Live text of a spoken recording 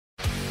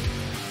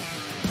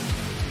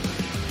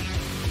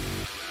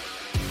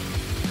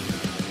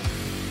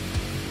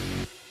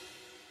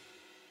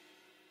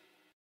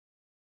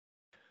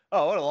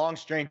Oh, what a long,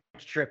 strange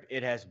trip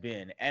it has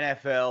been.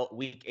 NFL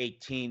Week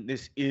 18.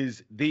 This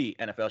is the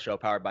NFL show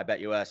powered by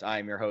BetUS. I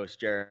am your host,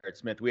 Jared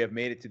Smith. We have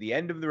made it to the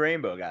end of the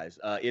rainbow, guys.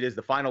 It is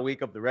the final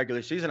week of the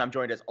regular season. I'm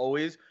joined, as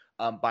always,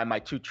 by my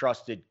two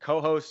trusted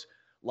co-hosts,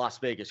 Las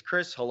Vegas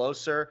Chris. Hello,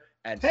 sir.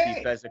 And Steve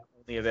Hey, Fezzik,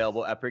 only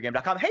available at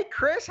pregame.com. Hey,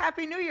 Chris.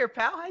 Happy New Year,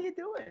 pal. How you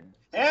doing?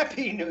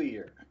 Happy New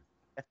Year.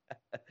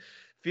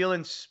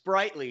 Feeling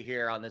sprightly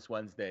here on this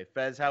Wednesday.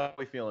 Fez, how are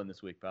we feeling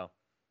this week, pal?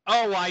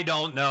 Oh, I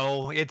don't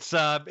know. It's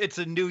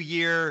a new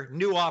year,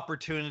 new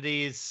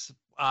opportunities.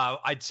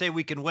 I'd say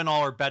we can win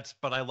all our bets,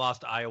 but I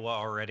lost Iowa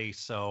already,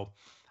 so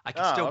I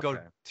can still go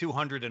Okay.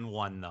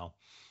 201 though.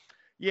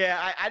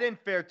 Yeah, I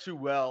didn't fare too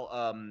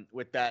well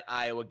with that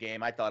Iowa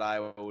game. I thought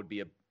Iowa would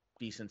be a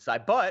decent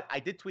side, but I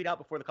did tweet out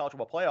before the college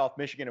football playoff,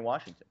 Michigan and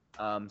Washington.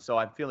 So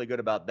I'm feeling good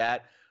about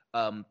that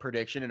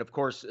prediction. And of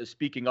course,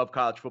 speaking of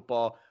college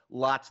football,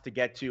 lots to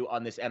get to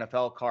on this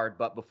NFL card.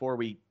 But before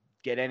we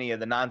get any of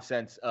the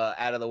nonsense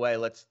out of the way,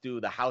 let's do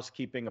the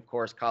housekeeping. Of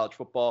course, college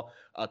football,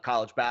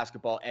 college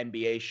basketball,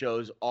 NBA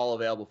shows, all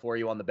available for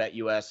you on the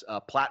BetUS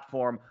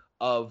platform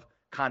of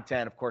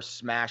content. Of course,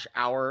 smash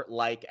our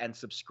like and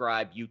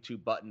subscribe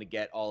YouTube button to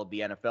get all of the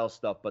NFL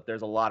stuff. But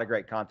there's a lot of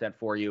great content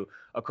for you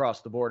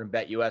across the board in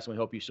BetUS, and we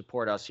hope you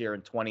support us here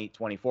in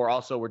 2024.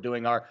 Also, we're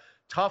doing our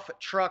Tough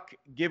Truck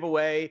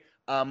giveaway.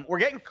 We're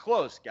getting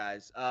close,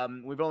 guys.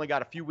 We've only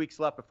got a few weeks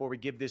left before we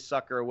give this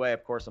sucker away.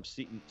 Of course, I'm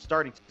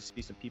starting to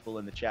see some people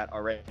in the chat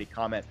already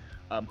comment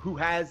who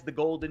has the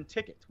golden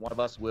ticket. One of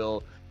us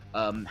will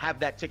have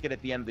that ticket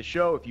at the end of the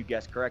show. If you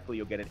guess correctly,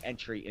 you'll get an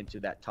entry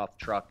into that Tough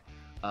Truck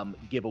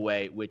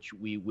giveaway, which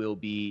we will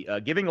be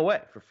giving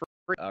away for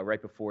free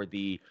right before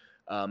the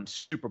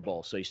Super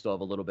Bowl. So you still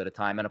have a little bit of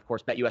time. And of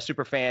course, BetUS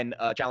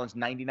Superfan challenge,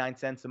 99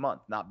 cents a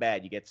month. Not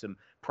bad. You get some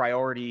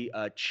priority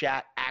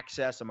chat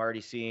access. I'm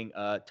already seeing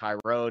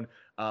Tyrone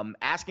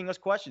asking us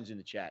questions in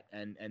the chat.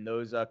 And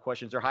those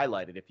questions are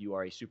highlighted if you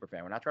are a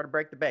Superfan. We're not trying to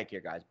break the bank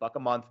here, guys. $1 a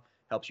month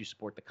helps you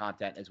support the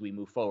content as we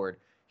move forward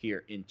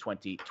here in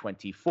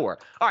 2024.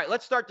 All right,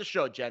 let's start the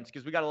show, gents,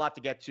 because we got a lot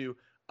to get to.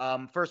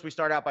 First, we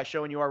start out by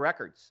showing you our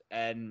records.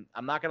 And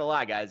I'm not going to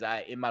lie, guys.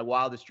 In my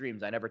wildest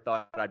dreams, I never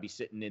thought I'd be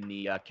sitting in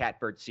the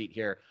catbird seat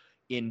here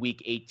in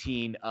Week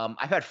 18.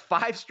 I've had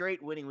 5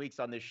 straight winning weeks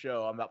on this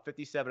show. I'm about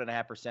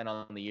 57.5%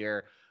 on the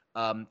year.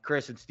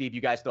 Chris and Steve,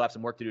 you guys still have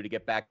some work to do to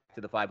get back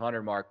to the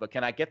 500 mark. But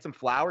can I get some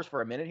flowers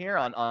for a minute here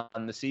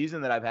on the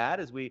season that I've had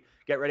as we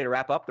get ready to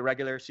wrap up the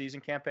regular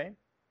season campaign?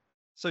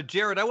 So,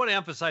 Jared, I want to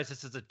emphasize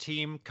this is a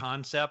team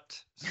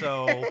concept.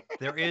 So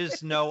there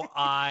is no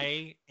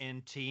I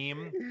in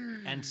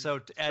team. And so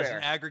as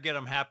an aggregate,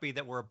 I'm happy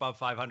that we're above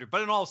 500.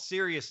 But in all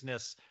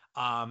seriousness,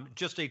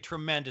 just a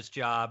tremendous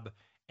job.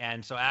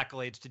 And so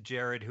accolades to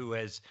Jared, who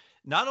has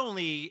not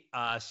only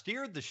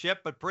steered the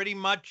ship, but pretty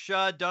much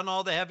done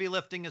all the heavy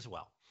lifting as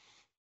well.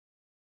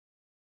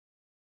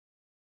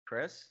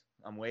 Chris,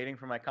 I'm waiting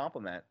for my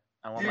compliment.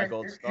 I want my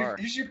gold star.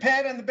 Here's your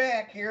pat on the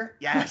back here.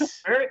 Yes.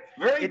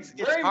 It's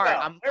very hard.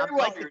 well. I'm Very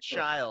like well a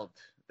child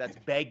that's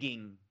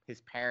begging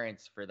his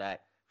parents for that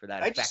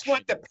I just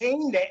want the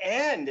pain to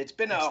end. It's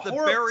been It's a the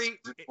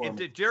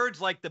horrible Jared's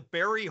like the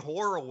Barry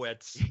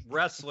Horowitz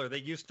wrestler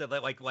that used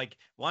to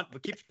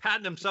keeps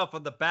patting himself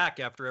on the back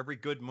after every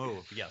good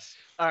move. Yes.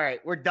 All right,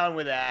 we're done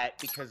with that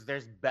because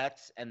there's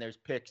bets and there's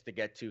picks to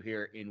get to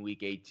here in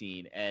Week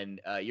 18,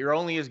 and you're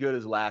only as good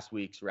as last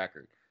week's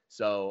record.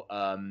 So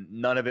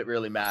none of it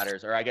really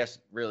matters, or I guess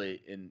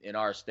really in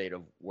our state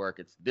of work,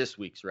 it's this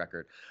week's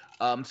record.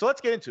 So let's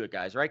get into it,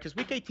 guys, right? Because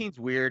Week 18 is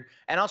weird,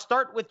 and I'll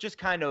start with just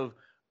kind of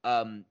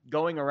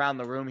going around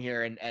the room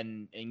here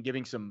and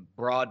giving some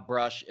broad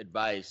brush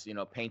advice,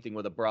 painting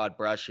with a broad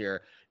brush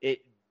here.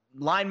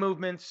 Line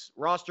movements,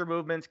 roster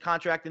movements,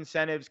 contract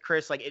incentives,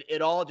 Chris, like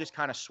it all just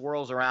kind of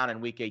swirls around in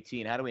Week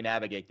 18. How do we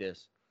navigate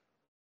this?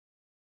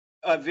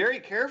 Very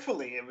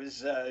carefully. It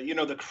was,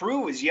 the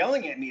crew was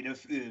yelling at me to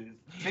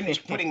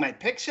finish putting my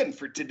picks in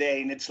for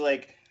today. And it's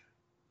like,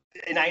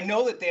 and I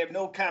know that they have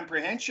no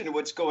comprehension of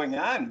what's going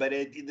on, but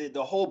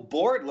the whole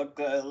board looked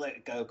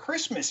like a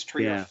Christmas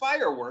tree of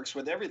fireworks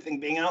with everything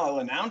being all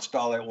announced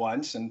all at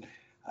once. And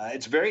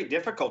it's very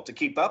difficult to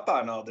keep up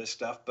on all this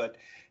stuff. But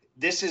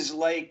this is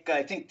like,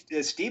 I think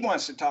Steve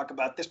wants to talk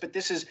about this, but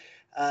this is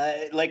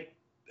like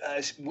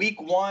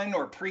week 1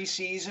 or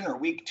preseason or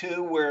week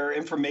 2 where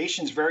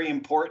information is very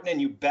important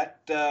and you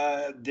bet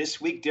this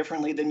week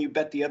differently than you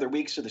bet the other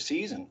weeks of the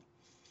season.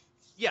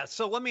 Yeah,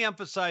 so let me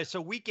emphasize. So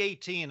week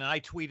 18, and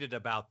I tweeted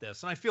about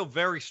this, and I feel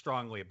very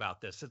strongly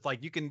about this. It's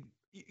like you can,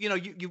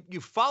 you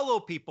follow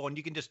people and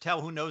you can just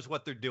tell who knows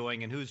what they're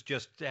doing and who's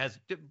just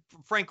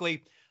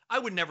frankly, I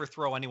would never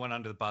throw anyone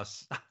under the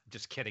bus.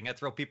 Just kidding. I'll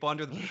throw people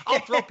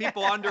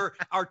under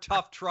our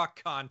Tough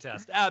Truck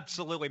contest.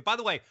 Absolutely. By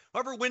the way,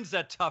 whoever wins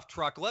that Tough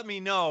Truck, let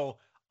me know.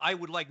 I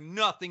would like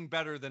nothing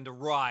better than to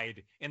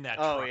ride in that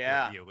truck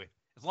with you.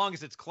 As long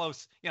as it's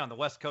close, on the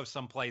West Coast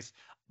someplace.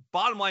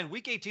 Bottom line,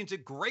 Week 18 is a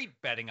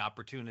great betting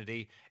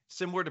opportunity,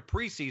 similar to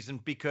preseason,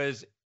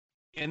 because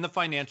in the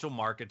financial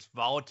markets,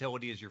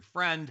 volatility is your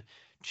friend.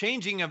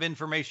 changing of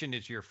information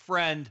is your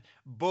friend.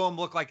 Boom.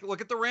 Look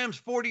at the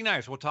Rams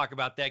 49ers. We'll talk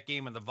about that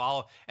game and the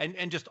vol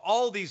and just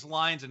all these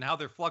lines and how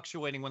they're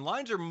fluctuating. When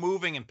lines are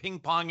moving and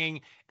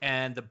ping-ponging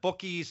and the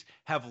bookies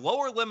have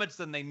lower limits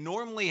than they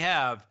normally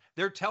have,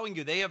 they're telling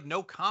you they have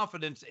no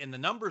confidence in the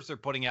numbers they're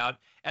putting out.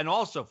 And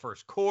also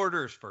first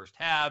quarters, first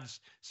halves,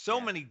 so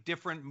many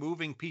different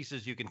moving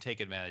pieces you can take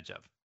advantage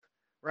of.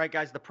 Right,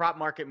 guys, the prop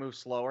market moves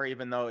slower,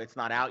 even though it's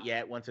not out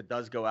yet. Once it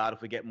does go out,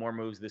 if we get more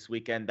moves this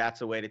weekend, that's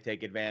a way to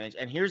take advantage.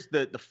 And here's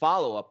the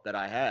follow-up that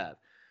I have.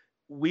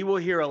 We will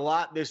hear a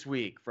lot this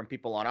week from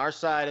people on our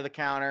side of the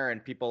counter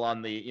and people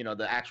on the,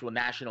 the actual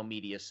national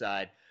media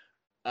side,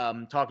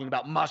 talking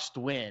about must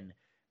win.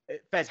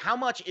 Fez, how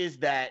much is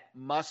that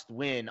must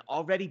win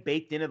already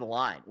baked into the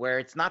line, where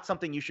it's not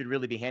something you should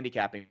really be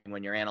handicapping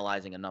when you're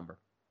analyzing a number?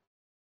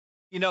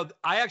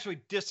 I actually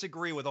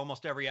disagree with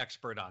almost every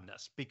expert on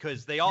this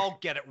because they all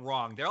get it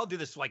wrong. They all do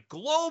this like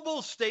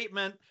global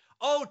statement.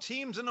 Oh,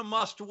 teams in a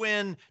must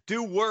win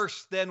do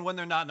worse than when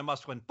they're not in a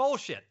must win.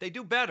 Bullshit. They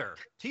do better.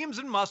 Teams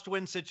in must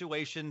win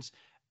situations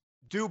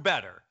do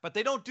better, but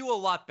they don't do a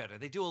lot better.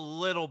 They do a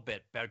little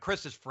bit better.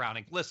 Chris is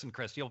frowning. Listen,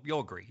 Chris, you'll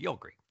agree. You'll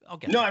agree.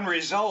 Okay. No, on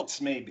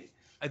results, maybe.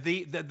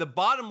 The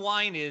bottom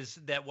line is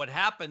that what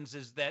happens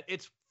is that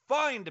it's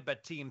fine to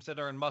bet teams that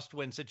are in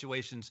must-win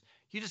situations.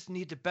 You just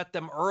need to bet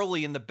them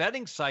early in the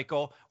betting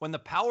cycle when the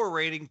power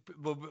rating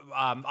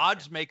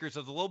odds makers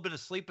have a little bit of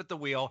sleep at the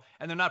wheel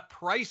and they're not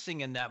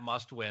pricing in that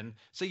must-win.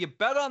 So you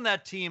bet on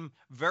that team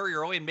very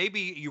early, and maybe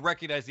you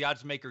recognize the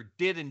odds maker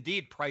did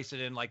indeed price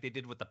it in like they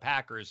did with the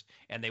Packers,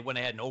 and they went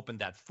ahead and opened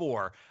that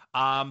 4.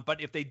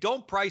 But if they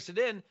don't price it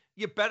in,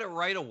 you bet it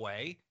right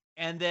away.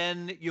 And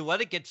then you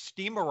let it get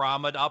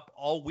steam-a-ramaed up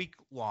all week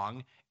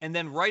long, and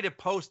then right at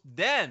post,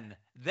 then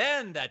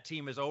that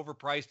team is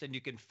overpriced, and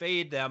you can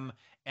fade them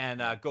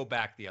and go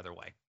back the other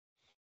way.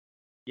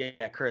 Yeah,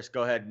 Chris,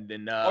 go ahead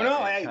and.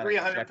 I agree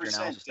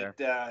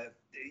 100%.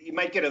 You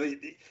might get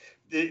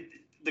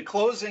the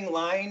closing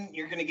line.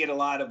 You're going to get a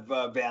lot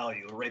of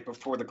value right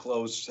before the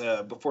close,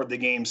 before the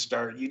game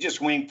start. You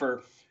just wait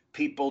for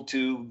people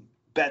to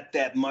bet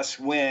that must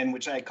win,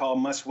 which I call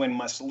must win,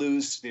 must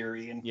lose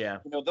theory. And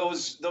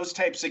those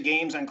types of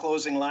games on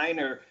closing line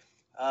are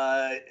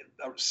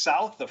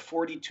south of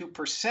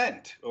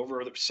 42%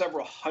 over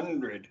several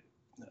hundred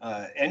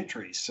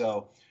entries.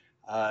 So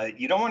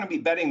you don't want to be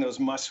betting those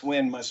must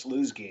win, must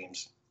lose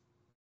games.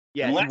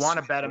 Yeah, if you want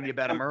to bet them, you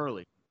bet them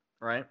early,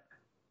 right?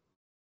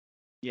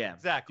 Yeah,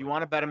 exactly. If you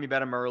want to bet them, you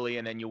bet them early,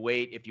 and then you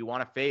wait. If you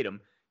want to fade them,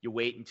 you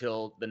wait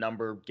until the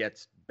number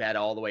gets bet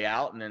all the way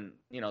out. And then,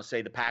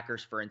 say the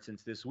Packers, for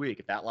instance, this week,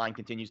 if that line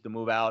continues to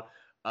move out,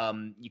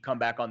 you come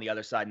back on the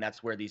other side, and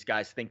that's where these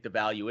guys think the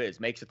value is.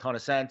 Makes a ton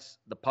of sense.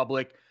 The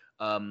public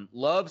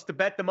loves to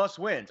bet the must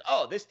wins.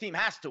 Oh, this team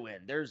has to win.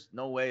 There's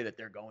no way that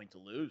they're going to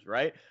lose,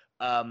 right?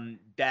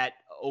 That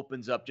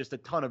opens up just a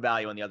ton of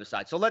value on the other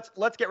side. So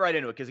let's get right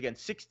into it, because again,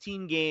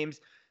 16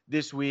 games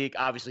this week,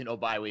 obviously no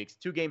bye weeks,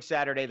 2 games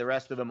Saturday. The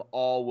rest of them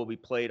all will be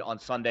played on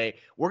Sunday.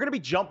 We're going to be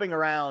jumping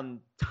around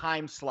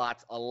time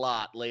slots a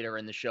lot later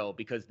in the show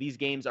because these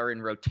games are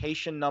in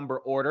rotation number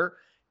order.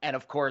 And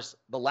of course,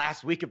 the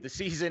last week of the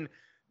season,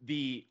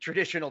 the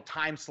traditional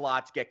time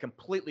slots get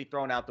completely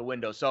thrown out the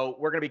window. So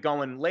we're going to be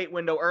going late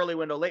window, early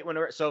window, late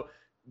window. So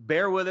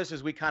bear with us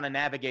as we kind of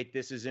navigate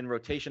this is in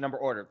rotation number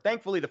order.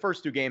 Thankfully, the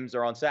first 2 games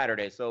are on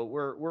Saturday, so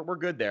we're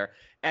good there.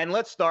 And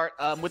let's start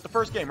with the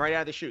first game right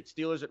out of the chute.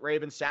 Steelers at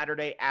Ravens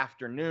Saturday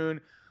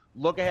afternoon.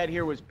 Look ahead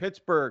here was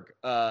Pittsburgh,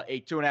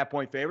 a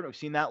 2.5-point favorite. We've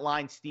seen that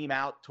line steam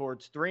out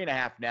towards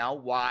 3.5 now.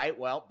 Why?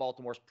 Well,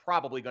 Baltimore's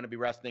probably going to be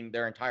resting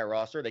their entire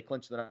roster. They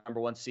clinched the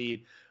number 1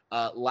 seed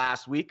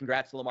last week.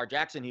 Congrats to Lamar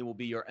Jackson. He will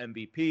be your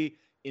MVP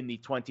in the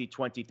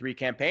 2023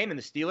 campaign. And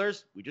the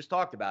Steelers, we just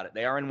talked about it.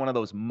 They are in one of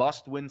those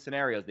must-win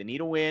scenarios. They need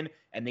a win,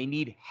 and they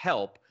need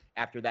help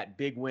after that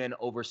big win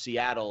over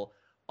Seattle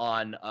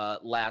on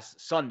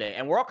last Sunday.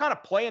 And we're all kind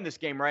of playing this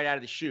game right out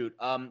of the chute.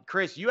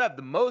 Chris, you have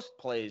the most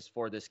plays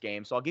for this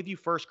game, so I'll give you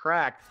first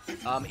crack.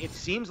 It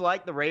seems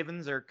like the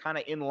Ravens are kind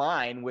of in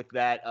line with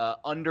that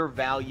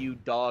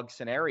undervalued dog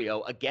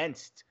scenario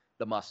against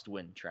the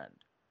must-win trend.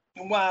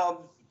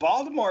 Well,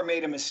 Baltimore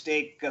made a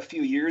mistake a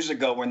few years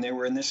ago when they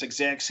were in this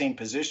exact same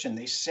position.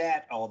 They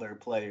sat all their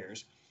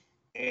players,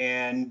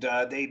 and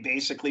they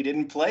basically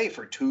didn't play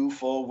for 2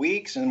 full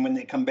weeks. And when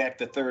they come back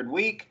the 3rd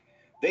week,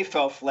 they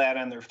fell flat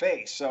on their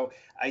face. So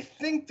I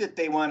think that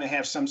they want to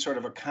have some sort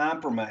of a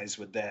compromise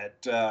with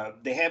that.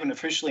 They haven't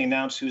officially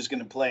announced who's going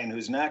to play and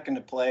who's not going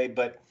to play,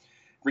 but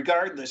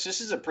regardless,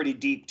 this is a pretty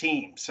deep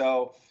team.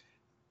 So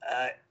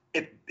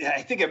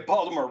I think if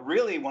Baltimore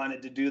really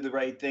wanted to do the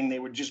right thing, they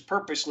would just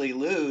purposely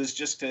lose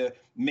just to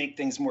make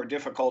things more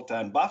difficult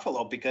on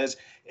Buffalo. Because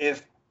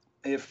if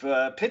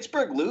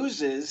Pittsburgh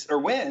loses or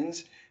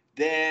wins,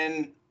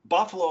 then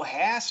Buffalo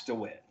has to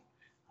win.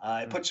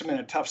 It puts them in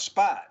a tough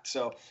spot.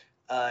 So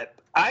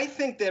I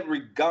think that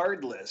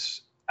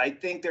regardless, I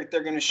think that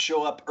they're going to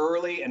show up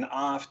early and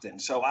often.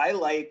 So I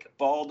like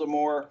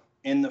Baltimore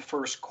in the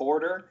first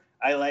quarter.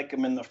 I like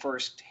them in the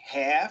first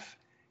half.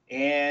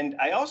 And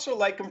I also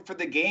like them for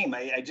the game.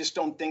 I just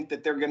don't think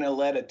that they're going to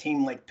let a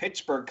team like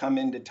Pittsburgh come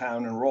into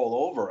town and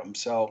roll over them.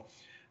 So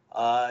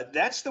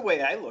that's the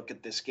way I look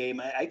at this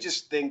game. I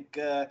just think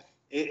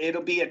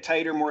it'll be a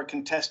tighter, more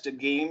contested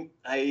game.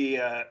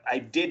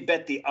 I did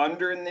bet the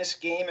under in this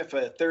game. If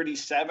a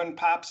 37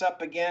 pops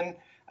up again,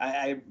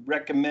 I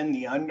recommend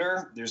the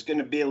under. There's going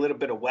to be a little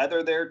bit of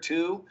weather there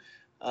too.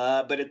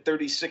 But at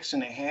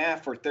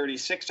 36.5 or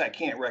 36, I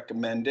can't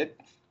recommend it.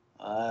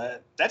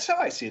 That's how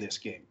I see this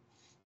game.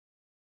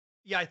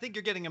 Yeah, I think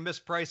you're getting a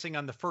mispricing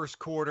on the first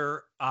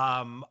quarter.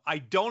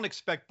 I don't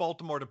expect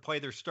Baltimore to play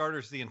their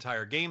starters the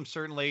entire game,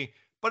 certainly,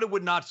 but it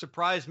would not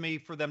surprise me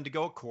for them to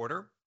go a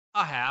quarter,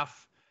 a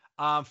half.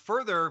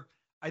 Further,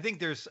 I think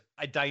there's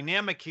a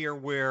dynamic here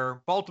where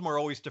Baltimore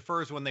always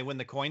defers when they win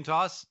the coin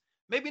toss.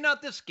 Maybe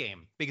not this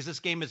game, because this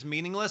game is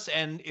meaningless.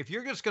 And if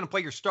you're just going to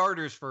play your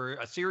starters for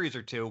a series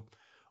or two,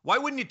 why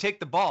wouldn't you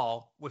take the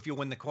ball if you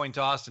win the coin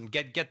toss and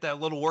get that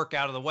little work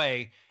out of the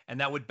way? And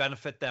that would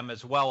benefit them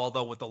as well,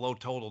 although with the low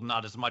total,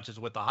 not as much as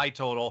with the high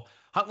total.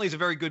 Huntley's a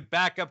very good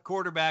backup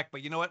quarterback,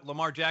 but you know what?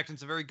 Lamar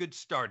Jackson's a very good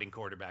starting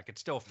quarterback.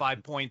 It's still a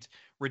 5-point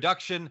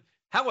reduction.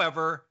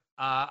 However,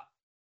 I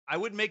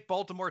would make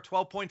Baltimore a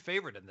 12-point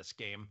favorite in this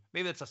game.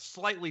 Maybe that's a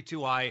slightly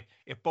too high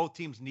if both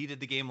teams needed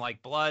the game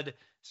like blood.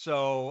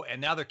 So,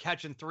 and now they're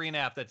catching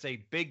 3.5. That's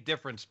a big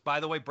difference. By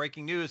the way,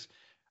 breaking news.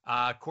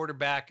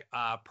 Quarterback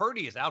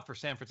Purdy is out for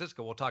San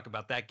Francisco. We'll talk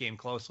about that game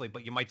closely,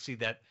 but you might see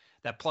that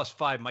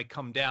 +5 might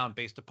come down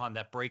based upon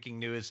that breaking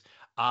news.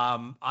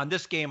 On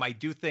this game, I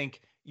do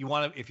think you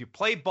want to, if you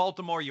play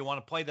Baltimore, you want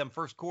to play them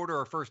first quarter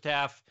or first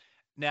half.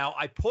 Now,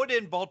 I put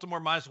in Baltimore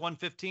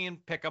 -115,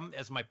 pick them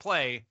as my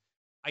play.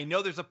 I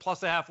know there's a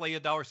 +0.5, lay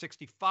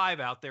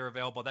 $1.65 out there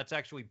available. That's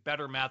actually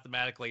better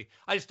mathematically.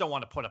 I just don't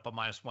want to put up a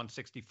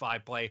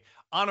 -165 play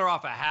on or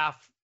off a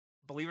half.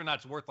 Believe it or not,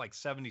 it's worth like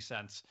 70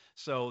 cents.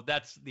 So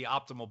that's the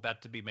optimal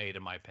bet to be made,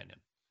 in my opinion.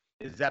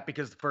 Is that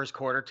because the first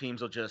quarter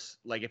teams will just,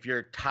 like, if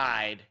you're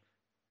tied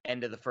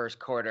end of the first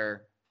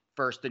quarter,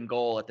 first and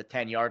goal at the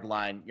 10-yard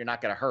line, you're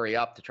not going to hurry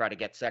up to try to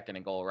get second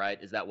and goal,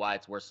 right? Is that why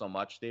it's worth so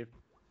much, Steve?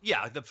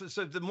 Yeah,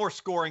 so the more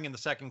scoring in the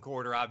second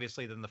quarter,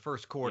 obviously, than the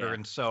first quarter. Yeah.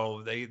 And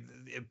so they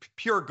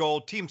pure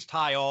gold. Teams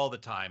tie all the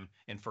time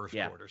in first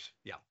quarters.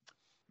 Yeah.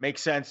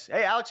 Makes sense.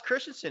 Hey, Alex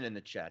Christensen in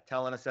the chat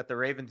telling us that the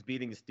Ravens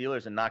beating the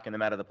Steelers and knocking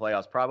them out of the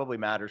playoffs probably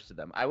matters to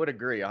them. I would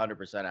agree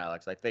 100%,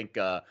 Alex. I think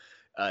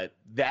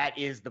that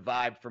is the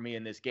vibe for me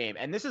in this game.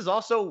 And this is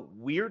also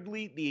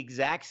weirdly the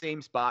exact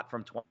same spot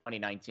from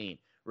 2019.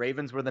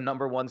 Ravens were the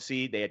 #1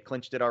 seed. They had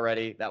clinched it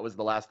already. That was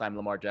the last time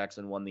Lamar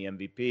Jackson won the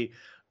MVP.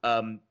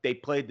 They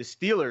played the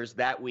Steelers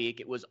that week.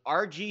 It was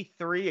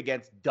RG3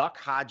 against Duck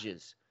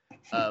Hodges.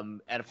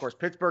 And of course,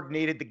 Pittsburgh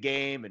needed the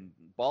game and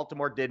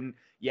Baltimore didn't.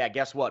 Yeah,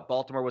 guess what?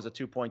 Baltimore was a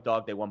 2-point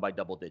dog. They won by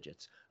double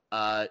digits.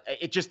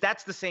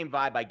 That's the same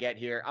vibe I get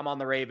here. I'm on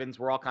the Ravens.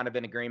 We're all kind of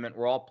in agreement.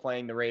 We're all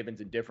playing the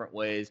Ravens in different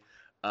ways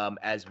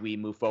as we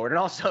move forward. And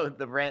also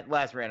the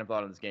last random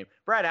thought on this game,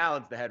 Brad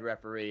Allen's the head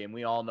referee, and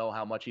we all know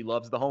how much he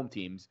loves the home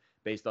teams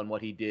based on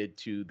what he did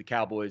to the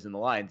Cowboys in the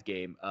Lions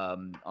game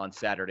on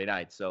Saturday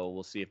night. So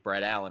we'll see if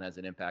Brad Allen has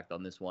an impact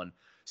on this one.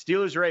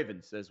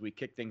 Steelers-Ravens as we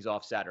kick things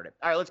off Saturday.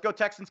 All right, let's go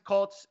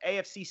Texans-Colts.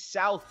 AFC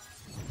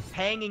South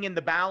hanging in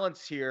the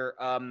balance here.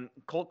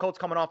 Colts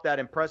coming off that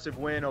impressive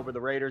win over the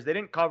Raiders. They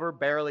didn't cover,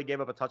 barely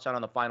gave up a touchdown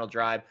on the final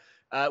drive.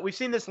 We've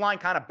seen this line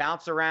kind of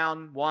bounce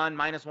around,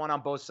 -1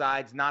 on both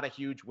sides. Not a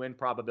huge win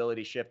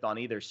probability shift on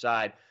either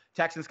side.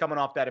 Texans coming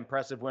off that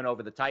impressive win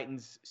over the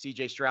Titans.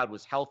 C.J. Stroud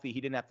was healthy.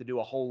 He didn't have to do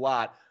a whole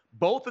lot.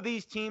 Both of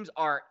these teams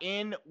are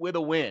in with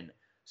a win.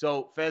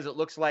 So, Fez, it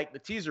looks like the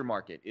teaser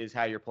market is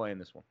how you're playing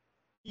this one.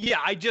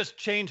 Yeah, I just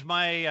changed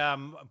my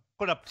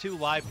put up 2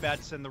 live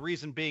bets, and the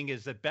reason being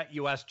is that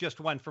BetUS just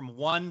went from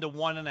 1 to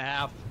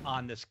 1.5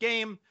 on this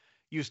game.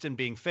 Houston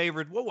being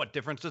favored. Well, what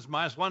difference does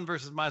 -1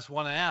 versus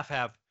 -1.5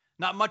 have?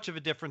 Not much of a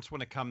difference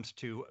when it comes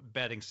to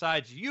betting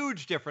sides.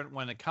 Huge difference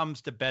when it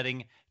comes to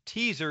betting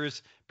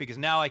teasers, because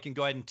now I can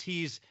go ahead and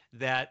tease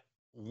that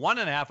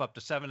 1.5 up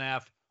to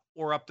 7.5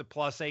 or up to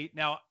 +8.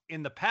 Now,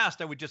 in the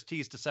past, I would just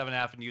tease to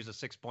 7.5 and use a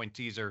 6-point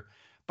teaser.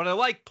 But I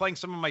like playing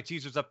some of my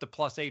teasers up to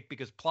 +8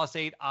 because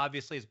 +8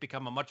 obviously has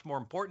become a much more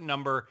important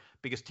number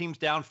because teams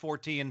down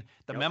 14.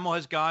 The memo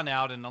has gone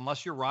out, and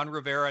unless you're Ron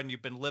Rivera and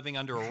you've been living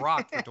under a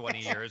rock for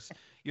 20 years,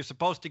 you're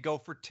supposed to go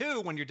for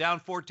 2 when you're down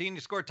 14. You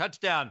score a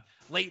touchdown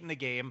late in the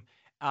game.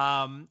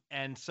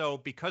 And so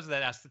because of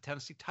that, ask the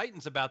Tennessee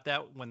Titans about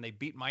that when they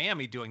beat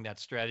Miami doing that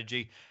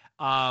strategy.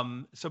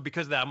 So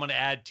because of that, I'm going to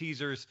add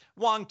teasers,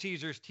 long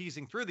teasers,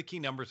 teasing through the key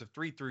numbers of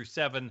 3 through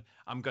 7.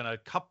 I'm going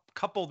to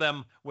couple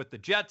them with the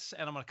Jets,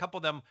 and I'm going to couple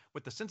them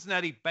with the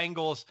Cincinnati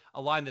Bengals,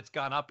 a line that's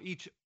gone up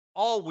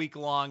all week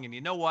long. And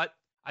you know what?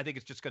 I think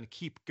it's just going to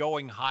keep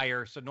going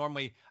higher. So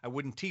normally I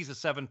wouldn't tease a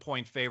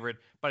 7-point favorite,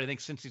 but I think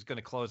Cincy's going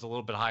to close a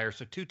little bit higher.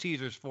 So 2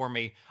 teasers for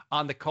me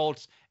on the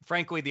Colts.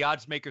 Frankly, the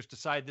odds makers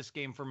decide this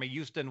game for me.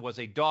 Houston was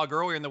a dog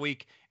earlier in the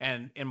week,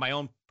 and in my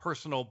own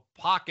personal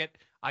pocket,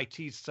 I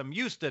teased some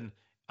Houston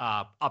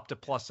up to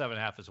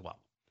 +7.5 as well.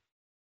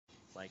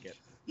 Like it.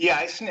 Yeah,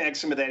 I snagged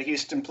some of that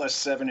Houston plus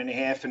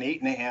 7.5 and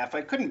 8.5.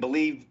 I couldn't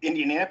believe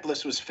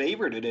Indianapolis was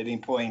favored at any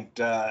point,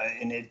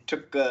 and it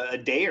took a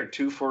day or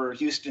two for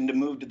Houston to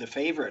move to the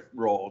favorite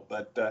role.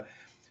 But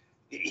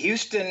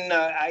Houston,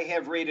 I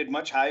have rated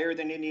much higher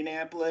than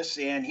Indianapolis,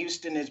 and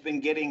Houston has been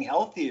getting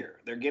healthier.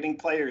 They're getting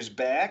players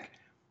back.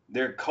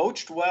 They're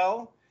coached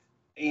well,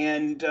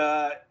 and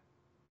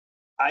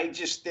I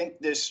just think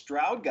this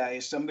Stroud guy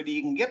is somebody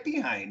you can get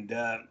behind.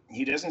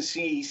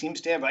 He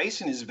seems to have ice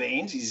in his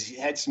veins.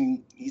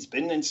 He's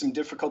been in some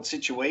difficult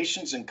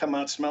situations and come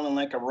out smelling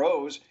like a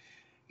rose.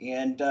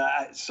 And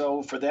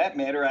so for that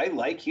matter, I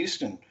like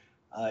Houston.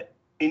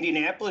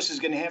 Indianapolis is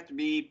going to have to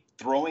be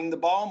throwing the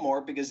ball more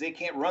because they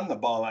can't run the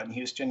ball out in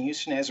Houston.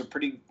 Houston has a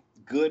pretty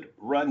good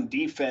run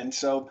defense.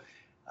 So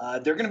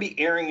they're going to be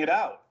airing it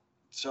out.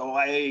 So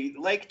I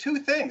like two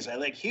things. I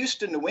like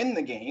Houston to win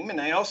the game,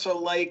 and I also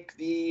like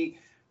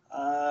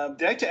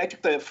I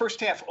took the first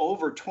half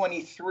over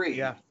 23.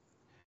 Yeah.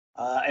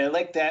 I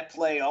like that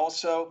play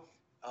also.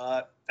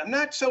 I'm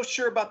not so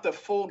sure about the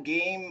full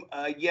game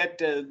yet.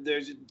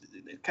 There's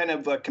kind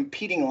of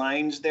competing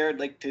lines there. I'd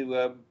like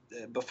to,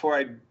 before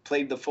I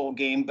played the full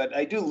game, but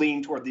I do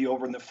lean toward the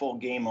over in the full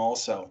game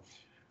also.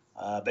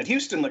 But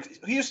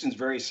Houston's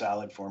very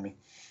solid for me.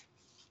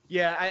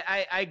 Yeah,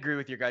 I agree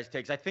with your guys'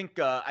 takes. I think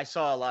I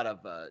saw a lot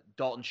of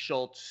Dalton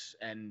Schultz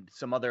and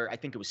some other, I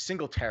think it was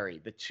Singletary,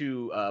 the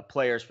two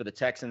players for the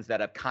Texans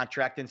that have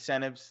contract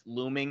incentives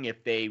looming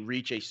if they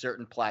reach a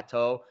certain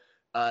plateau.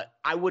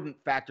 I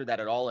wouldn't factor that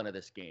at all into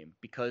this game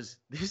because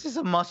this is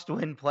a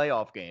must-win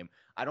playoff game.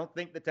 I don't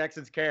think the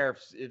Texans care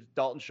if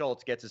Dalton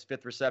Schultz gets his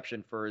fifth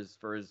reception for his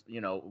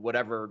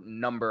whatever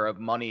amount of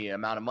money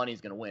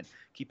he's going to win.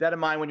 Keep that in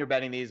mind when you're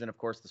betting these, and of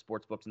course the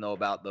sports books know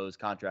about those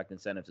contract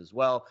incentives as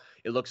well.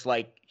 It looks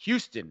like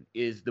Houston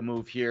is the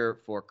move here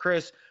for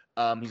Chris.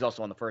 He's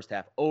also on the first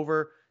half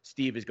over.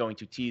 Steve is going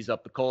to tease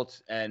up the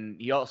Colts, and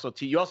you also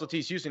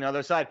tease Houston on the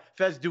other side.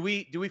 Fez, do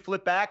we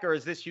flip back, or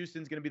is this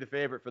Houston's going to be the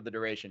favorite for the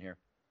duration here?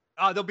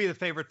 They'll be the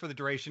favorite for the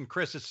duration.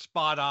 Chris is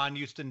spot on.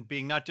 Houston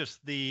being not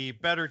just the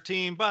better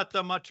team, but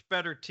the much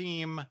better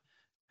team.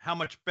 How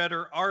much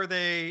better are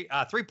they?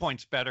 3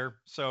 points better.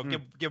 So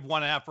give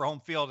 1.5 for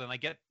home field, and I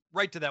get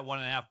right to that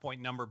 1.5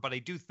 point number. But I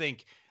do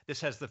think this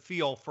has the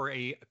feel for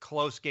a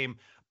close game.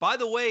 By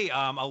the way,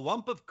 a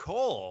lump of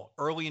coal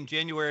early in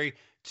January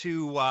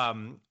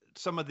to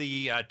some of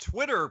the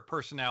Twitter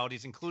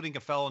personalities, including a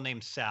fellow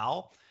named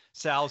Sal.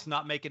 Sal's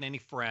not making any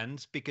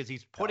friends because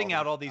he's putting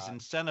out all these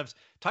incentives.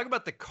 Talk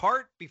about the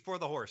cart before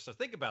the horse. So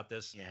think about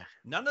this. Yeah.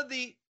 None of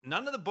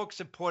the books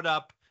have put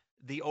up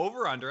the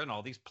over-under and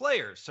all these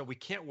players. So we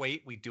can't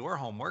wait. We do our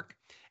homework.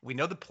 We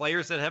know the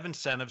players that have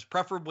incentives,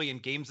 preferably in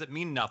games that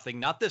mean nothing,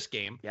 not this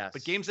game,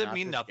 but games that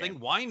mean nothing. Game.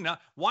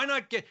 Why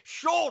not get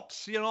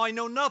Schultz? I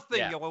know nothing.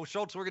 Yeah.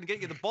 Schultz, we're going to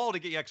get you the ball to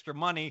get you extra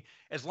money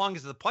as long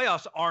as the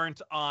playoffs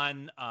aren't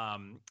on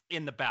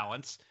in the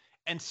balance.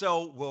 And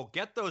so we'll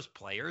get those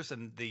players,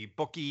 and the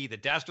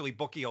dastardly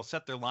bookie will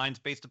set their lines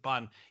based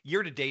upon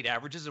year-to-date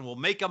averages, and we'll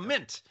make a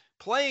mint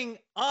playing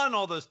on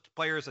all those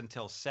players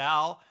until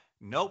Sal,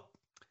 nope,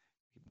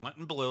 went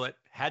and blew it.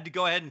 Had to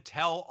go ahead and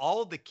tell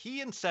all the key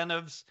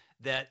incentives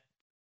that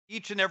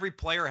each and every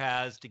player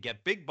has to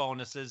get big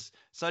bonuses,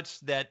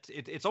 such that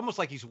it's almost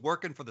like he's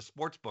working for the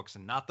sports books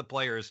and not the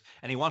players.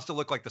 And he wants to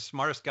look like the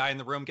smartest guy in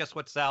the room. Guess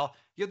what, Sal?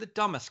 You're the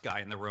dumbest guy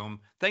in the room.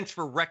 Thanks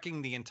for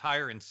wrecking the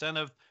entire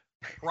incentive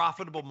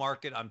profitable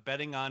market on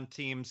betting on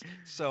teams.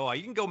 So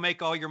you can go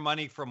make all your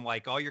money from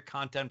all your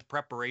content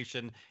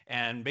preparation,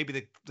 and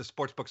maybe the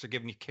sports books are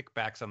giving you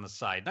kickbacks on the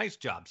side. Nice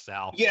job,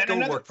 Sal. Yeah,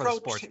 go work for the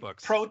sports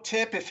books. Pro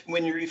tip: if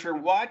you're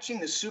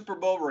watching the Super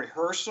Bowl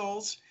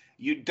rehearsals,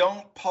 you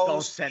don't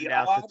post the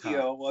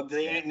audio of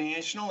the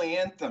national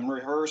anthem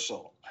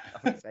rehearsal.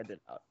 Don't send it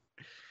out.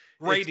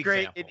 Great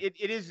example.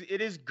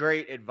 It is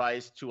great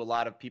advice to a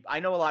lot of people.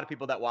 I know a lot of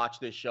people that watch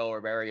this show are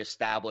very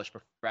established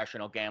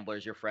professional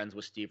gamblers. You're friends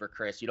with Steve or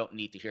Chris. You don't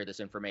need to hear this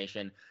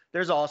information.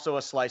 There's also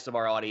a slice of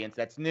our audience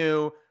that's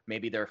new.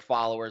 Maybe they're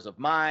followers of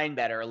mine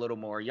that are a little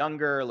more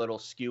younger, a little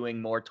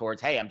skewing more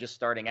towards, hey, I'm just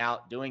starting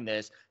out doing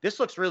this. This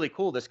looks really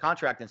cool, this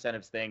contract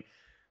incentives thing.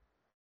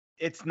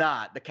 It's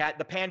not.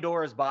 The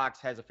Pandora's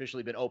box has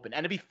officially been opened.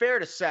 And to be fair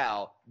to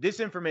Sal, this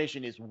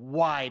information is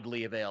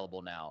widely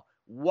available now.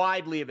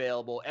 Widely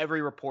available.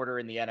 Every reporter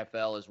in the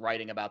NFL is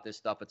writing about this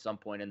stuff at some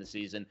point in the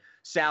season.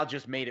 Sal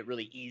just made it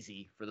really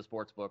easy for the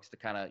sports books to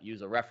kind of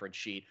use a reference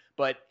sheet,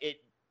 but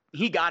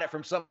he got it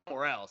from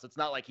somewhere else. It's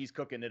not like he's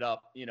cooking it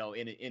up,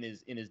 in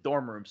his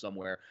dorm room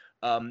somewhere.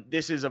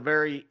 This is a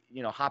very,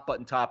 hot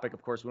button topic.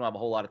 Of course, we don't have a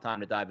whole lot of time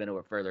to dive into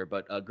it further,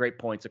 but great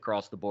points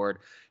across the board.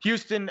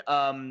 Houston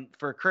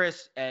for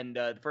Chris, and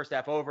the first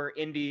half over.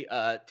 Indy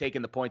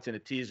taking the points in a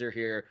teaser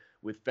here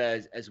with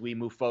Fez as we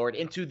move forward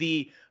into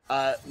the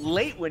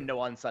late window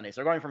on Sunday.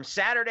 So we're going from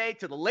Saturday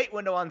to the late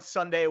window on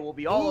Sunday. We'll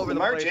be all over the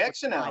Mark place.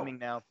 Jackson timing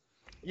now.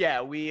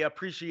 Yeah, we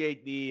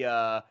appreciate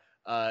the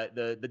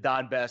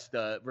Don Best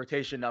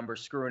rotation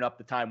numbers screwing up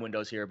the time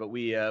windows here, but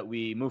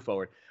we move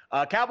forward.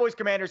 Cowboys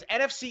Commanders,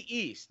 NFC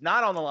East,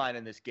 not on the line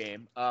in this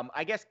game.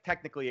 I guess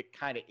technically it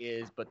kind of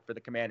is, but for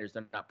the Commanders,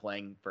 they're not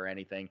playing for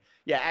anything.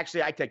 Yeah,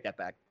 actually, I take that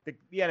back. The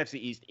NFC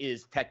East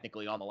is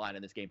technically on the line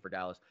in this game for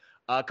Dallas.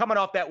 Coming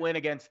off that win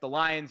against the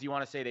Lions, you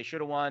want to say they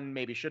should have won,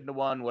 maybe shouldn't have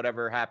won,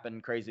 whatever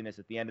happened, craziness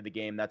at the end of the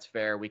game. That's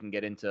fair. We can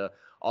get into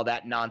all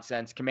that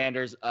nonsense.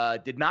 Commanders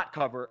did not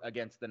cover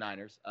against the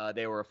Niners.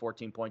 They were a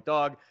 14-point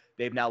dog.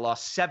 They've now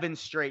lost 7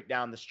 straight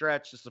down the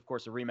stretch. This is, of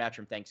course, a rematch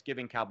from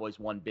Thanksgiving. Cowboys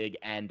won big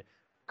and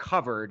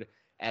covered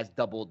as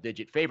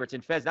double-digit favorites.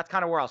 And Fez, that's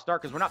kind of where I'll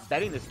start because we're not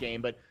betting this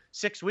game, but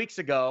 6 weeks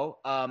ago,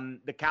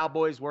 the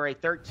Cowboys were a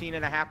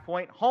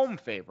 13.5-point home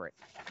favorite.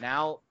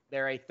 Now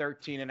they're a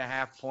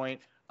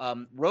 13.5-point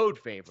road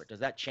favorite. Does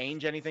that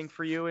change anything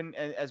for you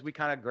as we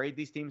kind of grade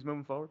these teams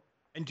moving forward?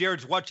 And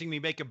Jared's watching me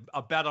make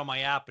a bet on my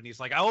app, and he's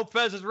like, I hope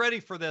Fez is ready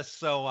for this.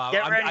 So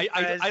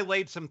I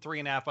laid some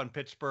 3.5 on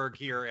Pittsburgh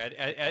here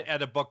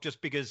at a book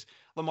just because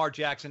Lamar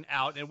Jackson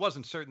out, and it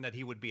wasn't certain that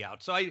he would be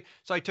out. So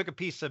I took a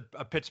piece of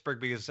Pittsburgh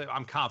because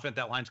I'm confident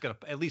that line's going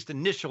to at least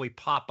initially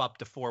pop up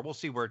to 4. We'll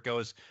see where it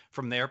goes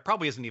from there.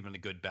 Probably isn't even a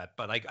good bet,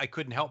 but I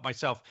couldn't help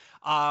myself.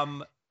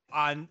 On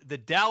the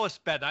Dallas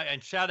bet,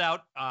 and shout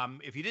out,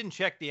 if you didn't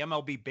check the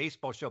MLB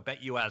Baseball Show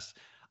Bet US,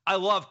 I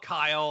love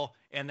Kyle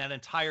and that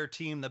entire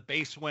team, the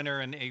base winner,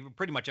 and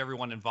pretty much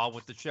everyone involved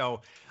with the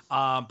show.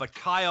 But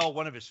Kyle,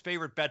 one of his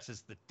favorite bets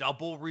is the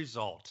double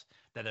result,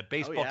 that a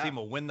baseball team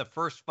will win the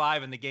first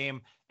 5 in the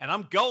game. And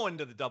I'm going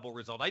to the double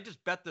result. I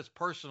just bet this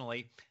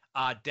personally.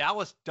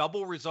 Dallas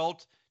double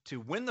result to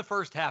win the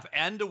first half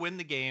and to win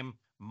the game,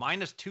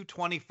 minus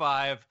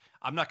 225.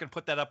 I'm not going to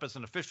put that up as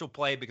an official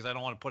play because I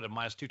don't want to put a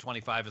minus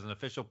 225 as an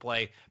official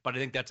play. But I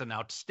think that's an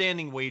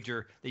outstanding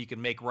wager that you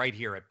can make right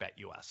here at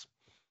BetUS.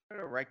 I'm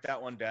going to write that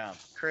one down.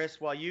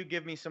 Chris, while you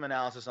give me some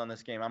analysis on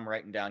this game, I'm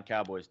writing down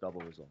Cowboys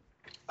double result.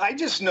 I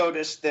just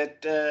noticed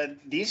that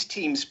these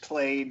teams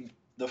played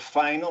the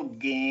final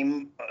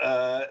game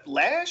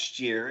last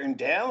year, and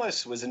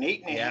Dallas was an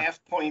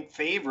 8.5-point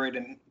favorite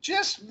and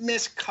just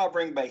missed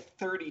covering by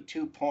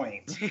 32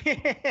 points.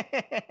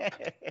 It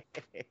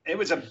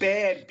was a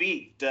bad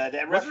beat. That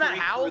Wasn't that referee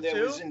Howell that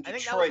too? was in I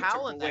think Detroit that was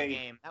Howell in took that away.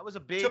 game. That was a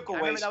big. took I away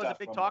remember that was a stuff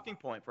big from talking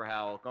point for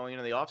Howell going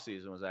into the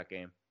offseason. Was that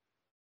game?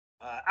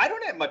 I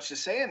don't have much to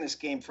say on this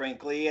game,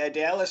 frankly.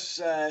 Dallas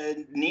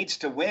needs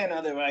to win,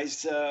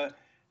 otherwise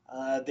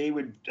they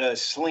would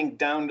slink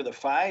down to the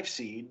 5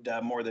 seed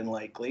more than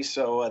likely.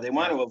 So they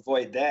want to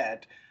avoid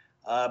that.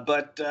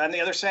 But on the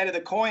other side of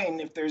the coin,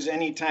 if there's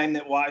any time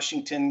that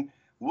Washington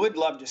would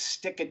love to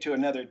stick it to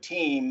another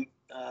team,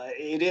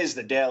 it is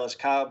the Dallas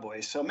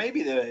Cowboys. So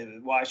maybe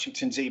the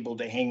Washington's able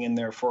to hang in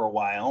there for a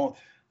while.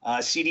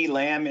 CeeDee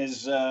Lamb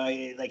is,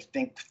 I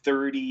think,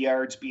 30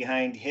 yards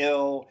behind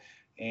Hill.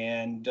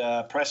 And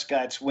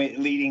Prescott's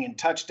leading in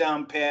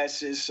touchdown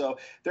passes. So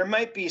there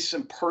might be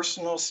some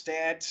personal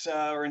stats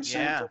or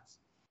incentives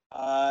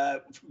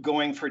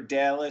going for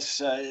Dallas.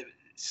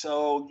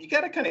 So you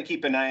got to kind of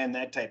keep an eye on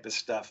that type of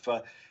stuff.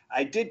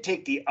 I did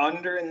take the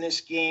under in this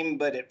game,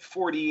 but at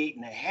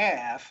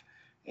 48.5.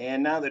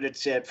 And now that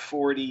it's at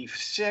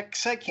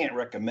 46, I can't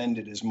recommend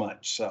it as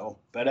much. So,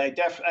 but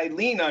I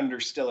lean under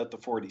still at the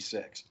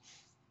 46.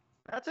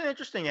 That's an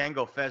interesting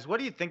angle, Fez. What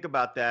do you think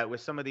about that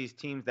with some of these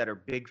teams that are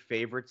big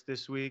favorites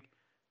this week,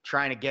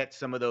 trying to get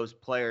some of those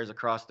players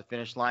across the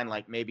finish line?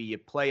 Like maybe you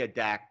play a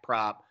Dak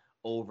prop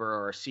over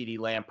or a CeeDee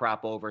Lamb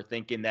prop over,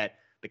 thinking that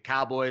the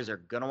Cowboys are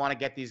going to want to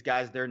get these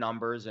guys their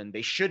numbers and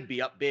they should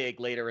be up big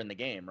later in the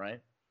game, right?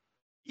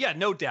 Yeah,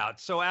 no doubt.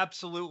 So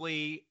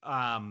absolutely,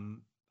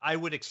 I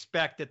would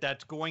expect that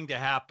that's going to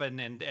happen.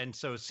 And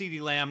so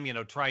CeeDee Lamb,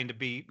 trying to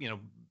be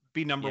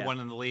number 1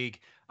 in the league.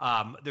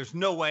 There's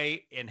no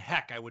way in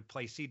heck I would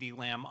play CeeDee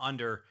Lamb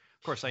under.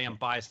 Of course, I am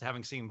biased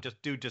having seen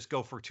him just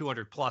go for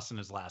 200 plus in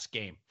his last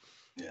game.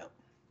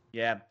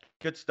 Yeah,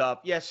 good stuff.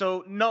 Yeah,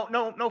 so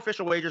no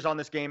official wagers on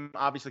this game.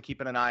 Obviously,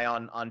 keeping an eye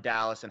on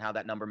Dallas and how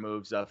that number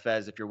moves.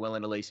 Fez, if you're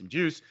willing to lay some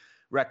juice,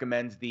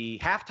 recommends the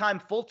halftime,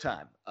 full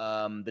time.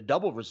 The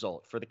double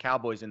result for the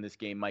Cowboys in this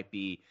game might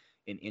be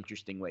an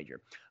interesting wager.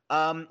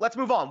 Let's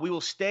move on. We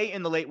will stay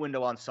in the late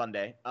window on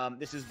Sunday.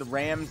 This is the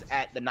Rams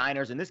at the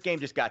Niners, and this game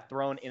just got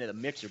thrown into the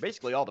mixer.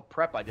 Basically, all the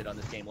prep I did on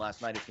this game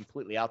last night is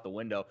completely out the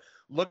window.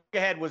 Look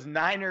ahead was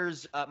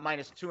Niners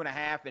minus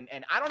 2.5,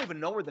 and I don't even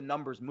know where the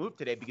numbers moved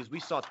today because we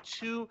saw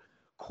 2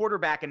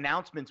 quarterback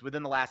announcements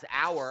within the last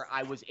hour.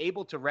 I was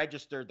able to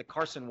register the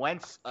Carson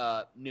Wentz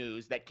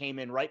news that came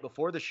in right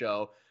before the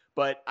show.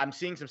 But I'm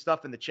seeing some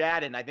stuff in the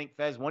chat, and I think,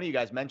 Fez, one of you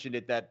guys mentioned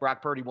it, that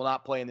Brock Purdy will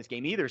not play in this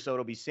game either, so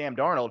it'll be Sam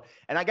Darnold.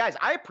 And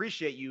I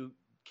appreciate you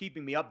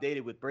keeping me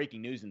updated with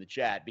breaking news in the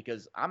chat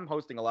because I'm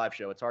hosting a live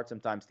show. It's hard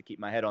sometimes to keep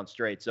my head on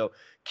straight. So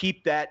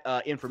keep that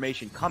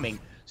information coming.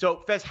 So,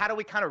 Fez, how do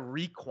we kind of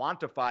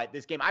re-quantify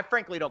this game? I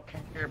frankly don't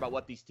care about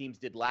what these teams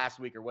did last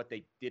week or what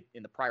they did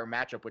in the prior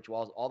matchup, which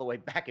was all the way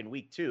back in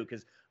week 2,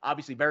 because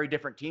obviously very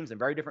different teams and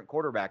very different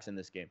quarterbacks in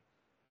this game.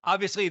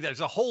 Obviously,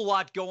 there's a whole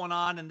lot going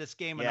on in this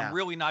game, and I'm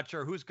really not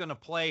sure who's going to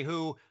play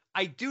who.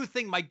 I do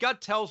think my gut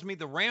tells me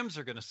the Rams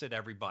are going to sit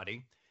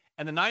everybody,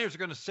 and the Niners are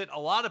going to sit a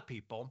lot of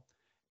people.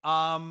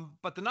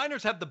 But the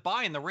Niners have the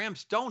bye and the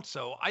Rams don't.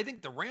 So I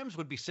think the Rams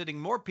would be sitting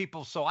more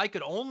people. So I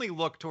could only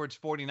look towards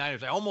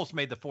 49ers. I almost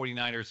made the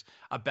 49ers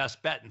a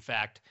best bet, in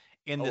fact,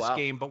 in Oh, this wow.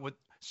 game. But with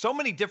so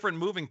many different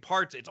moving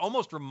parts, it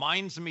almost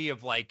reminds me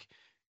of like,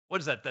 what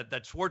is that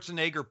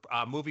Schwarzenegger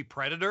movie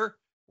Predator,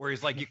 where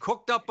he's like, you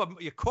cook up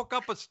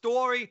a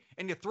story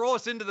and you throw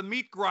us into the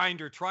meat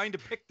grinder trying to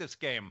pick this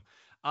game.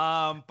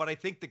 But I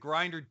think the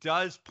grinder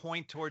does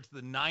point towards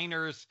the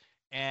Niners.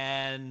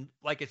 And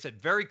like I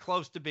said, very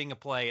close to being a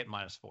play at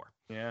 -4.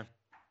 Yeah.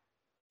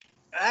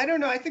 I don't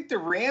know. I think the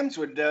Rams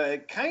would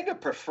kind of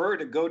prefer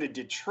to go to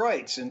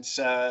Detroit since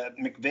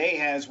McVay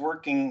has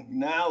working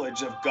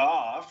knowledge of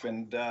Goff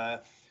and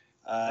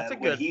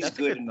what he's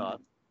good and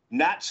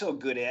not so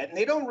good at. And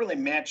they don't really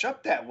match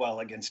up that well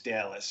against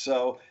Dallas.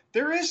 So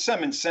there is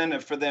some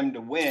incentive for them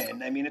to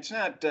win. I mean, it's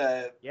not,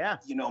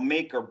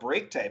 make or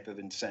break type of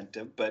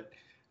incentive, but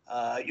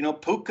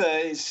Puka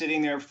is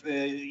sitting there,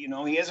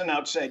 he has an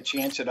outside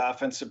chance at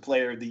Offensive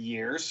Player of the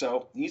Year,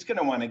 so he's going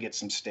to want to get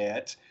some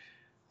stats.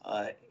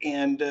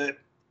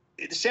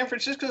 San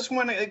Francisco's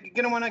going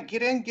to want to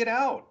get in, get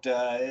out,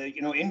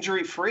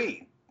 injury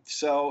free.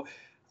 So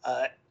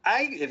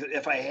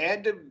if I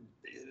had to,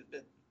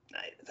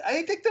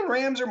 I think the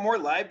Rams are more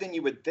live than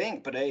you would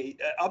think. But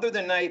other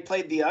than I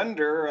played the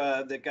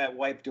under that got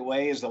wiped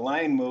away as the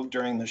line moved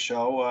during the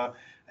show,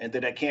 and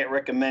that I can't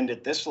recommend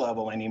at this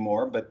level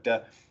anymore. But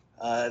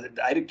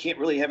I can't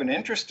really have an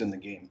interest in the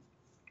game.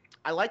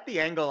 I like the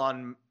angle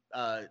on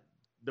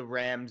the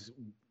Rams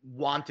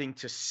wanting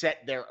to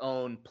set their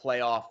own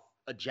playoff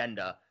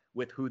agenda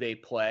with who they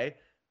play.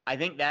 I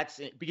think that's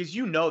because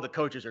the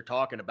coaches are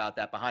talking about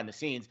that behind the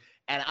scenes.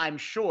 And I'm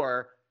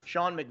sure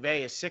Sean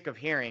McVay is sick of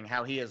hearing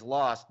how he has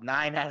lost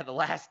 9 out of the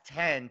last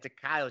 10 to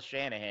Kyle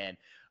Shanahan.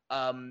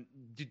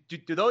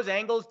 Do those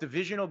angles,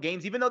 divisional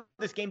games, even though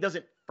this game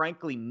doesn't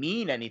frankly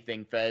mean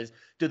anything, Fez,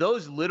 do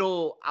those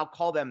little, I'll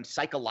call them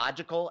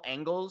psychological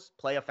angles,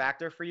 play a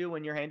factor for you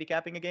when you're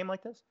handicapping a game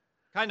like this?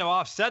 Kind of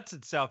offsets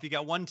itself. You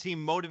got one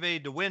team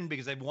motivated to win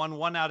because they've won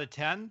 1 out of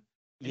 10.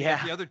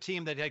 Yeah. The other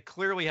team that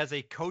clearly has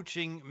a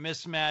coaching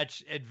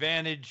mismatch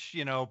advantage,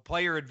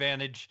 player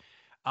advantage.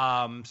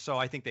 So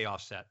I think they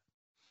offset.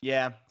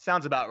 Yeah,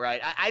 sounds about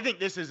right. I think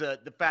this is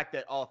the fact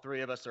that all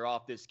three of us are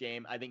off this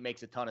game, I think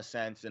makes a ton of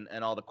sense.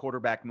 And all the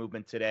quarterback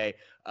movement today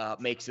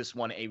makes this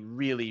one a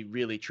really,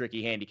 really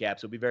tricky handicap.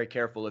 So be very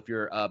careful if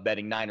you're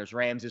betting Niners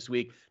Rams this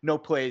week. No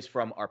plays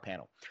from our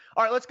panel.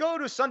 All right, let's go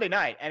to Sunday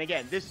night. And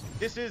again, this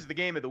is the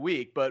game of the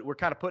week, but we're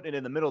kind of putting it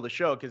in the middle of the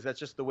show because that's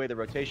just the way the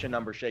rotation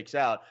number shakes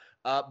out.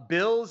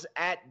 Bills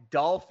at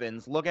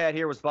Dolphins. Look at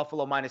here was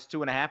Buffalo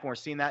 -2.5, and we're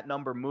seeing that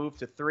number move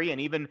to 3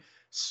 and even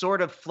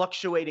sort of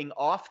fluctuating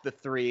off the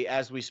 3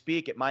 as we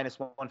speak at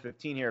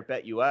 -115 here at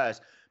BetUS.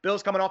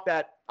 Bills coming off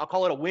that, I'll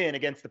call it a win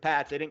against the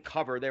Pats. They didn't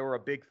cover. They were a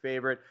big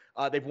favorite.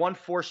 They've won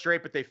 4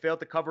 straight, but they failed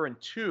to cover in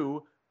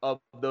 2 of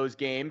those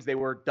games. They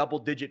were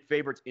double-digit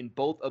favorites in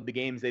both of the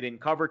games. They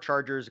didn't cover.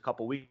 Chargers a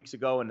couple weeks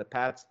ago and the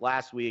Pats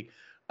last week.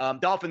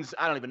 Dolphins,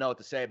 I don't even know what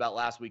to say about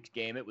last week's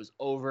game. It was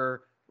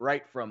over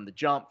right from the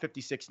jump,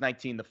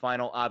 56-19 the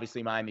final.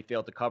 Obviously, Miami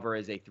failed to cover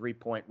as a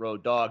 3-point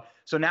road dog.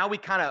 So now we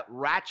kind of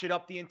ratchet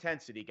up the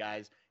intensity,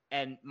 guys.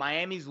 And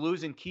Miami's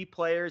losing key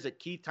players at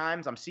key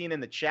times. I'm seeing in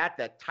the chat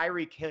that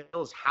Tyreek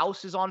Hill's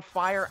house is on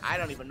fire. I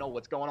don't even know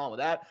what's going on with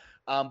that.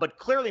 But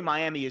clearly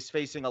Miami is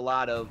facing a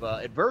lot of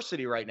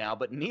adversity right now.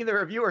 But neither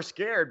of you are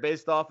scared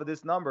based off of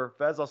this number.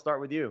 Fez, I'll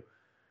start with you.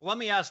 Let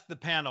me ask the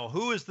panel,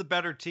 who is the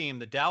better team,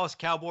 the Dallas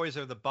Cowboys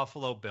or the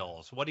Buffalo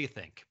Bills? What do you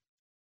think?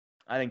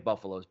 I think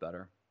Buffalo's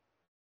better.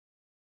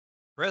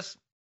 Chris?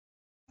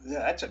 Yeah,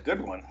 that's a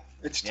good one.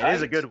 It's tight. It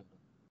is a good one.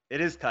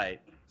 It is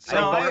tight.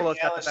 So Buffalo's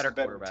got the better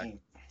quarterback. Team.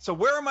 So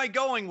where am I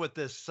going with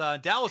this?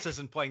 Dallas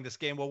isn't playing this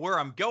game. Well, where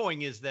I'm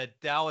going is that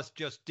Dallas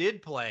just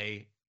did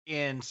play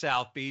in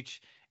South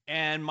Beach,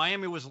 and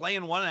Miami was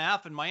laying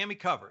 1.5, and Miami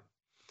covered.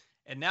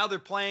 And now they're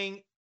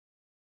playing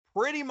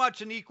pretty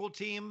much an equal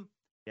team.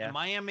 Yeah. And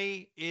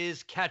Miami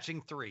is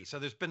catching 3. So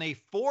there's been a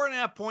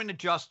 4.5-point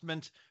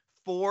adjustment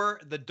for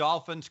the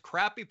Dolphins.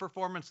 Crappy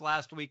performance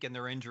last week and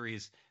their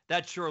injuries.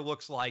 That sure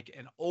looks like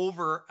an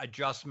over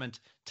adjustment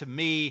to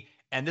me.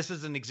 And this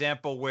is an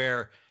example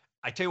where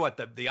I tell you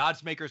what, the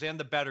odds makers and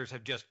the bettors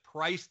have just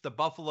priced the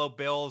Buffalo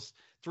Bills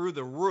through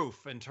the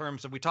roof in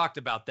terms of, we talked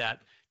about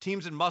that,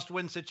 teams in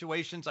must-win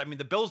situations. I mean,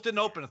 the Bills didn't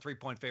open a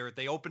 3-point favorite.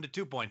 They opened a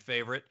 2-point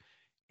favorite.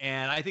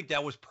 And I think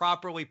that was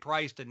properly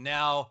priced, and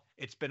now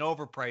it's been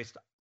overpriced.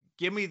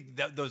 Give me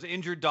those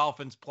injured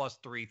Dolphins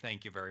 +3.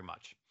 Thank you very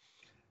much.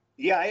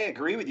 Yeah, I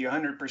agree with you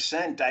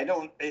 100%.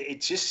 It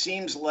just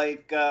seems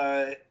like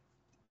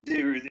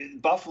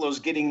Buffalo's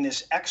getting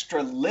this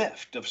extra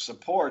lift of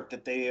support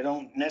that they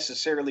don't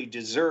necessarily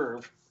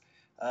deserve.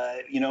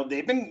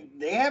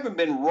 They haven't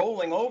been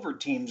rolling over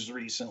teams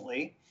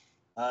recently.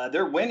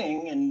 They're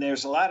winning, and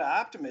there's a lot of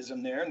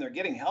optimism there, and they're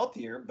getting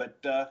healthier.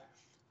 But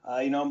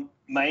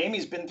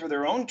Miami's been through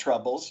their own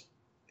troubles,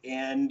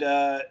 and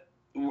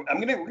we're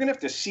gonna have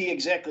to see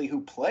exactly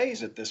who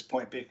plays at this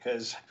point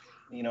because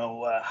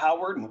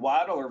Howard and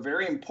Waddle are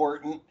very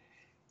important.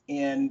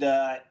 And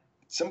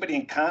somebody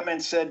in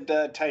comments said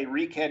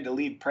Tyreek had to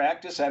leave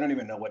practice. I don't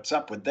even know what's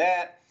up with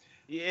that.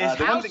 His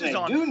The one house thing is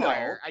I on do know,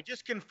 fire. I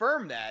just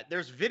confirmed that.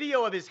 There's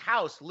video of his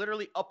house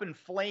literally up in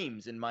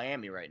flames in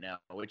Miami right now,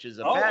 which is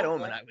a bad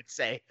omen, I would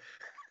say.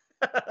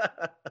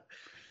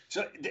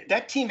 So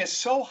that team is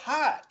so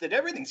hot that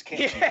everything's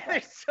catching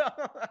fire.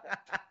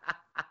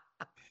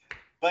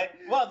 But,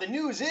 well, the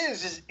news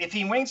is if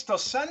he waits till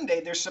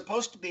Sunday, there's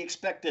supposed to be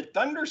expected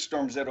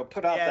thunderstorms that'll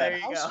put out that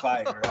house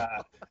fire.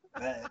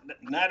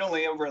 Not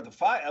only over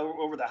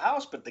the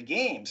house, but the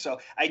game. So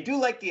I do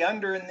like the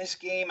under in this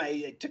game.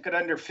 I took it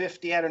under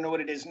 50. I don't know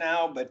what it is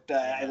now, but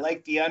I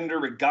like the under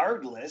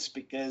regardless,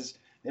 because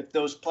if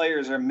those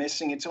players are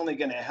missing, it's only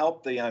going to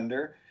help the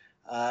under.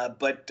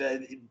 But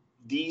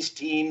these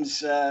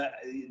teams are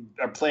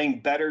playing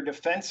better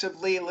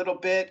defensively a little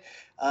bit.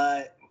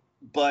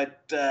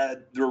 But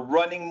they're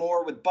running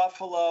more with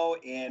Buffalo,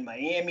 and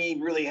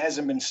Miami really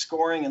hasn't been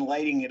scoring and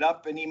lighting it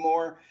up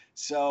anymore.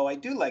 So I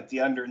do like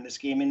the under in this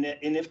game. And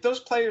if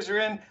those players are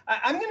in,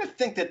 I'm going to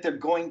think that they're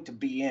going to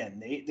be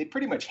in. They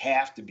pretty much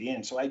have to be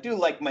in. So I do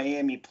like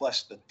Miami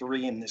plus the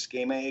 3 in this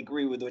game. I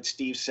agree with what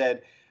Steve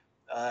said.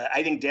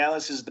 I think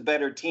Dallas is the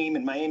better team,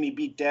 and Miami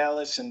beat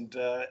Dallas. And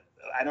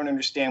I don't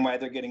understand why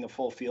they're getting a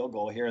full field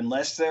goal here,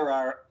 unless there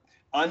are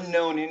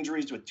unknown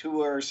injuries with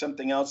Tua or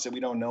something else that we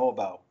don't know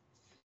about.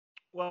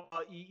 Well,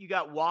 you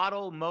got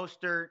Waddle,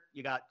 Mostert,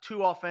 you got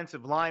 2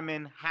 offensive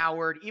linemen,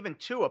 Howard, even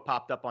Tua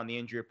popped up on the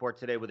injury report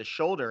today with a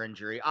shoulder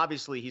injury.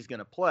 Obviously, he's going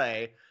to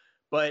play,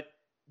 but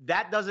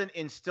that doesn't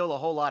instill a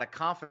whole lot of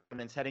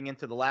confidence heading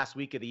into the last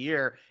week of the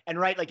year. And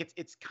right, like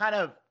it's kind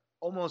of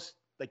almost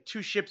like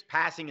 2 ships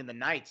passing in the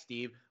night,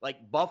 Steve.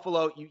 Like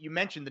Buffalo, you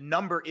mentioned the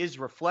number is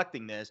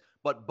reflecting this,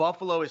 but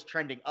Buffalo is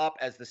trending up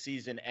as the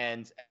season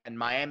ends, and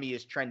Miami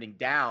is trending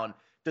down.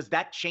 Does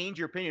that change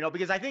your opinion? No,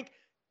 because I think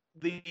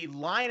the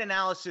line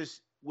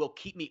analysis will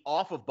keep me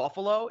off of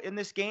Buffalo in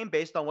this game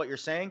based on what you're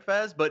saying,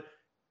 Fez, but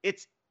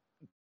it's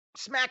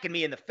smacking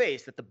me in the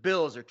face that the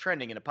Bills are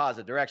trending in a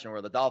positive direction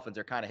where the Dolphins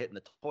are kind of hitting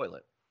the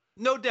toilet.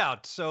 No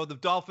doubt. So the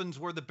Dolphins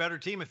were the better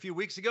team a few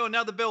weeks ago.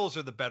 Now the Bills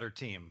are the better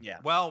team. Yeah.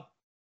 Well,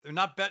 they're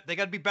not they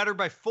got to be better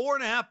by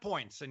 4.5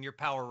 points in your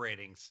power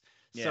ratings.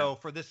 Yeah. So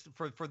for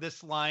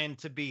this line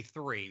to be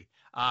 3,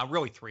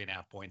 really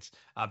 3.5 points,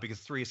 because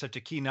 3 is such a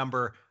key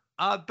number.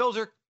 Bills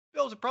are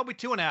probably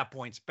 2.5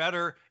 points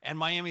better, and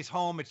Miami's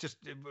home. It's just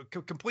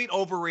a complete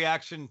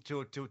overreaction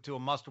to a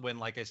must-win.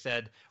 Like I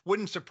said,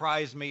 wouldn't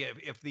surprise me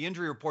if the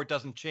injury report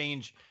doesn't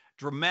change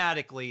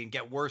dramatically and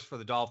get worse for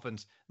the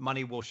Dolphins.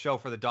 Money will show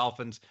for the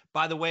Dolphins.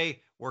 By the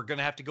way, we're going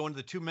to have to go into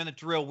the 2-minute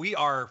drill. We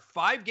are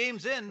 5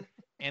 games in,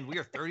 and we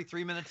are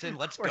 33 minutes in.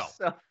 Let's go.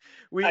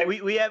 We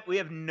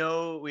have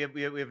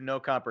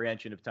no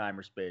comprehension of time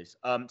or space.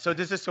 So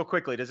does this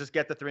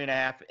get to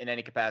 3.5 in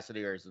any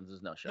capacity, or is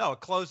this no shot? No,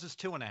 it closes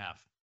 2.5.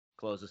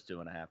 Closes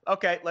 2.5.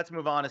 Okay, let's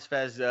move on. As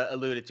Fez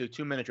alluded to,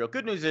 2-minute drill.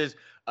 Good news is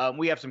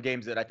we have some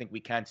games that I think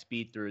we can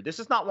speed through. This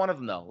is not one of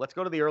them, though. Let's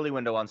go to the early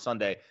window on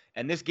Sunday.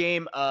 And this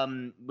game,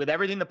 with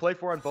everything to play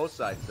for on both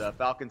sides,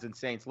 Falcons and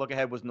Saints. Look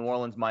ahead was New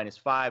Orleans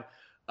 -5.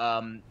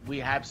 We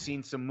have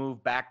seen some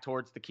move back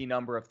towards the key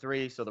number of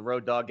 3, so the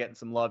road dog getting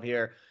some love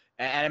here.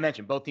 And I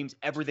mentioned both teams,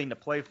 everything to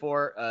play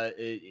for.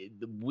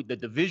 The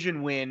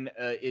division win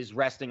is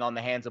resting on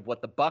the hands of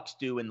what the Bucs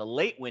do in the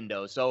late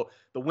window. So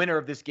the winner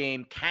of this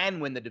game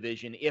can win the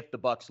division if the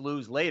Bucs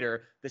lose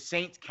later. The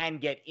Saints can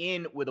get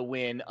in with a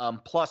win,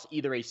 plus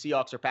either a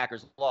Seahawks or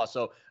Packers loss.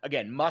 So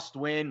again, must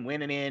win,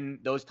 winning in,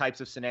 those types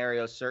of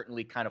scenarios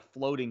certainly kind of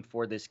floating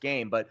for this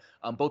game. But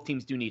both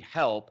teams do need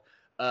help.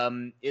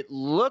 It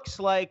looks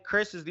like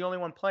Chris is the only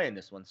one playing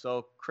this one.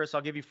 So Chris,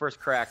 I'll give you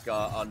first crack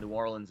on New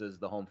Orleans as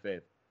the home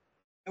fave.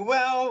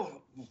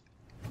 Well,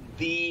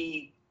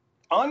 the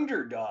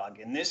underdog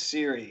in this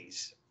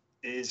series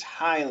is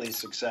highly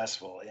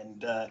successful,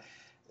 and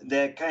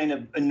that kind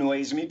of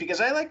annoys me because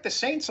I like the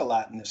Saints a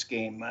lot in this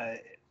game.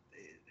 I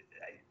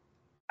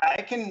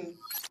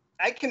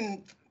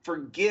can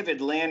forgive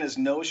Atlanta's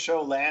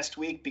no-show last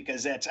week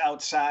because that's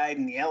outside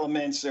and the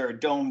elements, they're a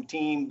dome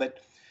team, but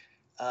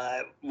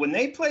when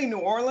they play New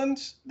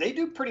Orleans, they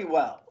do pretty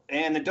well,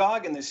 and the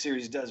dog in this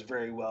series does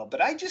very well. But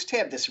I just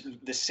have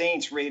the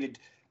Saints rated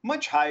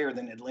much higher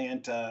than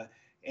Atlanta,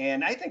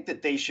 and I think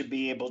that they should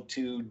be able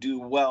to do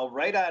well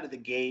right out of the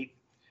gate.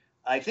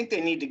 I think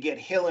they need to get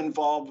Hill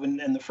involved.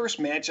 In the first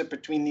matchup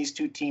between these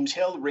two teams,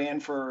 Hill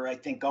ran for, I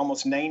think,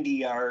 almost 90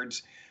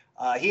 yards.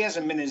 He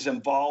hasn't been as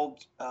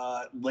involved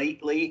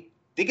lately.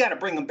 They got to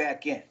bring him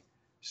back in.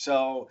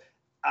 So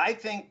I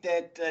think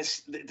that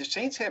the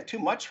Saints have too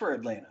much for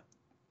Atlanta.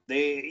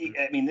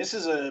 This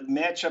is a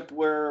matchup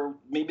where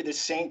maybe the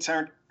Saints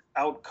aren't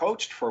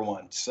out-coached for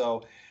once.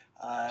 So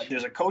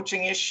there's a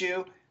coaching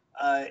issue,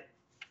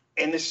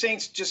 and the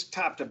Saints just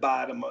top to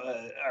bottom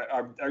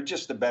are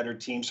just the better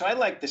team. So I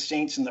like the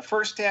Saints in the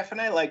first half, and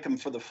I like them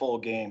for the full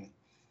game.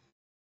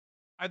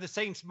 I have the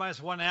Saints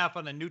 -1.5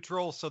 on a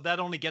neutral, so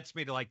that only gets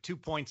me to like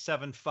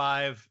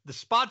 2.75. The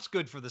spot's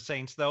good for the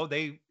Saints, though.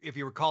 If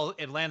you recall,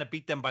 Atlanta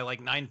beat them by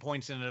like 9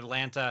 points in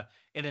Atlanta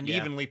in an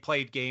evenly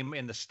played game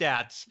in the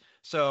stats.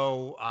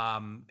 So,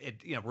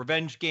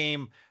 revenge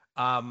game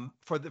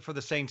for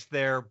the Saints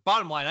there.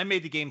 Bottom line, I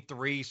made the game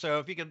 3. So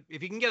if you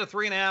can get a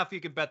 3.5,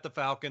 you can bet the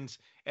Falcons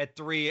at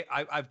 3.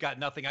 I've got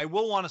nothing. I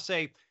will want to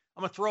say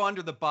I'm gonna throw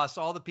under the bus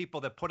all the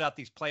people that put out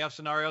these playoff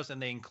scenarios,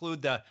 and they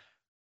include a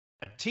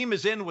team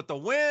is in with the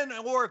win,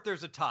 or if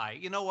there's a tie.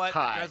 You know what?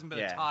 There hasn't been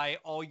a tie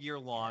all year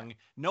long. Yeah.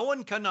 No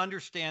one can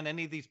understand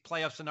any of these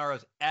playoff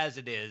scenarios as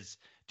it is.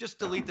 Just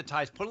delete the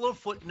ties. Put a little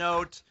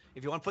footnote.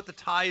 If you want to put the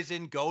ties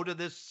in, go to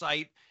this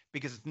site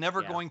because it's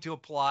never going to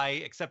apply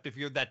except if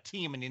you're that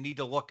team and you need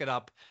to look it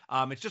up.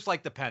 It's just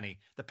like the penny.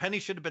 The penny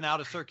should have been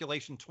out of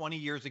circulation 20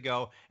 years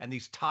ago, and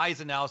these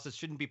ties analysis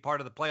shouldn't be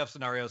part of the playoff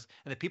scenarios,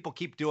 and the people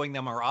keep doing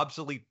them are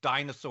obsolete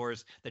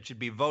dinosaurs that should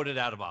be voted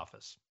out of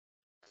office.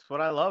 That's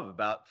what I love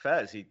about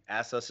Fez. He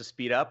asks us to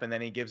speed up, and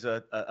then he gives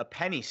a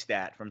penny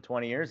stat from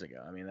 20 years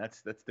ago. I mean,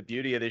 that's the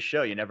beauty of this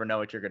show. You never know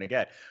what you're going to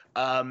get.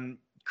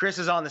 Chris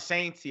is on the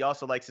Saints. He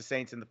also likes the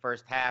Saints in the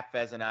first half.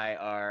 Fez and I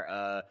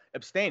are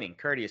abstaining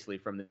courteously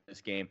from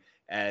this game,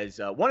 as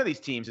one of these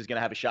teams is going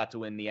to have a shot to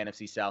win the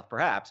NFC South,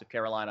 perhaps, if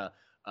Carolina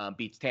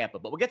beats Tampa.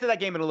 But we'll get to that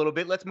game in a little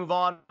bit. Let's move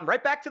on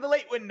right back to the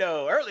late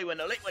window, early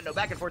window, late window.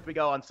 Back and forth we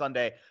go on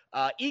Sunday.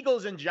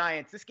 Eagles and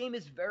Giants. This game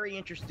is very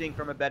interesting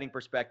from a betting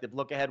perspective.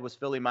 Look ahead was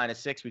Philly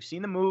 -6. We've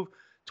seen the move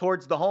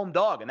towards the home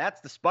dog, and that's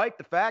despite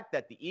the fact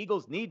that the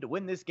Eagles need to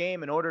win this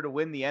game in order to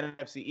win the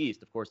NFC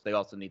East. Of course, they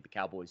also need the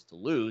Cowboys to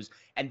lose,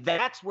 and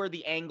that's where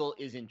the angle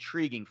is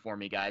intriguing for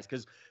me, guys,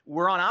 because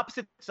we're on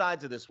opposite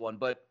sides of this one,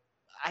 but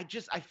I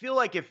feel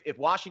like if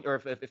Washington,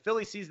 or if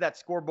Philly sees that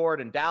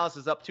scoreboard and Dallas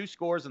is up 2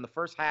 scores in the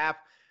first half,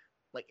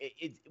 like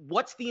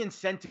what's the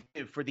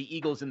incentive for the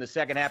Eagles in the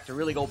second half to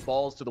really go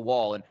balls to the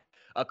wall? And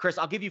Chris,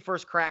 I'll give you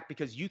first crack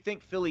because you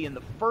think Philly in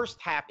the first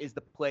half is the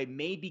play,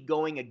 maybe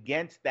going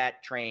against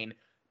that train.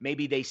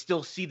 Maybe they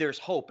still see there's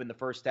hope in the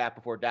first half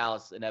before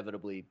Dallas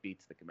inevitably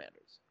beats the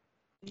Commanders.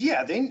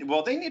 Yeah, they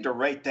need to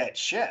right that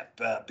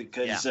ship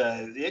because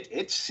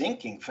it's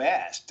sinking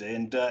fast.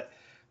 And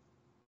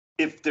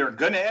if they're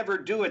going to ever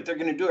do it, they're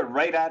going to do it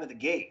right out of the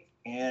gate.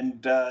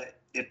 And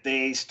if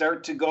they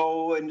start to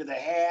go into the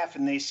half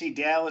and they see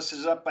Dallas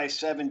is up by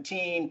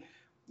 17,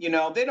 they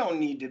don't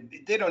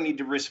need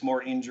to risk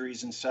more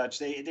injuries and such.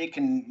 They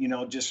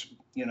can, just,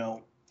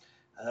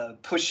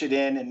 push it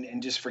in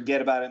and just forget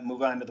about it and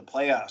move on to the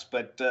playoffs.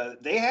 But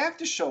they have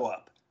to show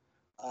up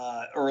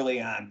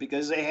early on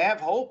because they have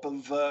hope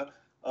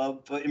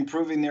of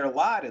improving their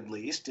lot at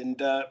least.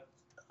 And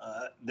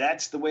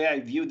that's the way I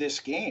view this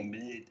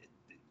game.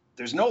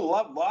 There's no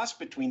loss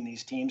between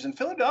these teams. And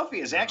Philadelphia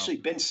has actually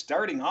been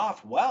starting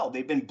off well.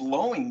 They've been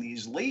blowing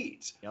these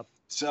leads. Yep.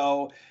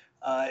 So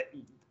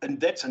and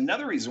that's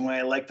another reason why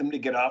I like them to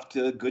get off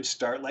to a good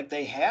start like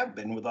they have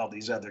been with all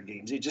these other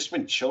games. They've just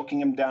been choking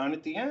them down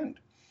at the end.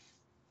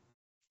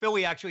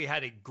 Philly actually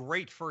had a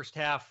great first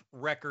half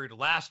record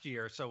last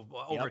year, so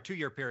over a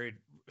 2-year period,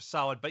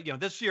 solid. But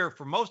this year,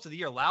 for most of the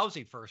year,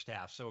 lousy first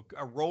half. So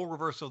a role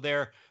reversal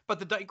there.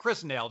 But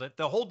Chris nailed it.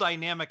 The whole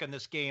dynamic in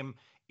this game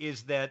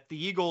is that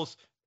the Eagles,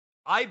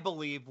 I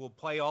believe, will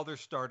play all their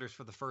starters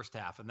for the first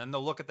half, and then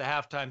they'll look at the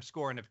halftime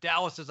score. And if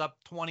Dallas is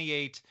up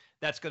 28,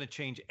 that's going to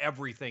change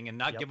everything and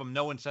not give them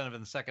no incentive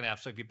in the second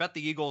half. So if you bet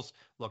the Eagles,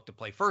 look to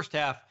play first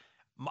half.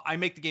 I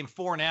make the game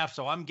 4.5,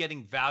 so I'm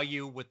getting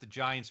value with the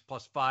Giants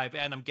 +5,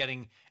 and I'm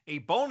getting a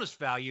bonus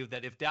value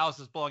that if Dallas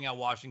is blowing out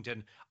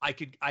Washington, I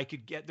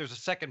could get. There's a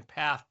second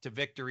path to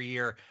victory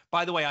here.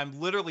 By the way, I'm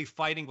literally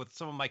fighting with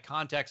some of my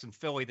contacts in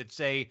Philly that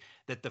say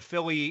that the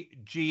Philly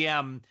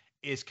GM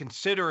is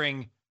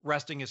considering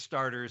resting his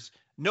starters.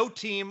 No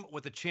team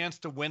with a chance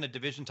to win a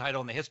division title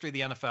in the history of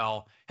the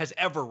NFL has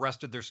ever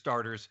rested their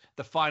starters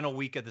the final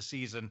week of the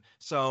season.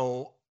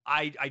 So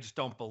I just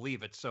don't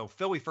believe it. So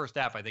Philly first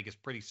half, I think, is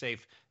pretty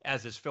safe,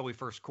 as is Philly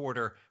first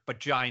quarter, but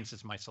Giants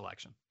is my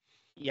selection.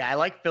 Yeah, I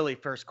like Philly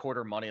first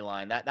quarter money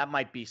line. That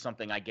might be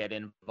something I get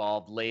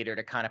involved later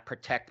to kind of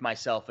protect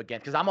myself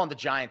again, because I'm on the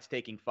Giants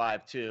taking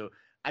 5 too.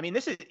 I mean,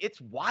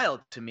 it's wild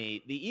to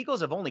me. The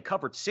Eagles have only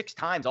covered 6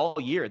 times all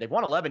year. They've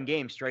won 11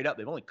 games straight up.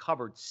 They've only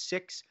covered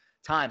 6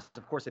 times.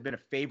 Of course, they've been a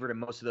favorite in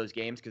most of those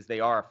games because they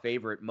are a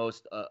favorite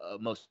most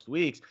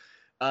weeks.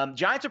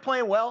 Giants are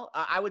playing well.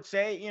 I would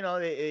say,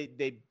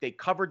 they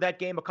covered that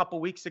game a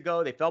couple weeks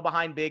ago. They fell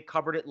behind big,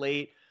 covered it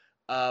late.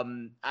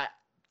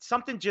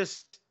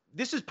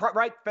 This is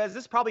right, Fez.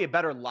 This is probably a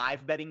better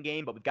live betting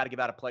game, but we've got to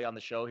give out a play on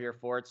the show here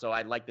for it. So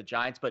I like the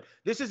Giants, but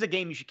this is a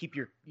game you should keep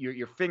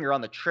your finger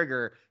on the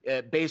trigger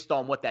based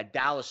on what that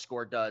Dallas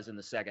score does in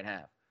the second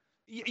half.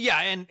 Yeah,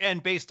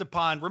 and based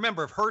upon,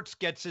 remember, if Hurts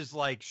gets his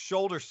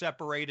shoulder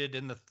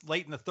separated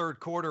late in the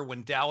third quarter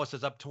when Dallas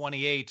is up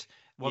 28.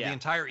 The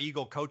entire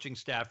Eagle coaching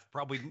staff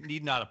probably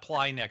need not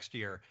apply next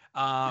year.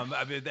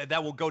 I mean,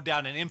 that will go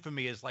down in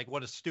infamy as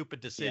what a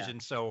stupid decision.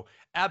 Yeah. So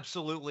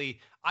absolutely,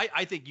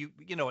 I think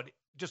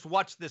just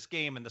watch this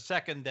game, and the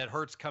second that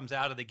Hurts comes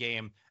out of the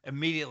game,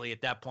 immediately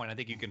at that point, I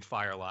think you can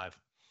fire live.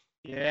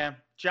 Yeah.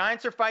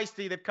 Giants are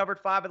feisty. They've covered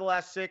 5 of the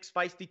last 6.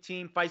 Feisty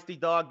team, feisty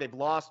dog. They've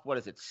lost,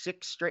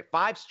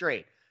 5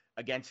 straight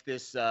against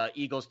this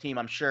Eagles team.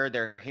 I'm sure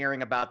they're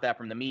hearing about that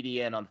from the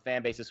media and on the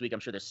fan base this week. I'm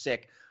sure they're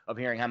sick of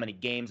hearing how many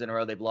games in a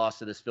row they've lost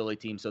to this Philly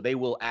team. So they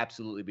will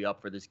absolutely be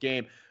up for this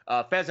game.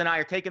 Fez and I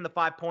are taking the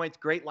 5 points.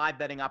 Great live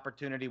betting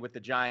opportunity with the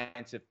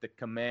Giants if the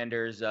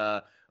Commanders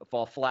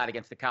fall flat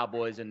against the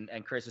Cowboys. And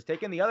Chris is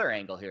taking the other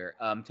angle here,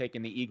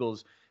 taking the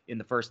Eagles in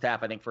the first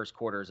half. I think first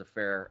quarter is a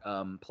fair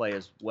play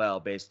as well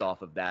based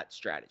off of that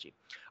strategy.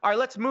 All right,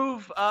 let's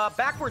move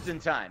backwards in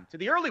time to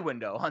the early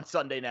window on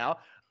Sunday now.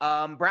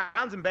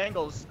 Browns and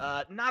Bengals,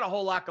 not a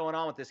whole lot going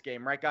on with this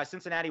game, right, guys?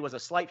 Cincinnati was a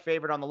slight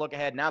favorite on the look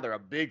ahead. Now they're a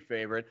big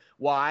favorite.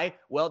 Why?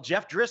 Well,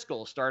 Jeff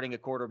Driscoll starting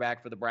at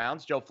quarterback for the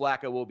Browns. Joe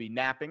Flacco will be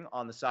napping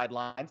on the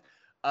sidelines.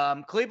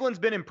 Cleveland's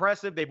been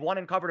impressive. They've won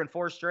and covered in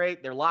 4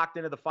 straight. They're locked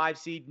into the 5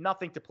 seed.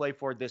 Nothing to play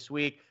for this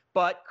week.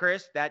 But,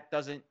 Chris, that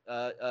doesn't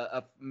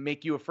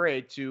make you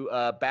afraid to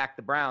back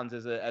the Browns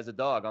as a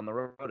dog on the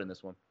road in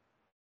this one.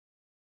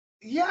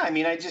 Yeah, I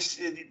mean,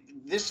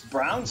 this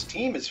Browns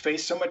team has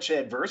faced so much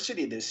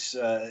adversity this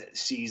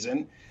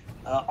season.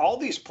 All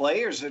these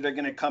players that are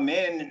going to come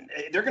in,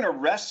 they're going to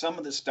rest some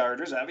of the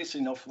starters. Obviously,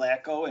 no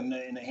Flacco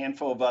and a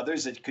handful of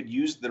others that could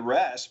use the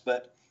rest.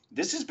 But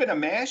this has been a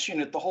mash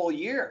unit the whole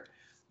year.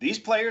 These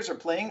players are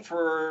playing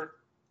for,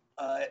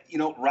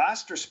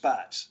 roster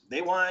spots.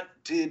 They want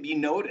to be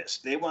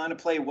noticed. They want to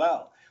play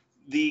well.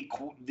 The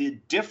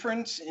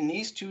difference in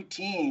these two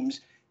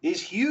teams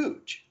is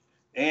huge.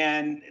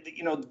 And,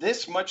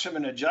 this much of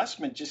an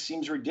adjustment just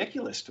seems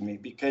ridiculous to me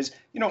because,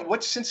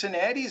 what's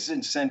Cincinnati's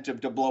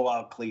incentive to blow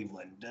out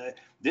Cleveland?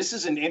 This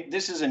is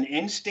an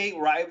in-state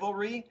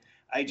rivalry.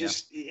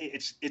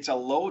 It's a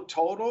low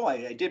total.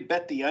 I did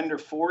bet the under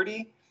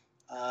 40.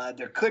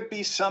 There could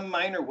be some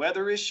minor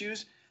weather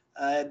issues.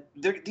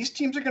 These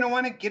teams are going to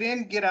want to get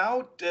in, get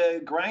out,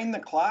 grind the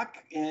clock.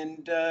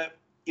 And,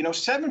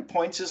 7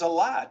 points is a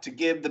lot to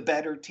give the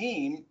better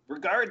team,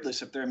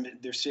 regardless if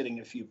they're sitting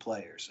a few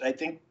players. I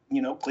think,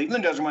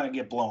 Cleveland doesn't want to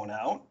get blown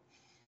out.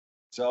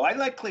 So I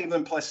like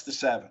Cleveland plus the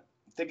 7.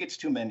 I think it's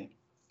too many.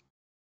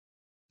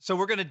 So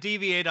we're going to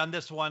deviate on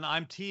this one.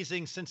 I'm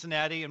teasing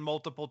Cincinnati and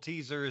multiple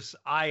teasers.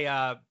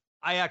 I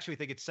actually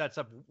think it sets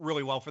up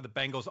really well for the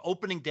Bengals.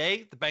 Opening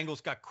day, the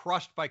Bengals got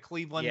crushed by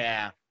Cleveland.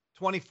 Yeah.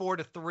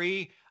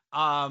 24-3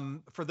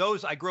 For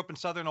those, I grew up in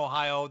Southern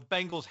Ohio. The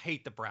Bengals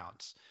hate the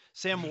Browns.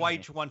 Sam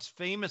White once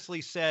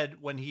famously said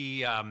when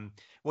he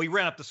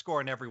ran up the score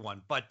on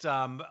everyone, but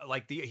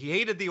he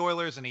hated the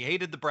Oilers and he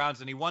hated the Browns.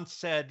 And he once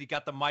said, he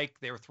got the mic,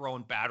 they were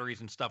throwing batteries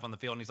and stuff on the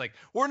field. And he's like,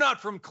 "We're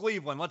not from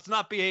Cleveland. Let's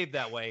not behave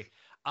that way."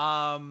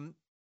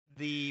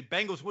 The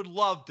Bengals would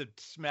love to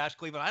smash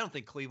Cleveland. I don't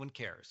think Cleveland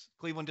cares.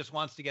 Cleveland just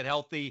wants to get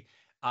healthy.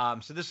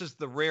 So this is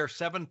the rare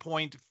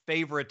 7-point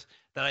favorite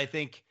that I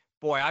think,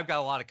 boy, I've got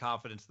a lot of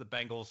confidence the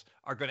Bengals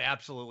are going to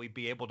absolutely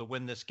be able to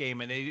win this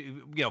game. And,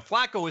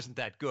 Flacco isn't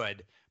that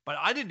good, but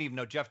I didn't even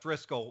know Jeff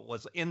Driscoll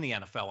was in the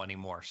NFL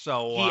anymore.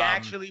 So he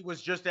actually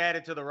was just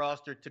added to the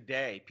roster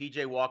today.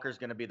 PJ Walker's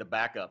going to be the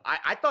backup.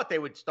 I thought they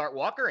would start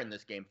Walker in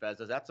this game, Fez.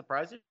 Does that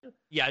surprise you?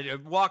 Yeah,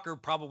 Walker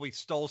probably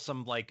stole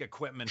some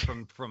equipment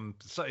from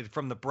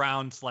the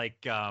Browns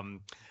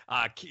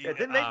it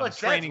didn't make much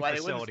training sense why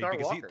facility they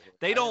because Walker.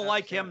 They don't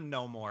like him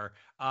no more.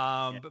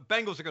 But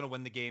Bengals are going to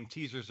win the game.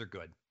 Teasers are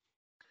good.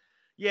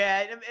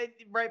 Yeah,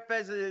 right,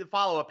 Fez, the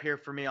follow-up here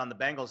for me on the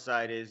Bengals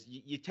side is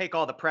you take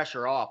all the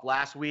pressure off.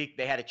 Last week,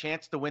 they had a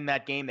chance to win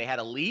that game. They had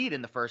a lead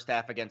in the first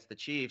half against the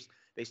Chiefs.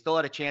 They still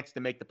had a chance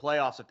to make the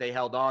playoffs if they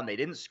held on. They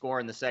didn't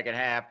score in the second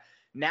half.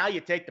 Now you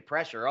take the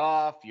pressure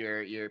off.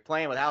 You're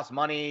playing with house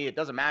money. It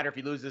doesn't matter if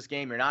you lose this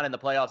game. You're not in the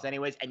playoffs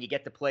anyways, and you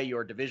get to play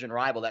your division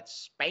rival that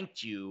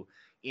spanked you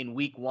in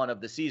week 1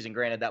 of the season.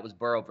 Granted, that was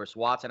Burrow versus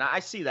Watson. I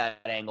see that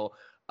angle.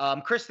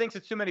 Chris thinks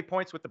it's too many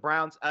points with the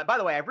Browns. By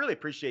the way, I really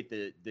appreciate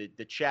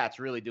the chat's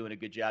really doing a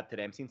good job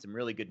today. I'm seeing some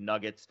really good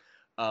nuggets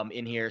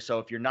in here. So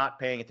if you're not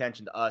paying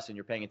attention to us and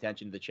you're paying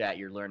attention to the chat,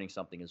 you're learning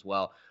something as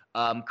well.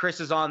 Chris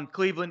is on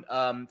Cleveland.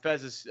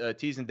 Fez is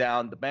teasing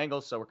down the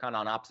Bengals. So we're kind of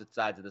on opposite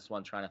sides of this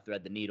one, trying to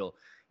thread the needle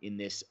in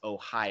this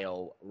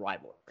Ohio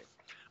rivalry.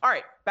 All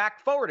right,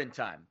 back forward in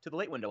time to the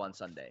late window on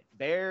Sunday.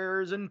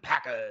 Bears and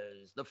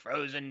Packers, the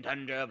frozen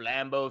tundra of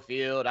Lambeau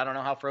Field. I don't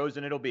know how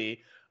frozen it'll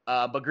be.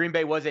 But Green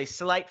Bay was a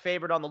slight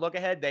favorite on the look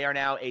ahead. They are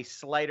now a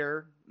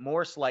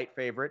more slight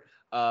favorite.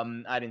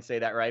 I didn't say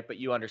that right, but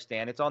you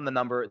understand. It's on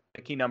the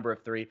key number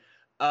of 3.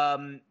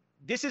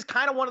 This is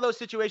kind of one of those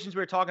situations we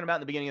were talking about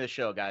in the beginning of the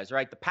show, guys,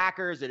 right? The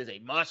Packers, it is a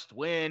must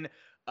win.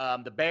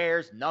 The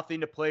Bears,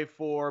 nothing to play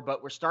for,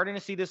 but we're starting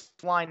to see this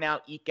line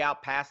now eke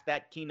out past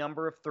that key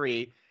number of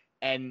 3.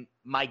 And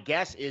my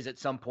guess is at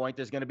some point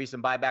there's going to be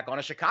some buyback on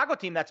a Chicago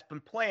team that's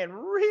been playing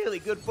really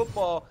good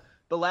football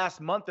the last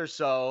month or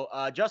so.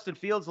 Justin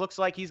Fields looks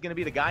like he's going to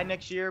be the guy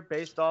next year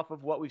based off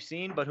of what we've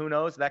seen, but who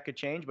knows? That could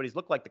change, but he's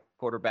looked like the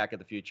quarterback of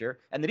the future.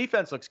 And the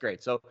defense looks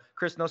great. So,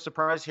 Chris, no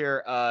surprise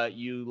here.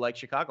 You like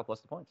Chicago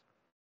plus the points.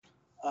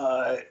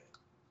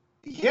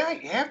 Yeah,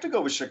 you have to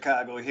go with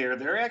Chicago here.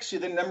 They're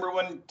actually the number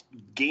one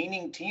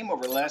gaining team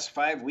over the last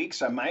 5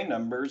 weeks on my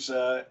numbers.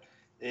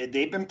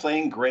 They've been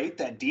playing great.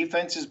 That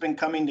defense has been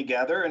coming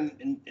together,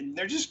 and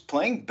they're just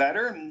playing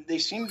better. And they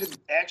seem to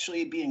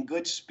actually be in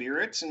good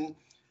spirits. And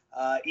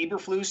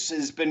Eberflus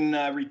has been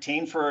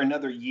retained for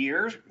another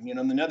year.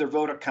 Another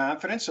vote of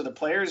confidence. So the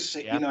players,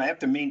 Yeah. have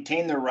to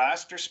maintain their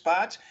roster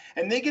spots,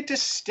 and they get to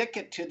stick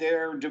it to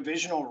their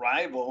divisional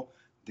rival,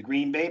 the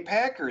Green Bay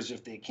Packers,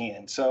 if they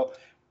can. So.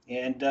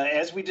 And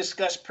as we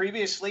discussed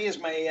previously, as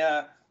my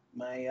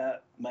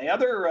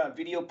other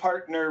video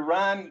partner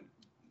Ron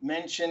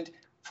mentioned,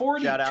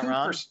 Shout out,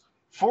 Ron.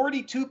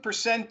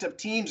 42% of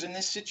teams in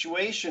this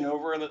situation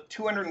over the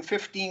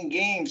 215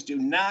 games do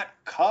not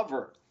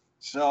cover.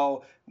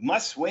 So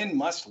must win,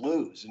 must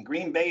lose, and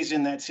Green Bay's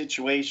in that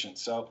situation.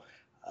 So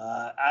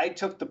I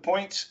took the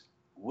points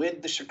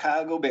with the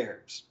Chicago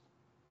Bears.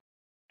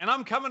 And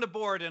I'm coming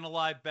aboard in a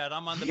live bet.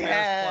 I'm on the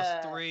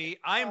Bears +3.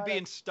 I'm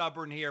being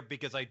stubborn here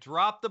because I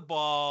dropped the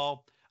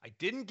ball. I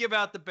didn't give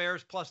out the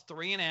Bears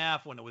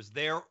 +3.5 when it was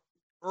there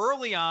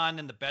early on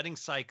in the betting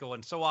cycle.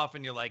 And so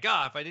often you're like,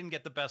 if I didn't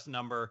get the best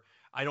number,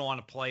 I don't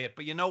want to play it.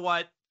 But you know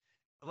what?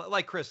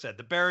 Like Chris said,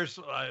 the Bears,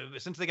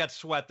 since they got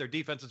swept, their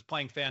defense is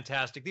playing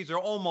fantastic. These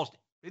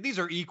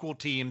are equal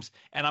teams,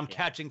 and I'm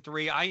catching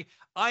 3.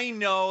 I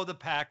know the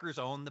Packers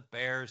own the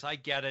Bears. I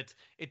get it.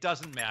 It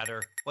doesn't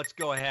matter. Let's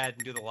go ahead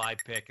and do the live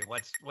pick, and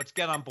let's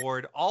get on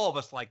board. All of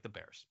us like the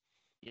Bears.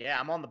 Yeah,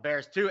 I'm on the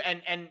Bears too.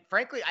 And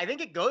frankly, I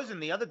think it goes in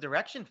the other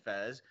direction,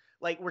 Fez.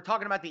 Like, we're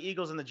talking about the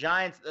Eagles and the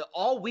Giants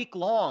all week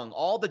long.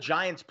 All the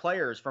Giants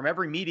players from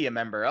every media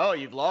member,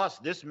 you've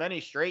lost this many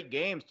straight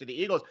games to the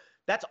Eagles.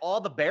 That's all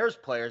the Bears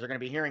players are going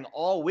to be hearing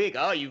all week.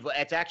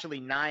 It's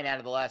actually 9 out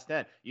of the last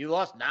 10. You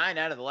lost 9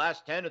 out of the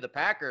last 10 to the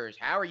Packers.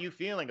 How are you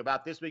feeling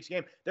about this week's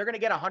game? They're going to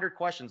get 100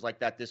 questions like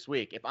that this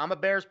week. If I'm a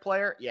Bears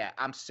player, yeah,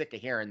 I'm sick of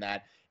hearing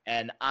that.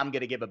 And I'm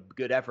going to give a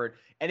good effort.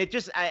 And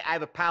I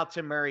have a pal,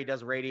 Tim Murray,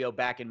 does radio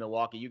back in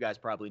Milwaukee. You guys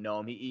probably know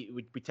him.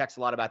 We text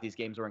a lot about these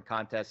games during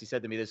contests. He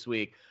said to me this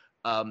week,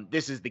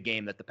 this is the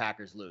game that the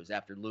Packers lose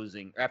after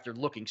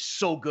looking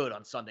so good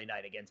on Sunday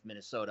night against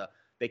Minnesota.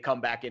 They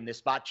come back in this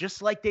spot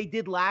just like they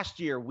did last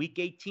year, week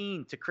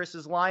 18 to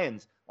Chris's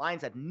Lions.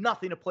 Lions had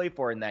nothing to play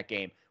for in that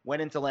game.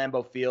 Went into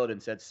Lambeau Field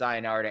and said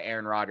sayonara to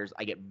Aaron Rodgers.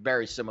 I get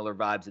very similar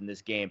vibes in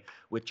this game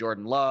with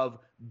Jordan Love.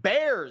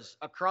 Bears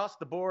across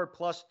the board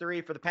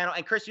 +3 for the panel.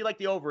 And Chris, you like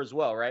the over as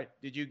well, right?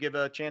 Did you give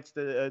a chance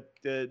to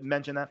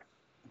mention that?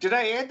 Did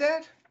I add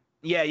that?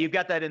 Yeah, you've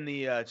got that in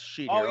the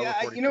sheet. Oh,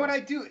 yeah. You know what I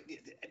do?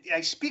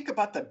 I speak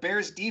about the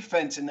Bears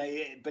defense,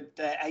 but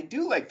I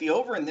do like the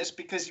over in this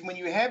because when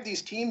you have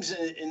these teams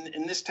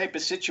in this type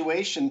of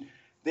situation,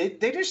 they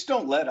just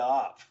don't let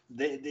off.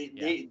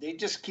 They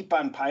just keep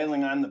on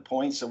piling on the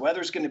points. The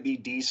weather's going to be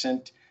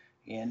decent,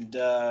 and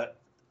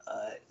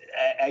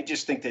I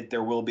just think that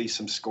there will be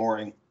some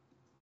scoring.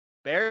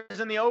 Bears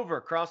in the over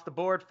across the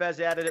board. Fez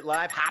added it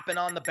live, hopping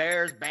on the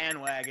Bears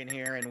bandwagon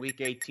here in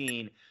week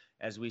 18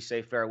 as we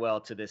say farewell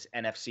to this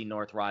NFC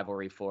North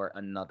rivalry for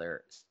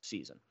another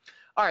season.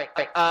 All right,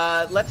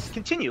 let's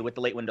continue with the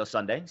late window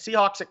Sunday.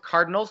 Seahawks at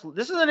Cardinals.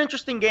 This is an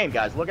interesting game,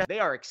 guys. Look, they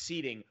are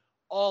exceeding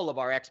all of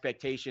our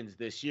expectations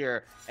this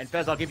year. And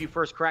Fez, I'll give you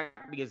first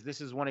crack because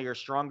this is one of your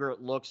stronger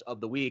looks of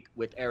the week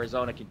with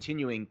Arizona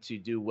continuing to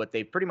do what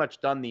they've pretty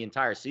much done the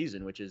entire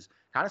season, which is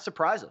kind of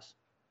surprise us.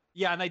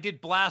 Yeah, and I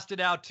did blast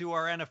it out to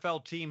our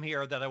NFL team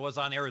here that I was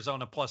on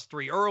Arizona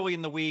 +3 early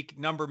in the week.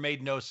 Number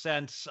made no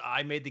sense.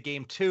 I made the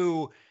game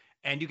 2,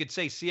 and you could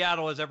say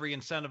Seattle has every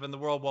incentive in the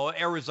world. Well,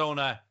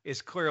 Arizona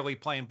is clearly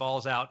playing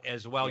balls out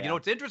as well. Yeah. You know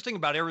what's interesting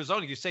about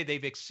Arizona? You say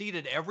they've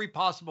exceeded every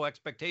possible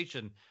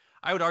expectation.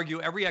 I would argue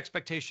every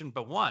expectation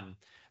but one.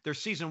 Their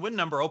season win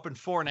number opened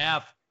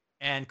 4.5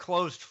 and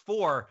closed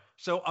 4.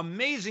 So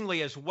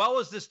amazingly, as well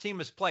as this team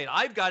has played,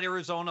 I've got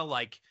Arizona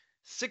like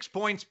 6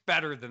 points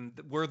better than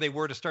where they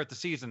were to start the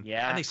season.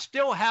 Yeah. And they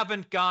still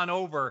haven't gone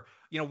over.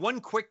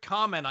 One quick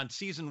comment on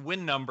season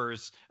win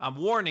numbers. I'm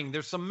warning,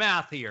 there's some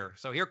math here.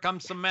 So here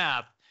comes some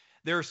math.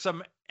 There's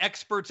some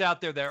experts out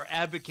there that are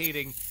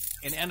advocating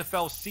in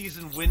NFL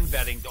season win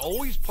betting to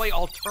always play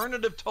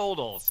alternative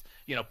totals.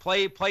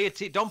 Play a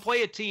team. Don't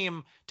play a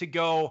team to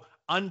go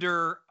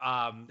under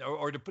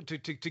or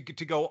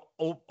to go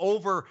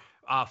over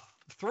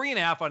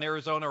 3.5 on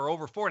Arizona or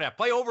over 4.5.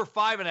 Play over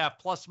 5.5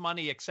 plus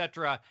money,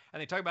 etc.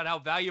 And they talk about how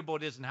valuable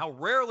it is and how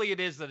rarely it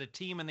is that a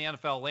team in the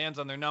NFL lands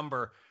on their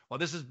number. Well,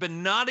 this has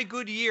been not a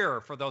good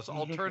year for those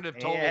alternative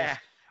totals. Yeah.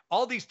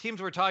 All these teams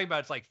we're talking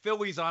about, it's like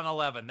Philly's on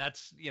 11.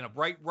 That's,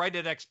 right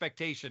at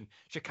expectation.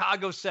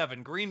 Chicago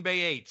 7, Green Bay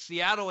 8,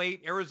 Seattle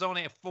 8,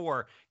 Arizona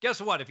 4.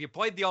 Guess what? If you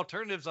played the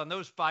alternatives on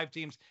those 5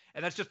 teams,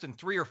 and that's just in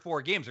 3 or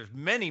 4 games, there's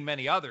many,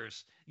 many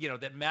others,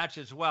 that match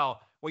as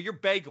well. Well, you're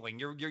bagling.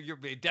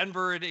 You're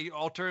Denver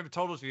alternative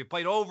totals. If you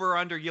played over or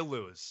under, you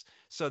lose.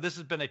 So this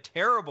has been a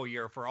terrible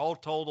year for all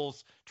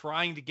totals,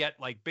 trying to get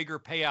like bigger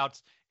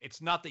payouts.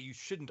 It's not that you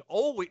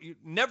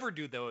never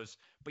do those,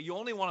 but you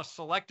only want to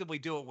selectively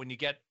do it when you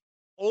get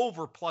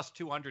over plus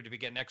 200 if you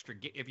get an extra.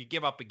 If you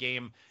give up a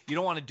game, you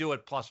don't want to do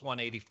it plus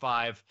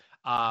 185.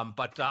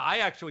 But I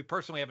actually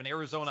personally have an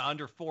Arizona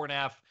under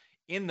 4.5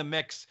 in the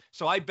mix,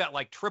 so I bet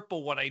like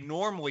triple what I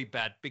normally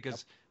bet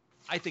because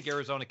I think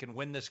Arizona can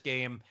win this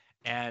game,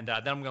 and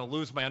then I'm going to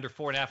lose my under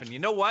 4.5. And you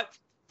know what?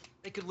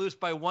 They could lose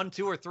by 1,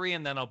 2, or 3,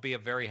 and then I'll be a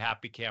very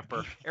happy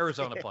camper.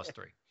 Arizona plus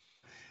 3.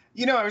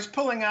 You know, I was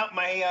pulling out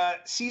my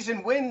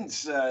season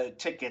wins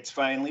tickets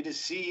finally to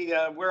see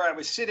where I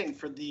was sitting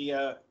for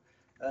the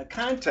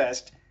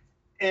contest.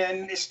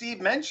 And as Steve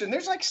mentioned,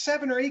 there's like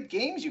 7 or 8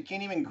 games you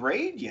can't even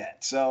grade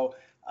yet. So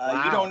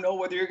Wow. you don't know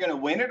whether you're going to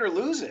win it or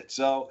lose it.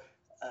 So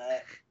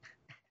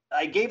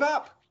I gave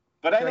up.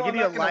 But I know I'm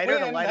not going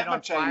to win. That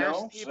much I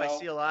know. Steve? I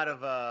see a lot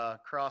of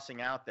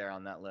crossing out there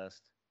on that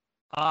list.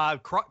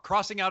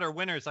 Crossing out our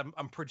winners,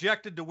 I'm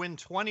projected to win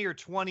 20 or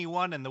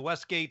 21 in the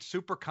Westgate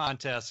Super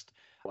Contest,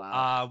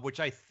 Wow. which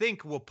I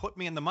think will put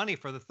me in the money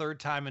for the 3rd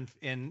time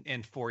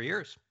in 4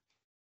 years.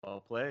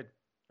 Well played.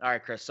 All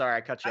right, Chris. Sorry,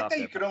 I cut you I off. thought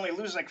you could only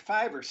lose like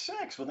 5 or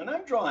 6. Well, then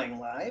I'm drawing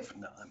live.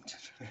 No, I'm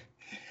just.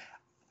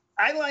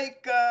 I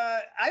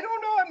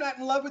don't know. I'm not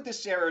in love with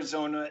this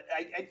Arizona.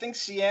 I think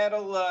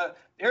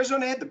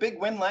Arizona had the big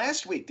win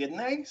last week, didn't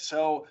they?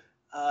 So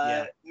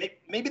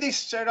maybe they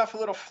start off a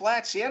little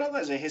flat. Seattle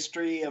has a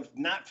history of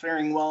not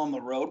faring well on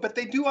the road, but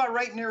they do all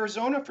right in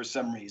Arizona for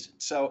some reason.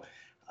 So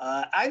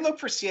I look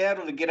for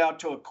Seattle to get out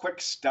to a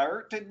quick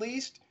start at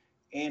least,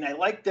 and I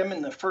like them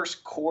in the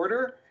first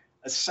quarter.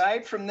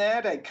 Aside from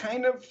that, I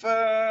kind of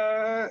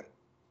I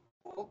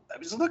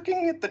was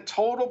looking at the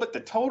total, but the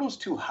total's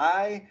too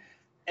high.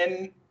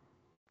 And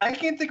I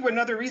can't think of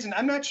another reason.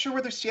 I'm not sure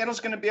whether Seattle's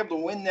going to be able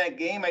to win that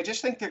game. I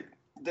just think that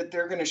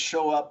they're going to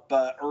show up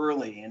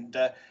early. And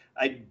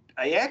I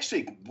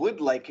actually would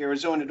like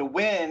Arizona to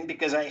win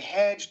because I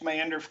hedged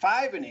my under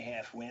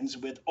 5.5 wins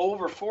with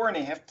over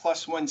 4.5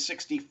 plus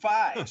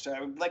 165. So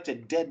I would like to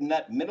dead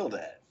nut middle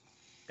that.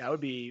 That would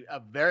be a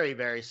very,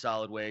 very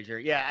solid wager.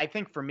 Yeah, I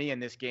think for me in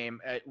this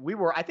game,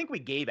 I think we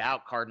gave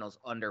out Cardinals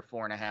under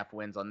 4.5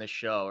 wins on this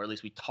show, or at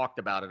least we talked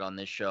about it on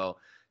this show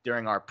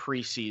during our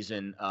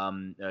preseason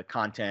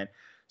content.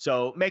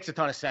 So it makes a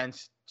ton of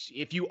sense.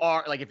 If you've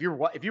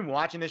been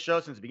watching this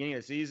show since the beginning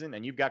of the season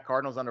and you've got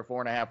Cardinals under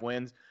 4.5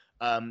 wins,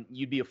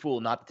 you'd be a fool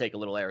not to take a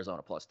little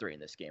Arizona plus 3 in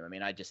this game. I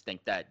mean, I just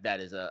think that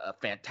is a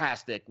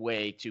fantastic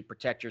way to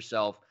protect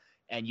yourself,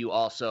 and you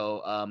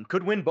also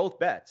could win both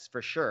bets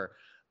for sure.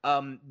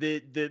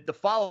 The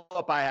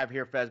follow-up I have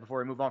here, Fez, before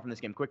we move on from this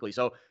game quickly.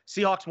 So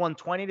Seahawks won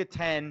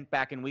 20-10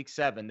 back in week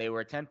 7. They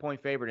were a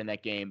 10-point favorite in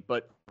that game,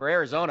 but for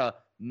Arizona,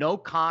 no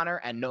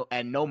Connor and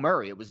no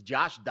Murray. It was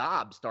Josh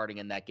Dobbs starting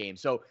in that game.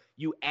 So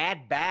you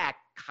add back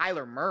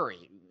Kyler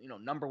Murray,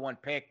 number 1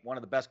 pick, one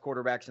of the best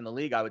quarterbacks in the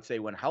league, I would say,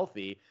 when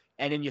healthy.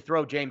 And then you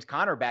throw James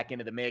Conner back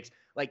into the mix.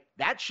 Like,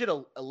 that should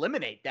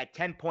eliminate that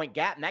 10-point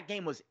gap. And that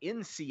game was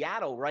in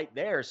Seattle right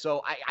there.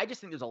 So I just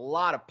think there's a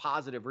lot of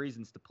positive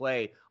reasons to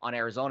play on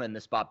Arizona in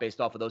this spot based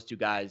off of those two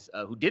guys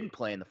who didn't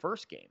play in the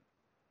first game.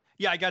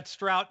 Yeah, I got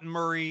Stroud and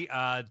Murray,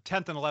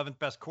 10th and 11th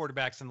best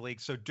quarterbacks in the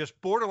league. So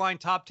just borderline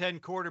top 10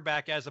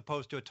 quarterback as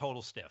opposed to a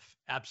total stiff.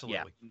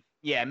 Absolutely.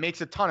 Yeah, it makes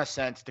a ton of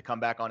sense to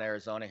come back on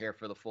Arizona here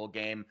for the full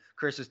game.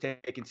 Chris is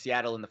taking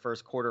Seattle in the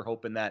first quarter,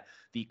 hoping that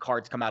the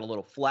cards come out a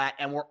little flat.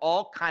 And we're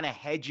all kind of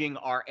hedging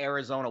our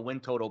Arizona win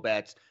total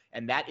bets.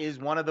 And that is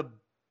one of the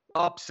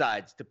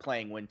upsides to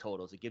playing win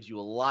totals. It gives you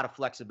a lot of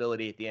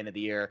flexibility at the end of the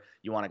year.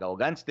 You want to go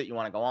against it, you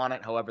want to go on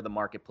it, however the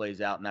market plays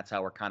out, and that's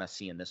how we're kind of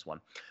seeing this one.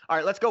 All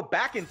right, let's go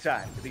back in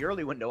time to the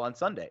early window on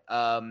Sunday.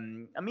 A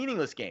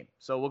meaningless game,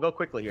 so we'll go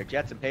quickly here.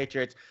 Jets and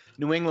Patriots.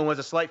 New England was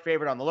a slight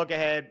favorite on the look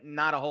ahead.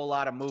 Not a whole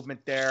lot of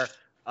movement there.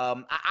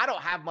 I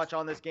don't have much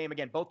on this game.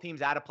 Again, both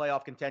teams out of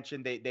playoff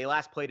contention. They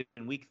last played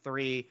in week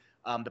 3.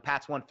 The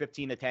Pats won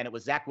 15-10. It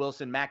was Zach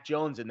Wilson, Mac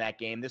Jones in that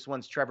game. This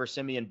one's Trevor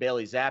Siemian,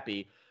 Bailey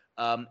Zappi.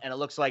 And it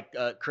looks like,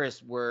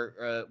 Chris,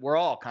 we're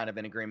all kind of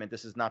in agreement.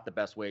 This is not the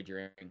best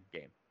wagering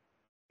game.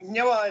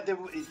 There's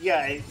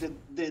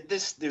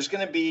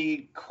going to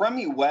be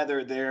crummy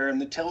weather there, and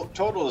the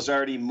total is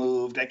already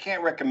moved. I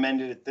can't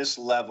recommend it at this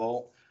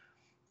level,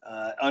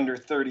 under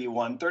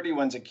 31.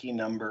 31's a key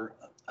number,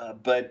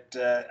 but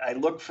I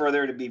look for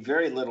there to be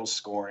very little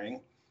scoring.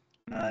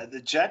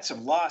 The Jets have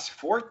lost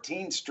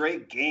 14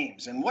 straight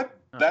games, and what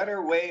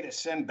better way to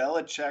send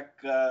Belichick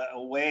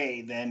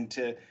away than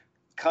to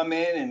come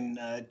in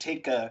and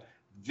take a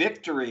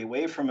victory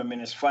away from him in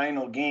his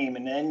final game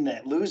and end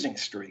that losing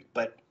streak.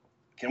 But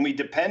can we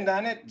depend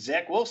on it?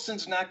 Zach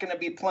Wilson's not going to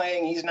be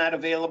playing. He's not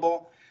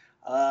available.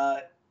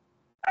 I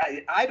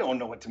don't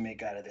know what to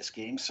make out of this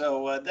game.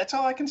 So that's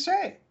all I can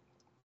say.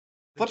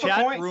 The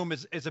chat room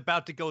is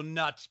about to go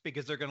nuts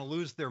because they're going to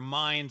lose their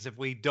minds if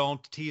we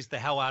don't tease the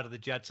hell out of the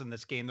Jets in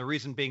this game. The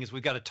reason being is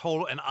we've got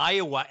an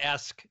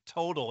Iowa-esque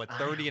total at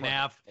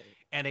 30.5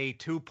 and a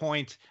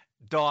 2-point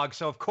dog.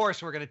 So of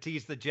course we're going to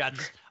tease the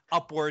Jets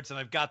upwards, and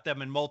I've got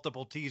them in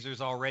multiple teasers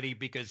already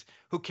because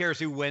who cares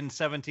who wins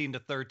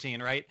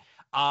 17-13, right?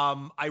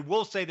 I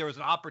will say there was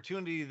an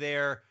opportunity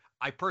there.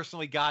 I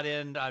personally got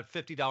in a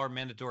 $50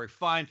 mandatory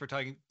fine for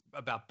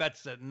about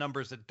bets that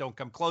numbers that don't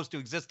come close to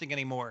existing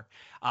anymore,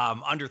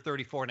 under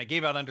 34. And I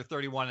gave out under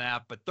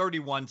 31.5, but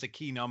 31's a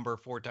key number,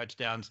 4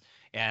 touchdowns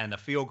and a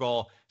field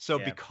goal. So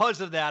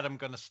because of that, I'm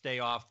going to stay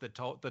off the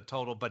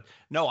total. But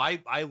no,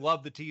 I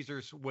love the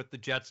teasers with the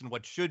Jets and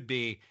what should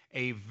be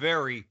a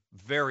very,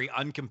 very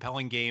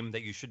uncompelling game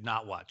that you should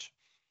not watch.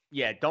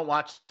 Yeah, don't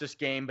watch this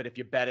game, but if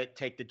you bet it,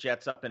 take the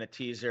Jets up in a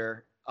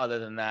teaser. Other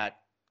than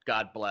that,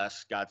 God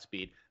bless,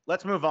 Godspeed.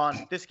 Let's move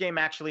on. This game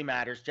actually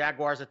matters.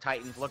 Jaguars at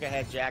Titans. Look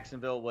ahead.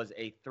 Jacksonville was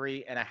a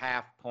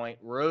 3.5-point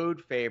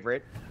road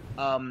favorite.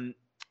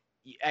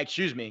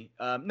 Excuse me.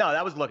 No,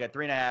 that was look at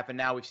 3.5, and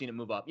now we've seen it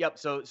move up. Yep.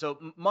 So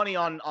money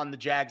on the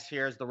Jags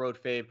here is the road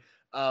fave.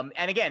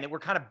 And again, we're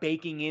kind of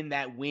baking in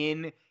that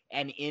win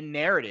and in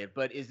narrative,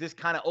 but is this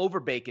kind of over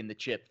baking the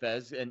chip,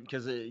 Fez? And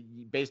because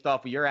based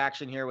off of your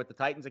action here with the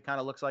Titans, it kind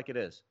of looks like it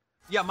is.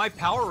 Yeah, my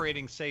power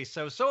ratings say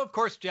so. So of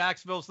course,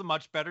 Jacksonville's the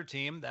much better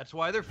team. That's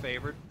why they're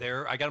favored.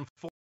 I got them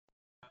 4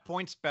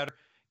 points better.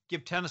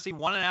 Give Tennessee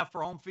 1.5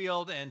 for home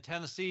field, and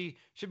Tennessee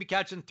should be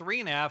catching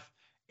 3.5.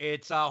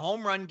 It's a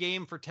home run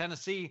game for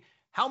Tennessee.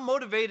 How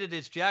motivated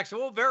is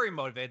Jacksonville? Well, very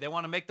motivated. They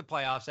want to make the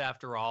playoffs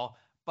after all.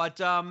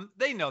 But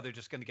they know they're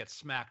just going to get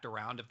smacked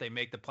around if they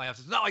make the playoffs.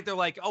 It's not like they're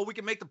like, oh, we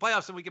can make the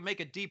playoffs and we can make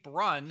a deep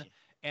run.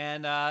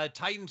 And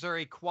Titans are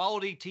a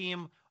quality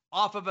team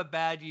off of a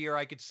bad year.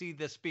 I could see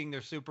this being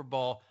their Super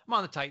Bowl. I'm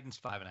on the Titans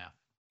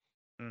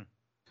 5.5.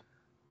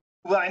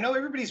 Well, I know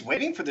everybody's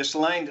waiting for this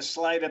line to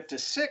slide up to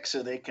 6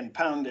 so they can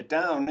pound it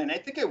down. And I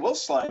think it will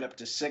slide up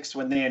to 6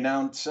 when they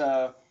announce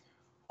the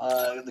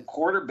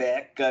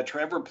quarterback,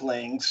 Trevor,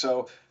 playing.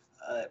 So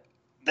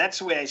that's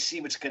the way I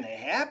see what's going to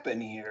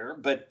happen here.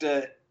 But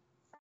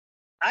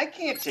I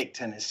can't take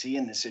Tennessee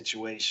in this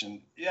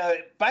situation.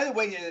 By the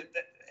way,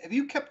 have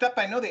you kept up?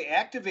 I know they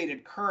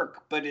activated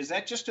Kirk, but is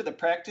that just to the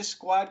practice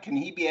squad? Can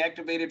he be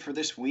activated for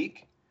this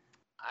week?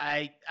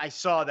 I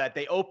saw that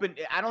they opened.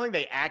 I don't think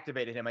they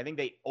activated him. I think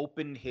they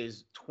opened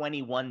his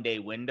 21-day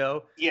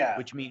window. Yeah,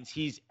 which means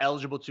he's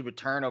eligible to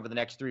return over the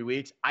next 3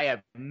 weeks. I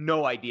have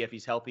no idea if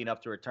he's healthy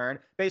enough to return.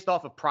 Based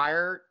off of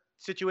prior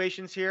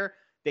situations here,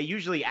 they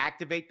usually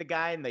activate the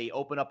guy and they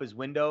open up his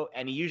window,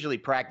 and he usually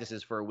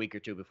practices for a week or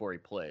two before he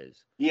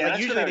plays. Yeah, like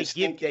usually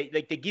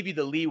they give you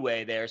the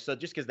leeway there. So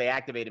just because they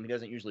activate him, he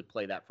doesn't usually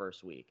play that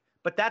first week.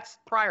 But that's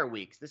prior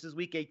weeks. This is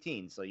week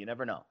 18, so you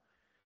never know.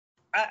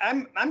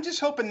 I'm just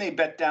hoping they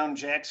bet down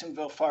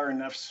Jacksonville far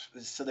enough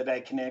so that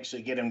I can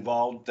actually get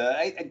involved.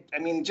 I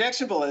mean,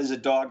 Jacksonville is a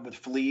dog with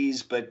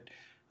fleas, but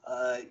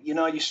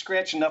you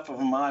scratch enough of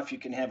them off, you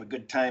can have a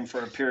good time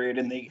for a period.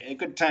 And a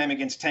good time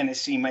against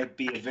Tennessee might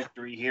be a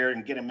victory here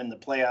and get them in the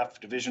playoff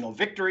divisional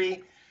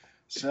victory.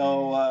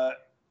 So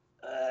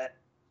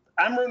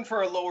I'm rooting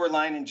for a lower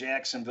line in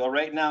Jacksonville.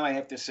 Right now, I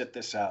have to sit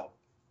this out.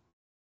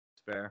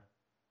 Fair.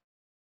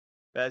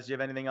 Bez, do you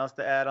have anything else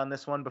to add on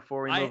this one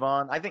before we move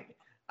on? I think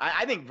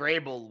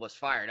Vrabel was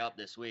fired up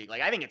this week.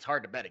 Like, I think it's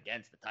hard to bet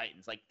against the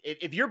Titans. Like,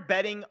 if you're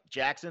betting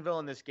Jacksonville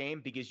in this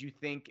game because you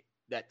think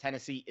that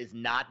Tennessee is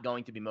not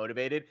going to be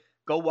motivated,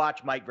 go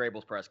watch Mike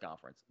Vrabel's press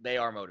conference. They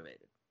are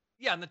motivated.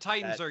 Yeah, and the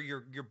Titans are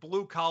your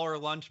blue collar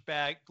lunch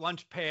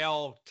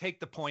pail,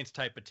 take the points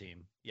type of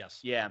team.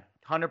 Yes. Yeah,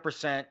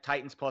 100%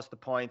 Titans plus the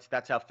points.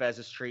 That's how Fez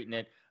is treating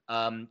it.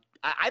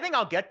 I think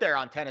I'll get there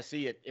on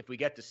Tennessee if we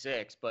get to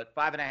 6, but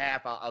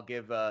 5.5. I'll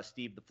give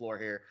Steve the floor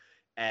here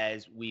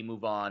as we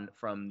move on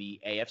from the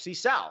AFC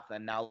South.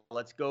 And now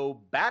let's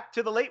go back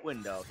to the late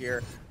window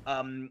here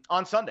on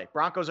Sunday.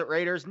 Broncos at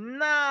Raiders.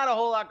 Not a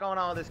whole lot going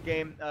on with this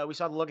game. We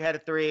saw the look ahead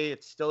at 3.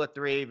 It's still at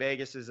 3.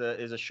 Vegas is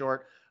a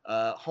short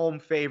home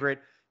favorite.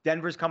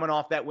 Denver's coming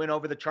off that win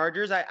over the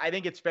Chargers. I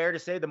think it's fair to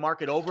say the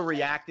market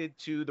overreacted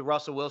to the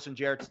Russell Wilson,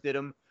 Jarrett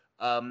Stidham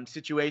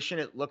situation.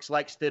 It looks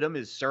like Stidham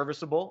is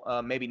serviceable.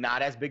 Maybe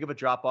not as big of a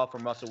drop-off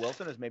from Russell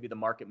Wilson as maybe the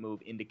market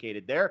move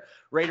indicated there.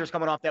 Raiders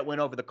coming off that win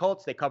over the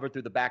Colts. They covered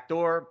through the back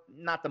door.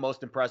 Not the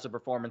most impressive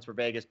performance for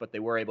Vegas, but they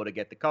were able to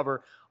get the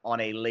cover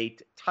on a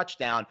late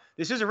touchdown.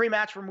 This is a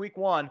rematch from week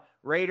 1.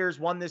 Raiders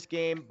won this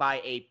game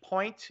by a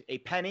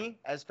penny,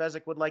 as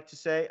Fezzik would like to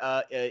say,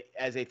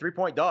 as a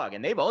 3-point dog.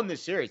 And they've owned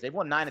this series. They've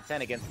won 9 of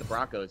 10 against the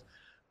Broncos.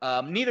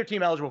 Neither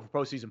team eligible for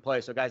postseason play.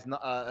 So, guys,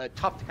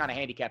 tough to kind of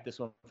handicap this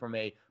one from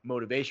a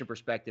motivation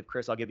perspective.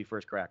 Chris, I'll give you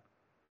first crack.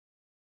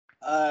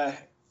 This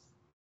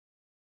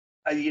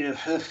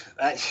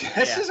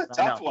is a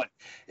tough one.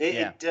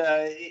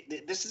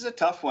 This is a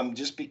tough one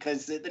just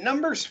because the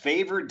numbers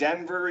favor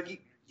Denver.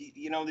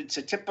 It's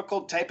a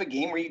typical type of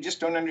game where you just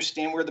don't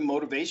understand where the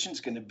motivation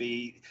is going to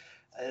be.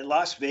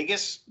 Las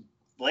Vegas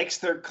likes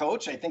their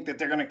coach. I think that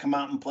they're going to come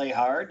out and play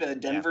hard.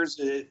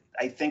 Denver's,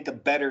 I think, a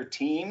better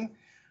team.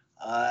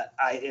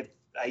 If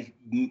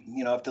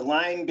the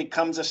line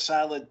becomes a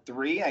solid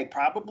 3, I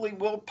probably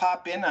will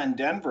pop in on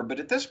Denver. But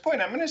at this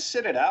point, I'm going to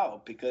sit it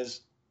out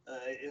because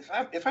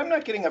if I'm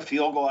not getting a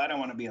field goal, I don't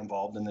want to be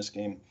involved in this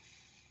game.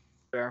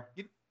 Fair.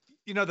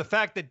 The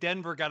fact that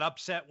Denver got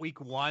upset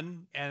week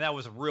 1, and that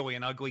was really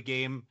an ugly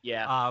game.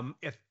 Yeah.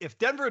 If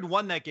Denver had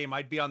won that game,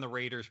 I'd be on the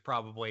Raiders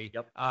probably.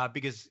 Yep.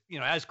 Because,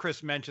 as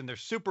Chris mentioned, they're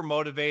super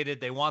motivated.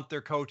 They want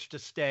their coach to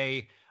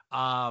stay.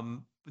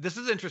 This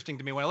is interesting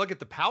to me. When I look at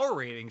the power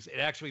ratings, it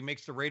actually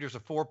makes the Raiders a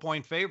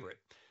 4-point favorite.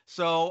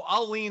 So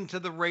I'll lean to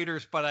the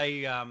Raiders, but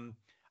I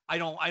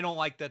don't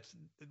like that.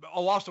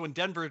 Oh, also in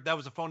Denver, that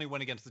was a phony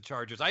win against the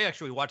Chargers. I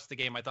actually watched the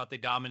game. I thought they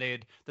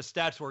dominated. The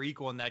stats were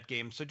equal in that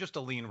game. So just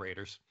a lean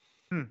Raiders.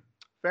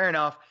 Fair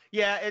enough.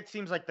 Yeah, it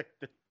seems like the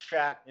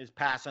chat is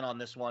passing on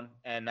this one,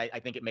 and I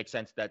think it makes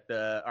sense that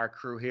our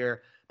crew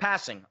here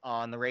passing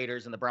on the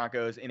Raiders and the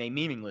Broncos in a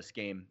meaningless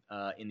game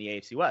in the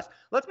AFC West.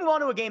 Let's move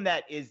on to a game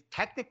that is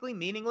technically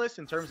meaningless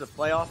in terms of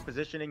playoff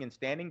positioning and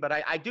standing, but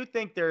I do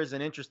think there's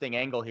an interesting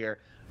angle here.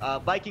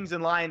 Vikings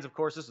and Lions, of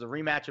course, this is a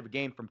rematch of a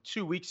game from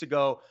 2 weeks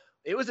ago.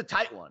 It was a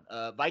tight one.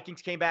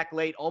 Vikings came back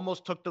late,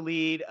 almost took the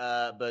lead,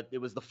 but it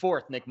was the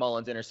fourth Nick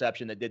Mullins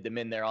interception that did them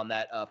in there on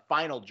that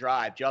final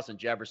drive. Justin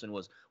Jefferson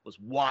was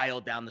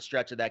wild down the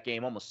stretch of that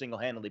game, almost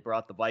single-handedly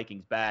brought the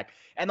Vikings back.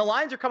 And the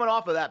Lions are coming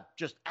off of that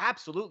just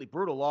absolutely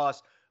brutal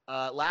loss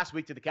last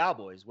week to the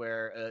Cowboys,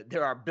 where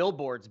there are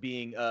billboards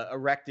being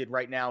erected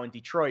right now in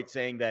Detroit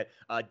saying that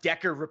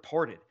Decker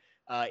reported.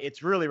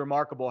 It's really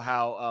remarkable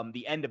how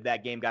the end of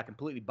that game got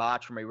completely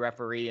botched from a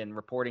referee and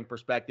reporting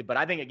perspective. But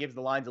I think it gives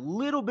the Lions a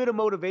little bit of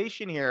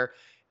motivation here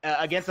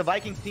against a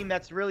Vikings team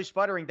that's really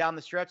sputtering down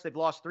the stretch. They've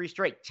lost 3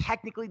 straight.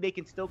 Technically, they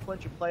can still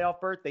clinch a playoff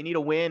berth. They need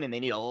a win, and they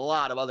need a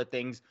lot of other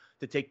things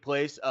to take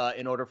place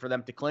in order for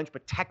them to clinch.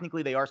 But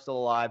technically, they are still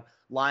alive.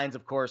 Lions,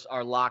 of course,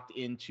 are locked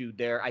into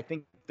their, I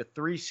think, the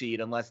 3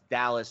 seed unless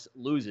Dallas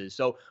loses.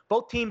 So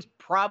both teams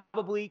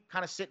probably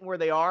kind of sitting where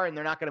they are, and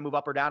they're not going to move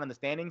up or down in the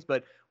standings.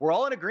 But we're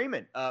all in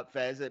agreement,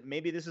 Fez, that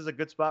maybe this is a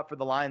good spot for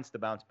the Lions to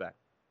bounce back.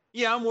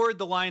 Yeah, I'm worried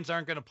the Lions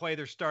aren't going to play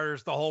their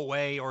starters the whole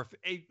way, or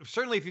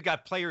certainly if you've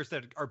got players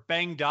that are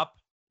banged up,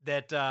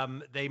 that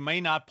they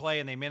may not play,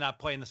 and they may not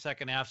play in the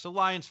second half. So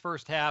Lions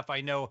first half,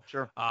 I know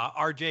Sure.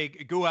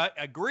 RJ Gua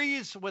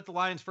agrees with the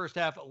Lions first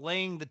half,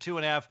 laying the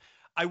 2.5.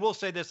 I will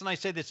say this, and I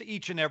say this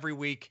each and every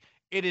week,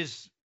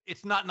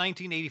 it's not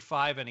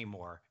 1985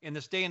 anymore. In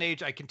this day and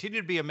age, I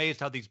continue to be amazed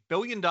how these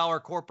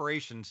billion-dollar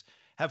corporations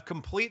have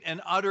complete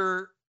and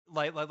utter,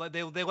 like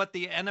they let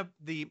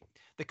the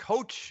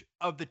coach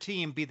of the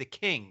team be the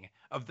king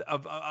of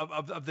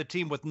the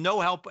team with no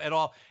help at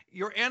all.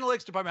 Your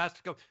analytics department has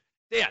to go,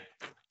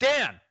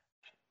 Dan,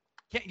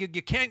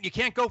 you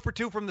can't go for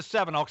 2 from the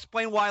 7. I'll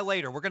explain why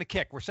later. We're going to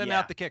kick. We're sending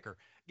out the kicker.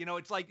 You know,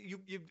 it's like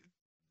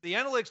the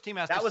analytics team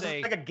has to say. That was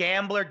like a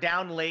gambler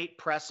down late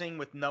pressing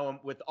with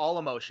all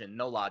emotion,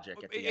 no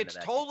logic at the end of that.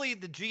 It's totally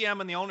the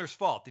GM and the owner's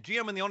fault. The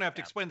GM and the owner have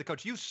to explain to the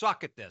coach, you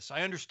suck at this.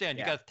 I understand.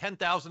 You got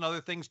 10,000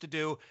 other things to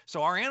do.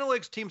 So our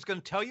analytics team's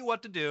going to tell you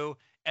what to do.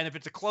 And if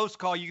it's a close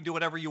call, you can do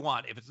whatever you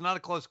want. If it's not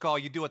a close call,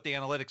 you do what the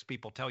analytics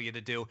people tell you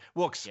to do.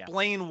 We'll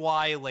explain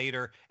why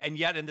later. And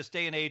yet in this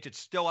day and age, it's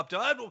still up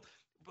to,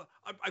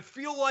 I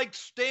feel like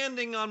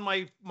standing on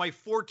my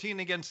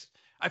 14 against,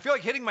 I feel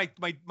like hitting my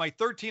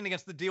 13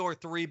 against the dealer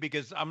 3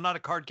 because I'm not a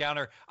card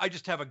counter. I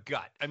just have a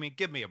gut. I mean,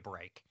 give me a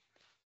break.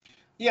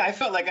 Yeah, I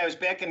felt like I was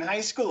back in high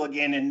school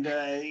again. And,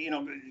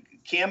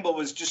 Campbell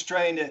was just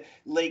trying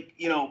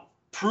to,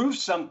 prove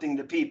something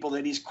to people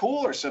that he's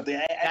cool or something.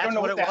 I don't know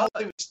what the hell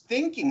he was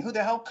thinking. Who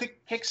the hell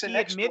kicks an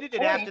extra point? He admitted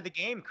it after the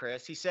game,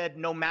 Chris. He said,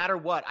 no matter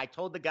what, I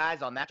told the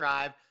guys on that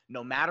drive,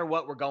 no matter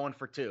what, we're going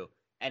for 2.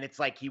 And it's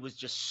like he was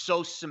just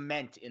so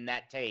cement in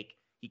that take,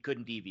 he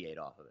couldn't deviate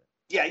off of it.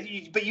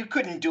 Yeah, but you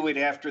couldn't do it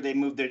after they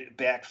moved it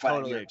back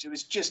 5 years. It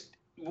was just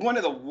one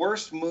of the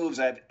worst moves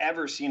I've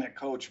ever seen a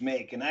coach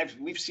make, and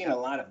we've seen a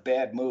lot of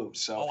bad moves.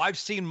 So I've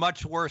seen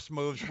much worse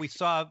moves. We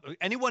saw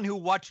anyone who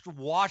watched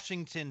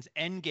Washington's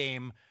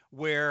Endgame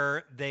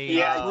where they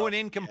threw an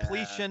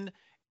incompletion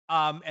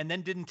and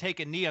then didn't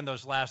take a knee on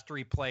those last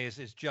 3 plays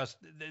is just,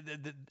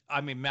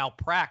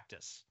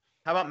 malpractice.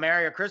 How about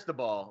Mario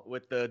Cristobal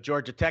with the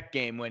Georgia Tech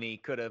game when he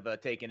could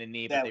have taken a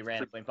knee, but they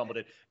ran and fumbled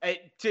it?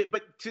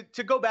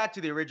 To go back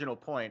to the original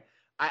point,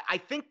 I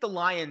think the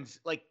Lions,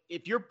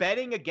 if you're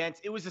betting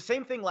against, it was the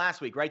same thing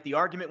last week, right? The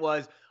argument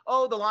was,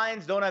 the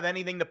Lions don't have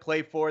anything to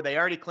play for. They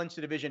already clinched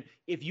the division.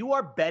 If you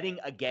are betting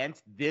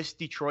against this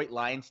Detroit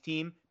Lions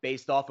team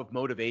based off of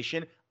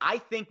motivation, I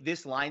think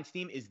this Lions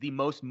team is the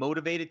most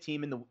motivated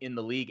team in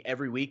the league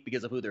every week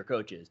because of who their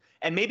coach is.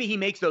 And maybe he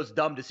makes those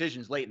dumb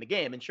decisions late in the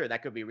game, and sure,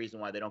 that could be a reason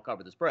why they don't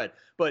cover the spread.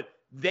 But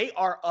they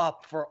are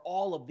up for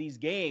all of these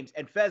games.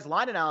 And Fez,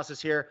 line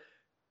analysis here,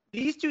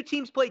 these 2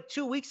 teams played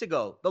 2 weeks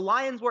ago. The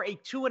Lions were a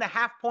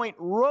 2.5-point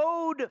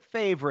road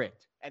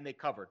favorite, and they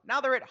covered. Now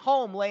they're at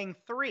home laying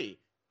 3.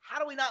 How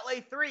do we not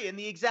lay 3 in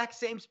the exact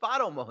same spot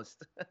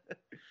almost?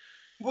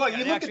 Well,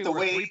 you look at the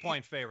way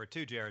 3-point favorite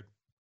too, Jared.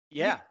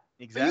 Yeah,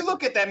 exactly. You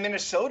look at that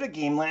Minnesota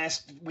game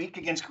last week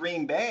against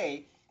Green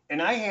Bay,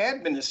 and I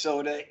had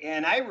Minnesota,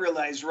 and I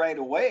realized right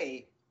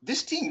away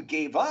this team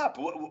gave up.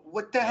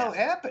 What the hell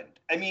happened?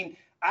 I mean,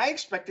 I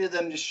expected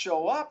them to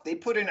show up. They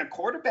put in a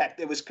quarterback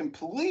that was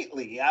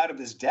completely out of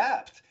his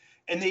depth,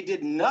 and they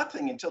did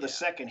nothing until the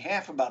second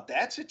half about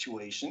that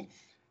situation.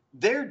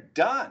 They're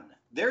done.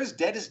 They're as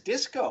dead as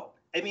disco.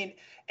 I mean,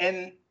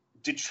 and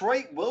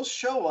Detroit will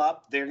show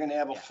up. They're going to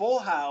have a full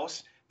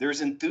house.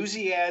 There's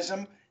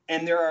enthusiasm,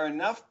 And there are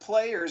enough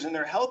players and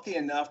they're healthy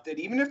enough that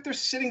even if they're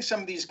sitting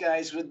some of these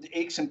guys with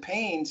aches and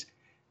pains,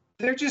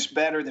 they're just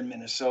better than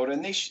Minnesota,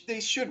 and they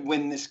should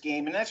win this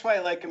game. And that's why I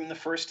like them in the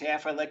first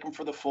half. I like them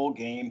for the full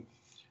game.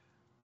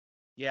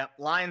 Yeah,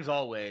 Lions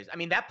always. I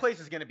mean, that place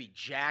is going to be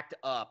jacked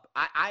up.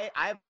 I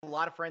have a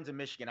lot of friends in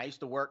Michigan. I used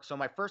to work. So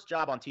my first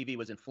job on TV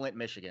was in Flint,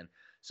 Michigan.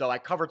 So I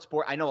covered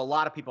sport. I know a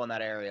lot of people in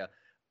that area.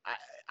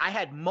 I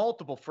had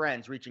multiple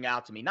friends reaching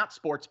out to me, not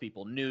sports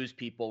people, news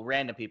people,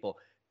 random people,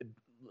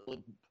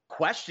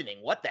 questioning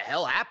what the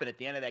hell happened at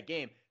the end of that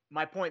game.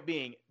 My point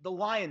being, the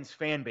Lions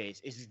fan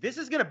base this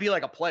is going to be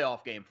like a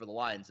playoff game for the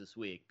Lions this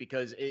week,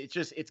 because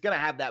it's going to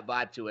have that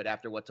vibe to it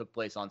after what took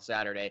place on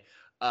Saturday.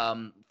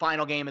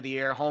 Final game of the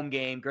year, home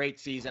game, great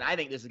season. I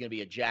think this is going to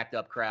be a jacked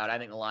up crowd. I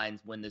think the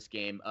Lions win this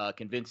game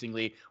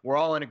convincingly. We're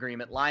all in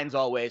agreement. Lions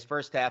always,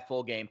 first half,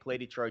 full game. Play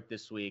Detroit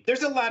this week.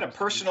 There's a lot of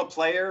personal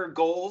player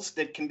goals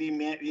that can be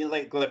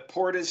like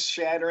Laporta's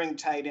shattering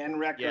tight end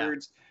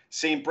records. Yeah.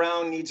 St.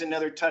 Brown needs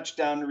another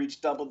touchdown to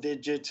reach double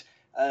digits.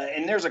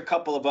 And there's a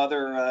couple of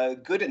other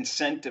good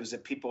incentives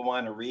that people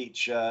want to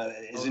reach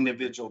as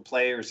individual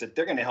players, that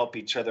they're going to help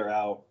each other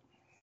out.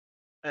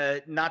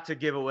 Not to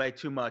give away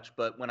too much,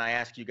 but when I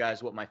ask you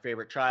guys what my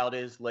favorite child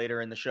is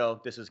later in the show,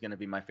 this is going to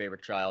be my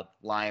favorite child.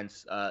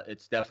 Lions,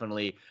 it's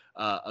definitely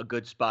a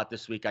good spot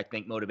this week, I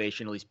think,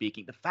 motivationally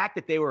speaking. The fact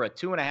that they were a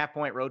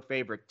 2.5-point road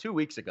favorite 2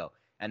 weeks ago,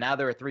 and now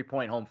they're a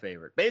 3-point home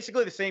favorite.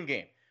 Basically the same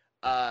game.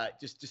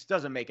 Just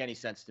doesn't make any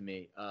sense to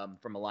me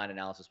from a line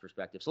analysis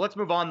perspective. So let's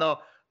move on, though,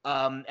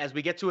 as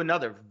we get to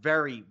another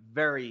very,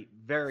 very,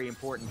 very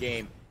important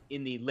game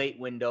in the late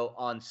window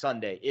on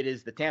Sunday. It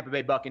is the Tampa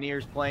Bay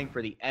Buccaneers playing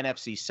for the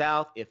NFC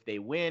South. If they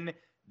win,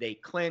 they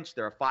clinch.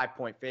 They're a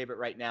 5-point favorite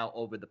right now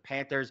over the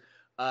Panthers.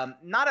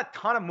 Not a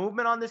ton of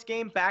movement on this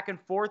game, back and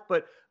forth,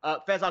 but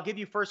Fez, I'll give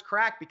you first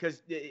crack,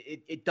 because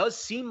it does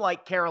seem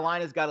like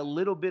Carolina's got a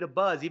little bit of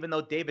buzz, even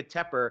though David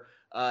Tepper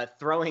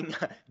throwing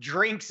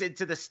drinks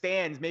into the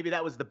stands. Maybe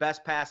that was the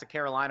best pass a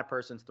Carolina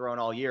person's thrown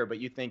all year, but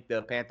you think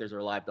the Panthers are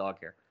a live dog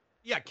here?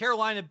 Yeah,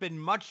 Carolina have been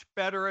much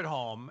better at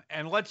home,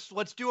 and let's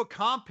do a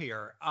comp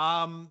here.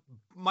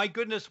 My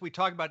goodness, we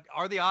talk about,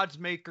 are the odds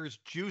makers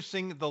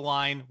juicing the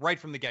line right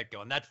from the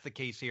get-go, and that's the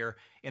case here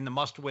in the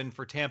must-win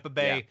for Tampa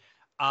Bay.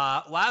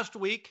 Yeah. Last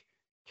week,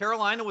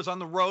 Carolina was on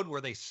the road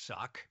where they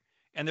suck,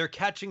 and they're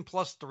catching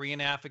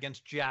 +3.5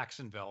 against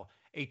Jacksonville,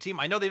 a team,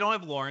 I know they don't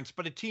have Lawrence,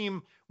 but a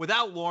team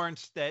without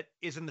Lawrence that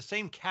is in the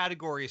same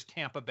category as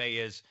Tampa Bay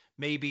is,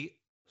 maybe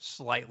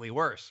slightly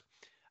worse.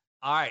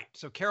 All right,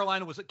 so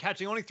Carolina was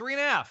catching only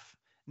 3.5.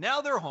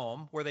 Now they're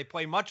home, where they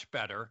play much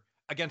better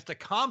against a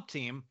comp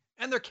team,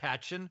 and they're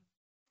catching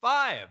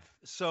 5.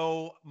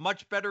 So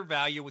much better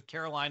value with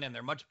Carolina, and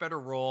they're much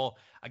better role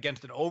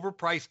against an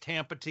overpriced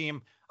Tampa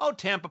team. Oh,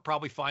 Tampa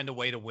probably find a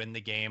way to win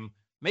the game.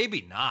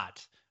 Maybe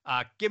not.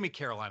 Give me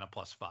Carolina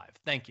 +5.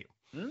 Thank you.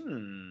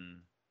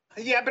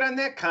 Yeah, but on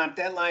that comp,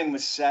 that line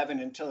was 7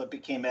 until it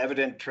became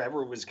evident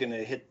Trevor was going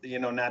to hit,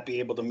 not be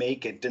able to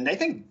make it. And I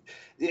think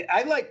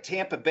I like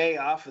Tampa Bay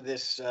off of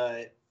this.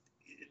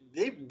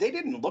 They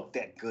didn't look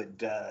that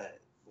good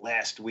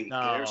last week.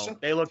 No,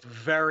 they looked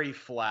very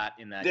flat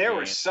in that game. There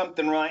was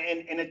something wrong.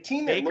 And a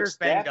team that looks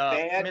that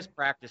bad. Missed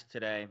practice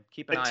today.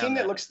 Keep an eye on that. A team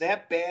that looks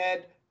that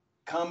bad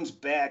comes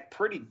back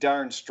pretty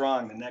darn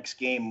strong the next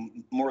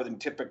game, more than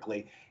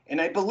typically. And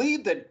I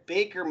believe that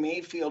Baker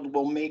Mayfield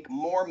will make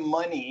more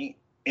money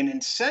in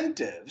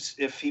incentives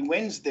if he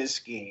wins this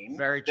game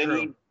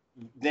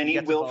than he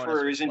will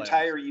for his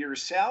entire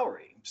year's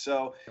salary.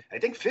 So I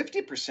think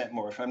 50%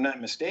 more, if I'm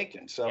not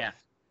mistaken. So yeah.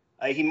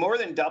 He more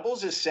than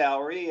doubles his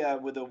salary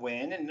with a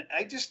win. And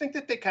I just think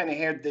that they kind of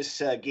had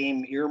this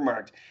game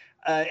earmarked.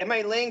 Am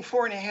I laying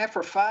 4.5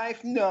 or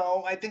 5?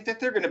 No, I think that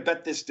they're going to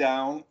bet this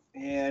down.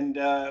 And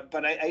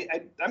but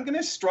I'm going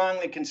to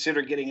strongly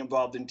consider getting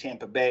involved in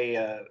Tampa Bay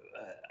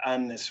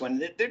on this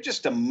one. They're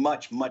just a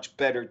much, much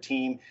better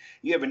team.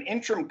 You have an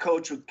interim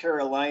coach with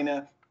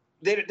Carolina.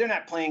 They're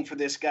not playing for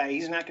this guy.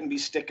 He's not going to be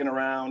sticking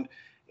around.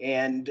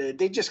 And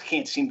they just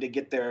can't seem to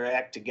get their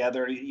act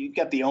together. You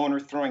got the owner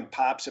throwing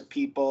pops at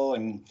people,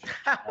 and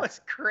that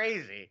was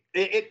crazy.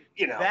 David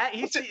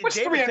Tepper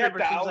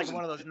seems like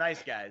one of those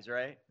nice guys,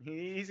 right?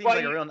 He seems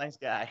like a real nice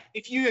guy.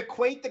 If you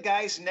equate the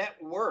guy's net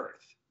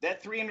worth,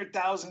 that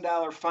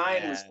 $300,000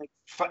 fine was like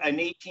an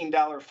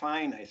 $18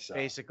 fine, I saw.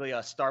 Basically a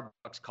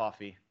Starbucks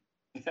coffee.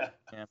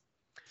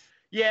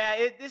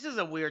 Yeah, this is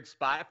a weird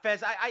spot.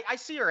 Fez, I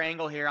see your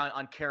angle here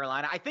on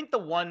Carolina. I think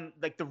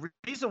the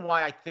reason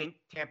why I think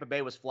Tampa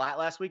Bay was flat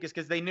last week is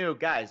because they knew,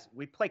 guys,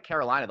 we play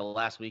Carolina the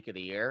last week of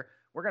the year.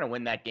 We're going to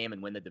win that game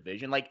and win the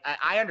division. Like,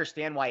 I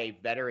understand why a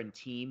veteran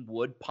team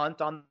would punt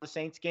on the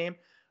Saints game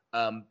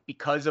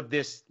because of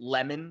this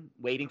lemon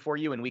waiting for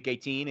you in week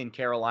 18 in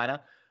Carolina.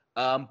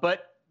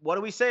 But what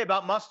do we say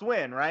about must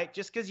win, right?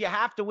 Just because you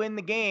have to win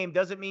the game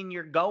doesn't mean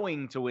you're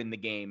going to win the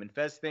game. And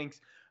Fez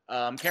thinks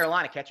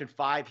Carolina catching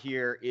 5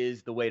 here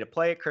is the way to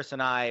play it. Chris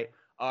and I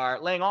are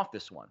laying off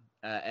this one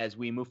as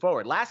we move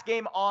forward. Last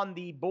game on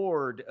the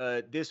board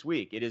this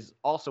week. It is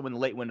also in the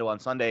late window on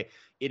Sunday.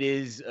 It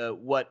is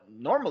what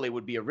normally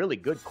would be a really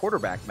good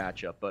quarterback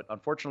matchup, but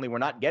unfortunately we're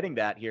not getting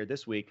that here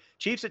this week.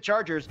 Chiefs at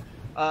Chargers.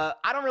 I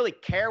don't really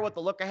care what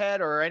the look ahead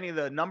or any of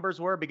the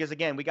numbers were because,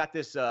 again, we got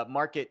this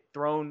market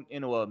thrown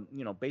into a,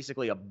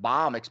 basically a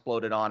bomb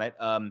exploded on it.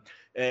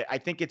 I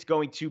think it's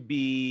going to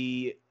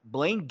be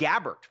Blaine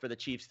Gabbert for the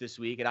Chiefs this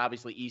week, and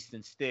obviously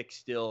Easton Stick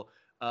still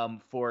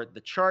for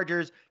the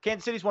Chargers.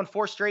 Kansas City's won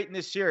 4 straight in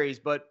this series,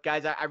 but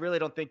guys, I really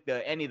don't think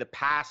any of the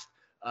past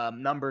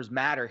numbers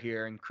matter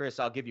here. And Chris,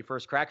 I'll give you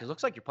first crack because it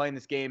looks like you're playing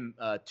this game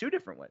 2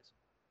 different ways.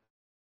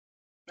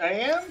 I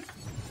am?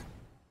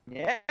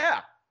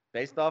 Yeah,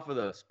 based off of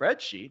the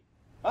spreadsheet.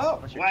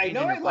 Oh, well, I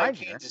know I like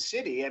Kansas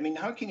City. I mean,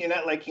 how can you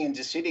not like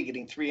Kansas City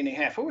getting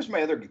 3.5? What was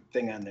my other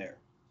thing on there?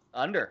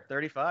 Under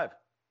 35.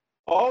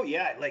 Oh,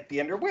 yeah, I like the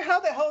under. How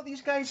the hell are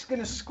these guys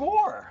going to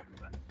score?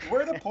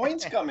 Where are the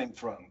points coming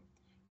from?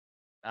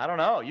 I don't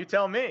know. You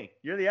tell me.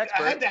 You're the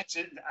expert. That's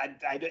it.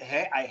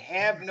 I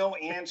have no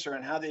answer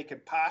on how they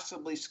could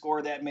possibly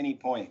score that many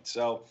points.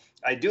 So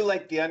I do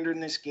like the under in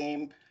this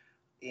game,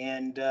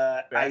 and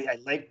I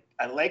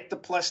like the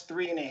plus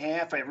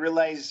 3.5. I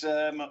realize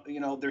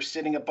they're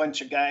sitting a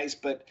bunch of guys,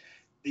 but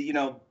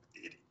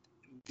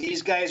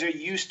these guys are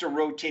used to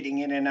rotating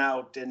in and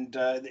out, and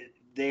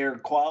they're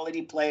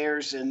quality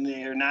players, and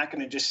they're not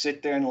going to just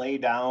sit there and lay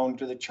down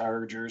to the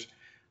Chargers.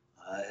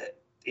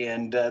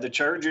 And the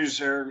Chargers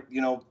are,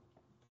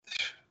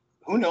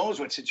 who knows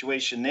what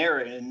situation they're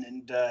in.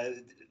 And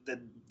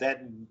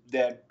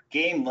that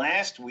game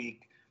last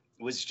week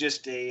was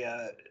just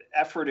a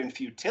effort and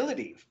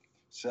futility.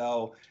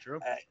 So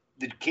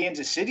the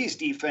Kansas City's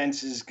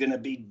defense is going to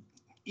be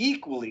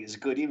equally as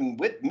good, even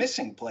with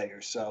missing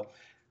players. So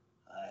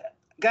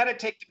got to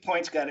take the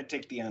points, got to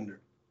take the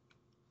under.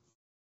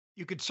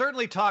 You could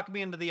certainly talk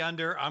me into the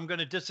under. I'm going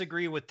to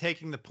disagree with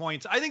taking the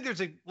points. I think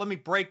let me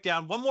break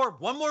down one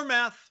more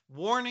math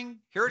warning.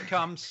 Here it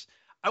comes.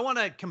 I want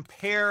to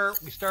compare.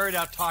 We started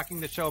out talking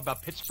the show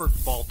about Pittsburgh,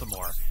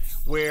 Baltimore,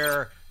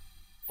 where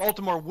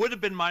Baltimore would have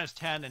been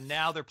 -10 and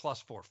now they're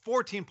 +4,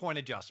 14-point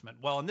adjustment.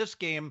 Well, in this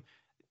game,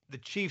 the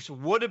Chiefs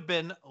would have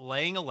been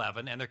laying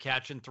 11 and they're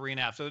catching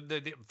 3.5. So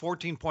the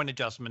 14-point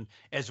adjustment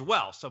as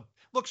well. So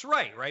looks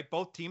right?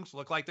 Both teams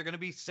look like they're going to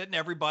be sitting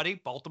everybody,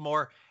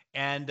 Baltimore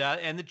and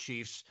the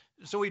Chiefs.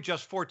 So we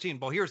adjust 14.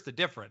 Well, here's the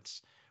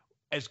difference.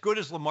 As good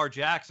as Lamar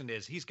Jackson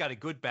is, he's got a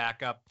good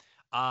backup.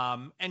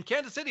 And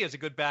Kansas City has a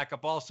good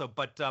backup also,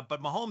 but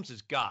Mahomes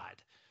is God.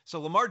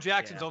 So Lamar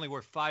Jackson's only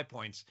worth 5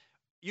 points.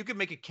 You could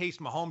make a case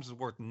Mahomes is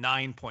worth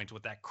 9 points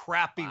with that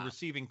crappy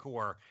receiving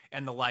core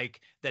and the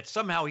like, that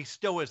somehow he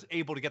still is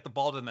able to get the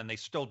ball to them and they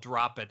still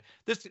drop it.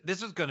 This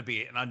is going to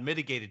be an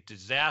unmitigated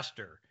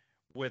disaster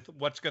with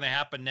what's going to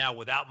happen now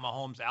without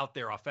Mahomes out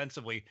there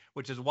offensively,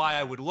 which is why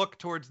I would look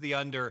towards the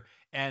under.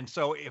 And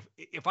so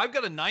if I've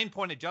got a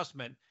 9-point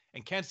adjustment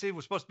and Kansas City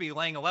was supposed to be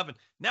laying 11,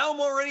 now I'm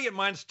already at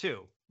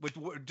 -2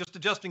 with just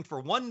adjusting for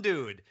one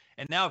dude.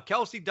 And now if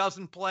Kelce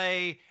doesn't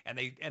play and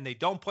they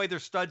don't play their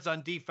studs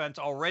on defense,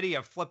 already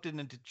I've flipped it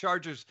into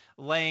Chargers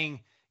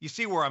laying. You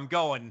see where I'm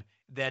going,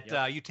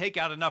 that you take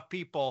out enough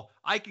people,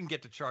 I can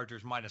get to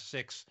Chargers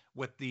 -6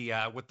 with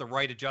the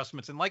right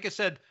adjustments. And like I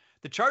said,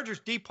 the Chargers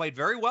D played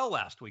very well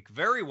last week,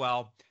 very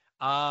well.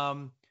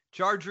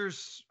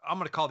 Chargers, I'm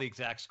going to call the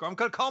exact score. I'm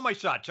going to call my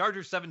shot.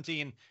 Chargers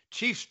 17,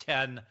 Chiefs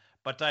 10,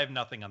 but I have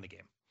nothing on the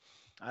game.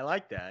 I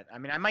like that. I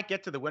mean, I might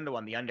get to the window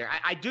on the under.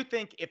 I do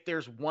think if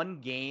there's one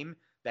game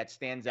that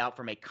stands out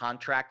from a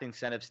contract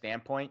incentive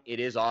standpoint, it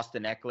is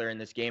Austin Eckler in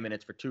this game, and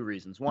it's for 2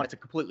 reasons. One, it's a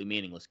completely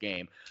meaningless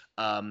game.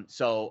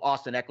 So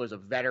Austin Eckler's a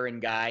veteran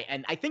guy,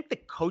 and I think the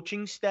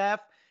coaching staff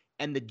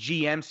and the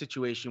GM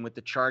situation with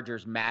the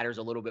Chargers matters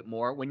a little bit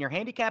more. When you're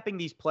handicapping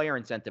these player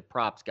incentive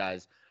props,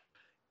 guys,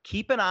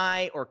 keep an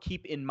eye or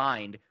keep in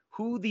mind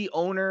who the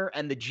owner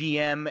and the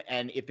GM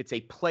and if it's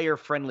a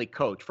player-friendly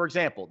coach. For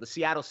example, the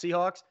Seattle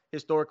Seahawks,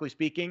 historically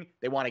speaking,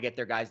 they want to get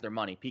their guys their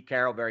money. Pete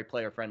Carroll, very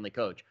player-friendly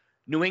coach.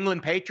 New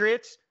England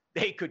Patriots,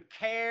 they could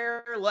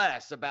care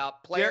less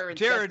about player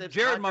incentives.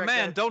 Jared, my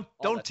man, don't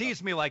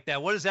tease me like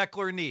that. What does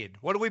Eckler need?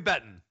 What are we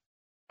betting?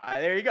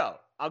 There you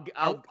go.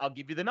 I'll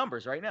give you the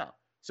numbers right now.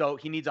 So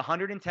he needs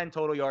 110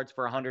 total yards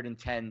for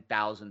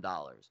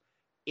 $110,000.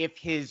 If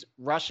his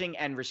rushing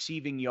and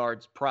receiving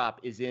yards prop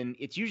is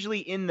it's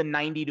usually in the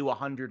 90 to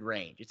 100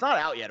 range. It's not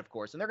out yet, of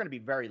course, and they're going to be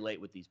very late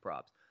with these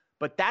props.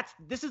 But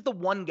this is the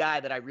one guy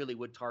that I really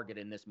would target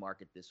in this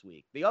market this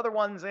week. The other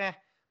ones,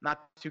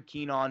 not too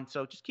keen on.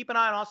 So just keep an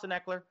eye on Austin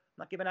Eckler. I'm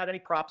not giving out any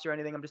props or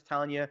anything. I'm just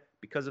telling you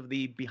because of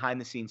the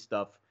behind-the-scenes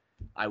stuff,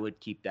 I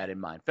would keep that in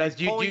mind. Fez,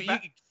 you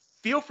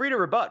feel free to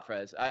rebut,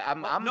 Fez.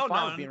 I'm fine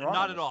with being wrong.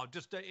 Not at all.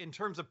 Just in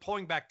terms of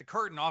pulling back the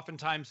curtain,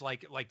 oftentimes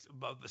like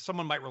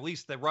someone might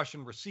release the rush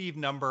and receive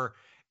number,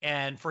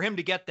 and for him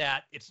to get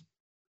that, it's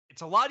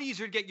a lot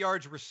easier to get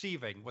yards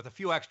receiving with a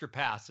few extra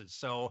passes.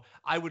 So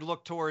I would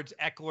look towards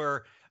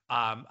Eckler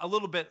a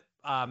little bit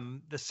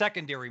the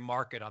secondary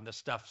market on this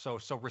stuff. So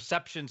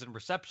receptions and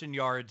reception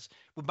yards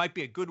might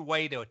be a good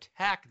way to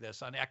attack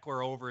this on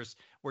Eckler overs,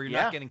 where you're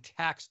not getting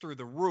taxed through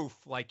the roof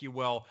like you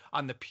will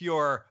on the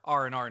pure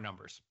R&R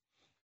numbers.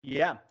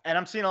 Yeah, and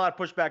I'm seeing a lot of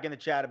pushback in the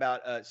chat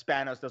about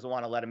Spanos doesn't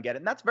want to let him get it,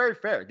 and that's very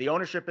fair. The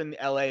ownership in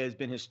LA has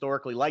been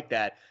historically like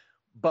that,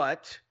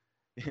 but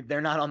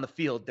they're not on the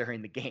field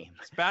during the game.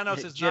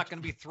 Spanos is not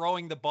going to be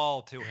throwing the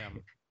ball to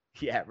him.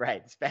 Yeah,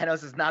 right.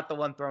 Spanos is not the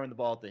one throwing the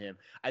ball to him.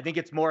 I think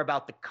it's more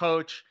about the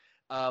coach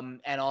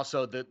and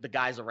also the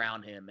guys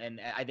around him. And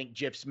I think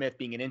Jeff Smith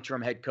being an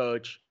interim head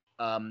coach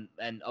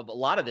and of a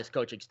lot of this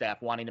coaching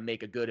staff wanting to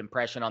make a good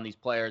impression on these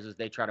players as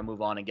they try to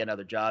move on and get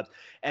other jobs.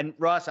 And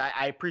Russ,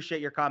 I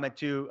appreciate your comment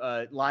too.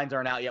 Lines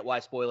aren't out yet. Why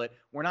spoil it?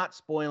 We're not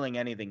spoiling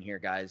anything here,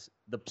 guys.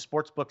 The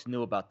sports books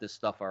knew about this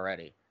stuff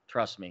already.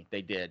 Trust me,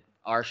 they did.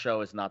 Our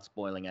show is not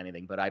spoiling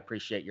anything, but I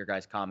appreciate your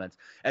guys' comments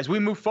as we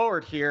move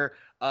forward here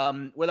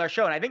with our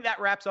show. And I think that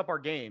wraps up our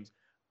games.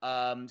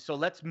 So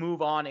let's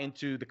move on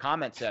into the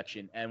comment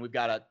section. And we've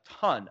got a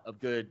ton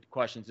of good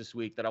questions this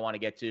week that I want to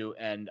get to,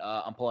 and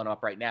I'm pulling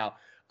up right now.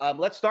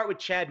 Let's start with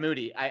Chad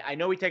Moody. I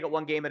know we take it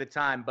one game at a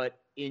time, but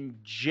in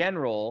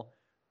general,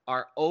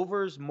 are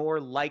overs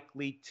more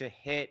likely to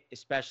hit,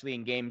 especially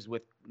in games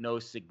with no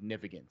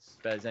significance?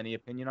 Does any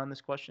opinion on this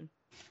question?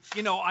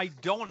 You know, I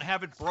don't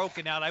have it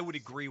broken out. I would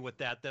agree with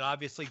that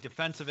obviously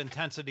defensive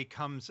intensity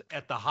comes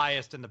at the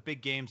highest in the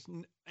big games,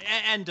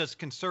 and does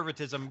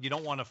conservatism. You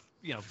don't want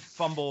to,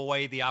 fumble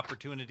away the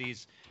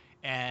opportunities,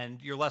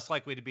 and you're less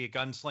likely to be a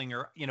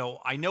gunslinger.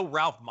 I know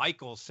Ralph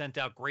Michaels sent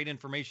out great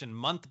information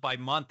month by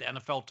month,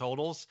 NFL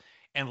totals.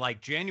 And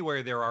like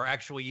January, there are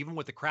actually, even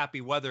with the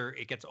crappy weather,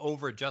 it gets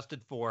over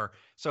adjusted for.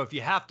 So if you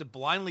have to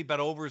blindly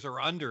bet overs or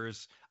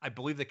unders, I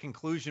believe the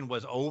conclusion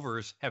was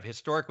overs have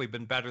historically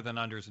been better than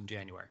unders in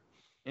January.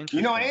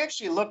 I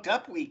actually looked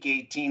up week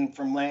 18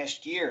 from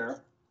last year,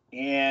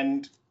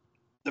 and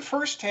the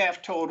first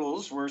half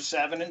totals were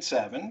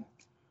 7-7,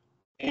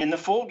 and the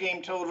full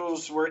game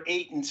totals were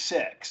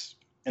 8-6.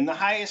 And the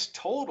highest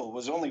total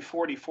was only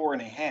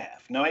 44.5.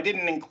 Now, I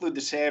didn't include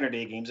the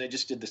Saturday games. I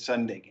just did the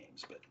Sunday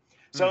games, but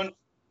so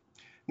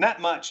not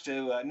much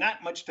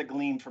to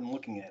glean from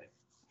looking at it.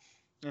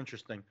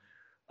 Interesting.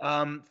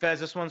 Fez,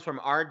 this one's from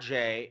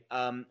RJ.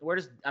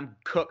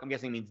 Cook? I'm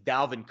guessing it means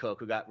Dalvin Cook,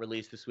 who got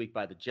released this week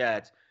by the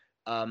Jets.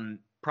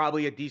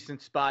 Probably a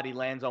decent spot. He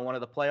lands on one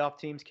of the playoff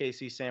teams,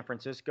 KC, San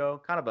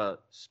Francisco. Kind of a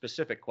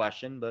specific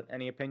question, but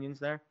any opinions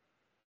there?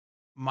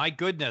 My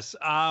goodness.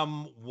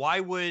 Why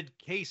would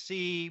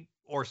KC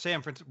or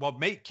San Francisco? Well,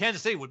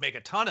 Kansas City would make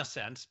a ton of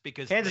sense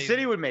because Kansas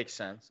City would make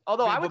sense.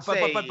 Although I would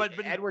say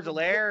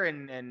Edwards-Helaire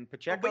and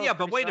Pacheco.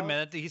 But wait a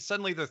minute. He's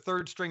suddenly their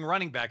third string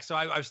running back. So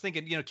I was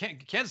thinking,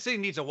 Kansas City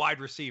needs a wide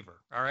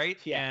receiver. All right.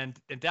 Yeah. And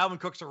Dalvin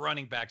Cook's a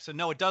running back. So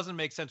no, it doesn't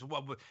make sense.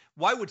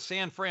 Why would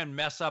San Fran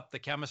mess up the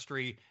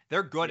chemistry?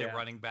 They're good at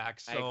running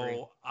backs.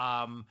 So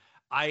I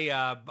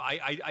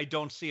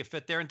don't see a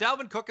fit there. And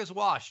Dalvin Cook is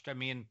washed. I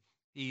mean,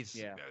 running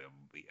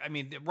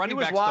backs he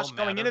was washed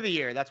going into the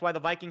year. That's why the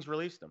Vikings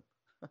released him.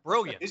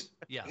 Brilliant.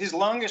 His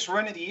longest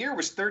run of the year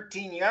was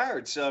 13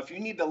 yards. So if you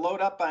need to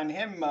load up on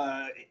him,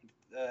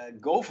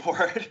 go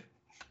for it.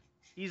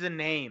 He's a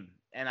name.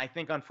 And I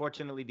think,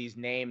 unfortunately, these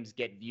names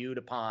get viewed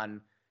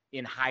upon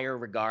in higher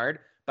regard.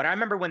 But I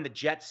remember when the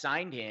Jets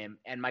signed him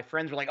and my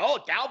friends were like, oh,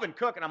 Dalvin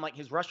Cook. And I'm like,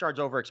 his rush yards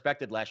over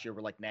expected last year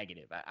were like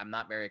negative. I'm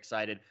not very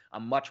excited.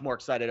 I'm much more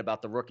excited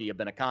about the rookie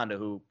Abenaconda,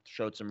 who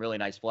showed some really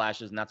nice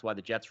flashes. And that's why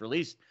the Jets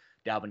released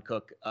Dalvin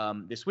Cook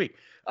this week.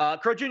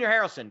 Crow Jr.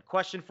 Harrelson,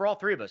 question for all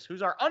three of us.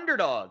 Who's our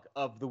underdog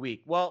of the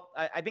week? Well,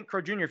 I think,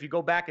 Crow Jr., if you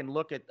go back and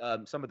look at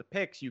some of the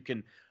picks, you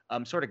can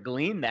sort of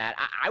glean that.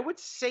 I would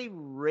say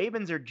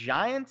Ravens or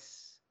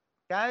Giants.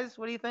 Guys,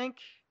 what do you think?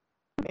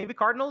 Maybe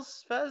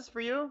Cardinals, Fez,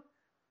 for you?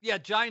 Yeah,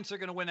 Giants are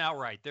going to win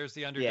outright. There's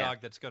the underdog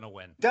that's going to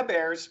win. The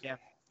Bears. Yeah.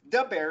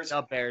 The Bears.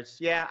 The Bears.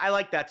 Yeah, I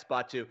like that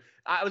spot too.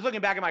 I was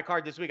looking back at my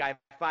card this week. I have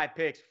 5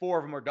 picks. 4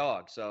 of them are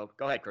dogs. So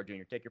go ahead, Crow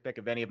Jr. Take your pick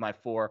of any of my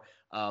 4.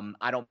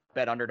 I don't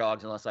bet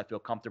underdogs unless I feel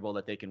comfortable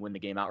that they can win the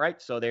game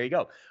outright. So there you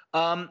go.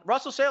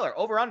 Russell Saylor,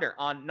 over-under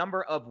on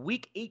number of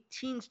Week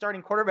 18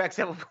 starting quarterbacks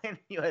that will play in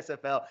the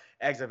USFL,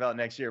 XFL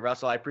next year.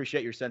 Russell, I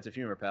appreciate your sense of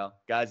humor, pal.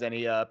 Guys,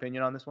 any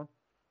opinion on this one?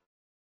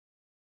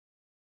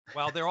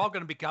 Well, they're all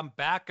going to become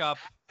backup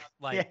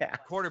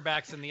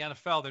quarterbacks in the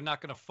NFL. They're not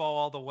going to fall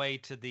all the way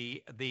to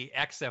the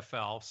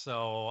XFL.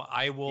 So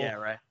I will. Yeah,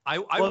 right. I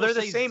they're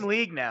the same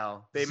league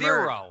now. They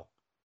zero.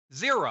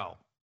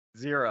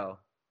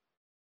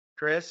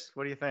 Chris,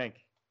 what do you think?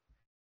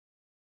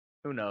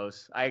 Who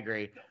knows? I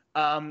agree.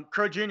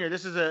 Crow Jr.,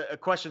 this is a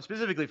question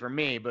specifically for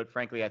me, but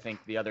frankly, I think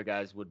the other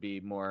guys would be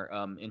more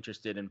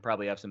interested and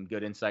probably have some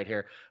good insight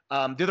here.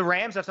 Do the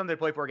Rams have something to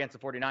play for against the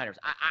 49ers?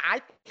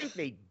 I think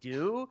they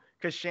do,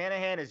 because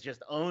Shanahan has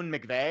just owned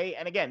McVay.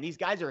 And again, these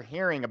guys are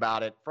hearing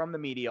about it from the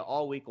media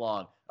all week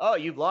long. Oh,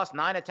 you've lost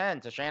 9 of 10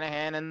 to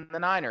Shanahan and the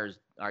Niners.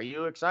 Are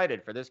you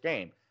excited for this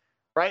game?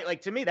 Right?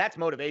 Like, to me, that's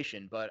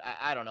motivation, but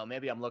I don't know.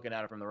 Maybe I'm looking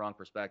at it from the wrong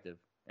perspective.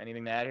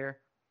 Anything to add here?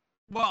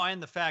 Well,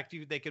 and the fact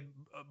they could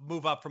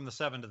move up from the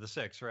 7 to the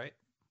 6, right?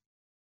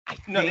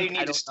 No, they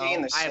need to stay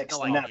in the I have 6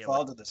 no and not idea fall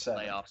what to the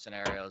 7. playoff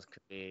scenarios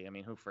could be. I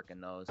mean, who freaking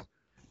knows?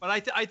 But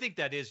I think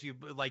that is you've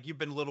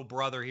been little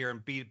brother here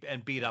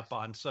and beat up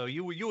on. So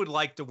you would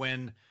like to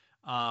win.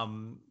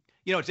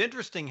 It's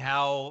interesting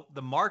how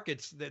the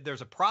markets.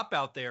 There's a prop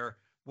out there.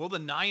 Will the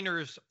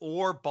Niners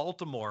or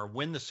Baltimore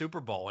win the Super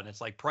Bowl? And it's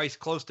like price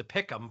close to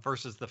pick 'em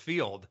versus the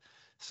field.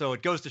 So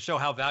it goes to show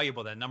how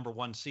valuable that number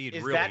 1 seed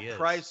really is. Is that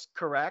price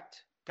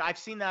correct? I've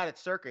seen that at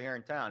Circa here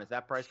in town. Is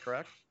that price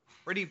correct?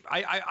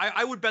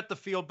 I would bet the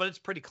field, but it's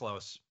pretty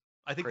close.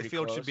 I think the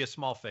field should be a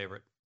small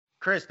favorite.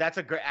 Chris, that's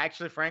a great.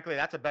 Actually, frankly,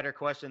 that's a better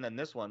question than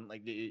this one.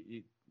 Like,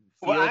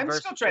 well, I'm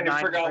still trying to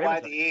figure out why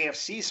the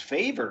AFC's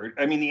favored.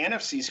 I mean, the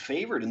NFC's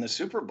favored in the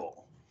Super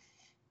Bowl.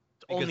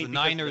 Because only the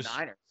Niners.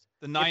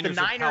 The Niners, if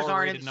the Niners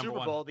aren't in the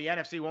Super Bowl, the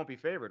NFC won't be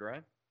favored,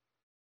 right?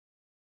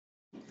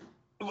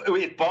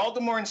 If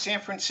Baltimore and San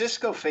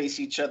Francisco face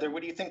each other,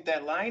 what do you think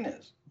that line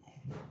is?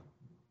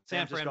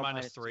 San Fran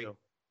 -3.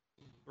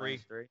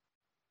 3.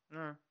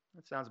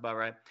 That sounds about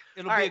right.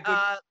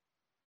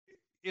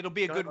 It'll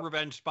be a good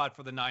revenge spot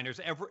for the Niners.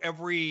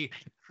 Every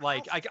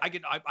like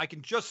I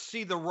can just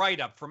see the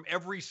write-up from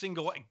every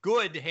single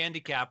good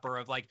handicapper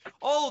of like,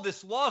 oh,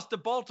 this loss to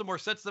Baltimore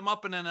sets them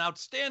up in an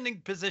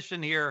outstanding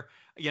position here.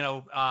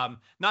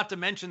 Not to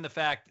mention the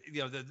fact,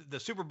 the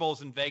Super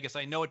Bowl's in Vegas.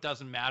 I know it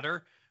doesn't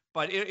matter,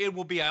 but it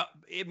will be I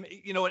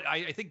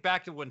think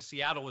back to when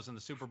Seattle was in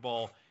the Super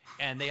Bowl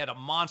and they had a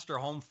monster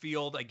home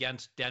field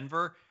against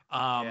Denver.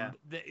 The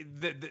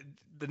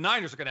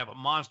Niners are going to have a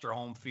monster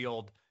home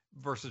field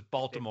versus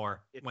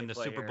Baltimore when the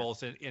Super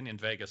Bowl's in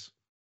Vegas.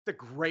 It's a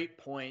great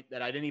point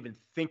that I didn't even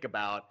think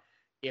about.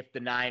 If the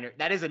Niners,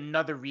 that is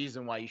another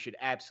reason why you should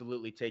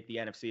absolutely take the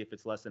NFC if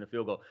it's less than a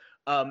field goal.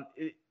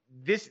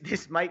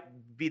 This might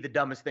be the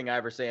dumbest thing I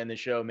ever say on this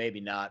show,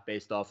 maybe not,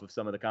 based off of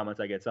some of the comments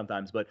I get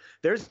sometimes. But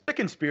there's a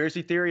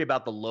conspiracy theory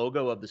about the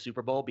logo of the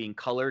Super Bowl being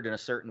colored in a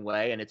certain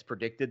way, and it's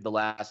predicted the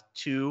last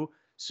 2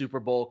 Super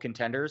Bowl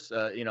contenders,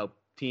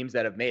 teams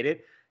that have made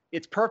it.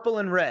 It's purple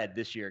and red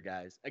this year,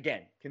 guys.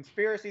 Again,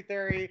 conspiracy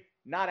theory,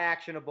 not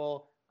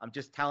actionable. I'm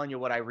just telling you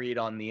what I read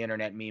on the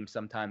internet memes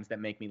sometimes that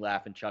make me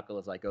laugh and chuckle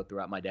as I go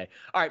throughout my day.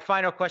 All right,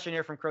 final question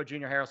here from Crow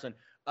Jr. Harrelson.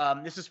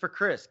 This is for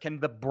Chris.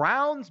 Can the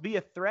Browns be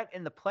a threat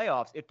in the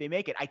playoffs if they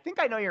make it? I think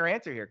I know your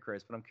answer here,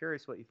 Chris, but I'm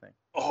curious what you think.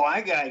 Oh,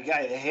 I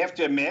have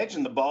to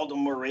imagine the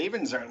Baltimore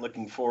Ravens aren't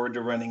looking forward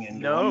to running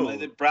into them.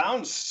 The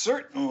Browns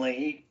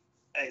certainly.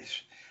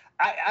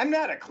 I'm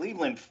not a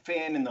Cleveland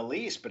fan in the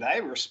least, but I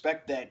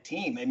respect that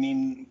team. I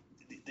mean,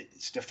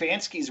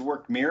 Stefanski's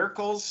worked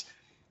miracles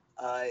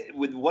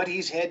with what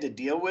he's had to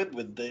deal with.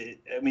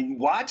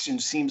 Watson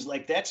seems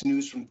like that's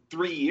news from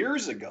 3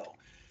 years ago.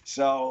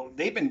 So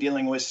they've been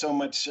dealing with so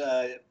much,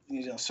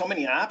 so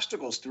many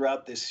obstacles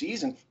throughout this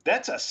season.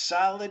 That's a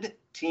solid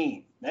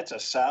team.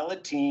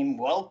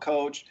 Well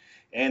coached.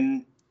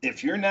 And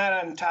if you're not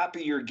on top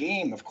of your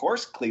game, of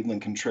course,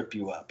 Cleveland can trip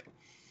you up.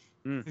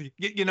 All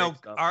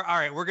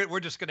right, we're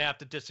just gonna have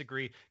to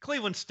disagree.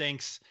 Cleveland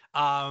stinks.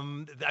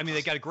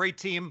 They got a great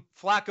team.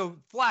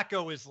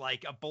 Flacco is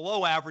like a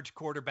below average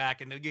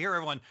quarterback, and you hear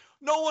everyone,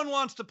 no one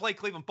wants to play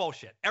Cleveland.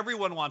 Bullshit.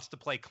 Everyone wants to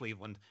play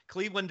Cleveland.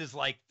 Cleveland is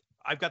like,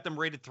 I've got them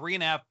rated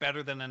 3.5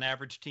 better than an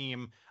average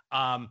team.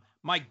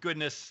 My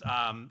goodness,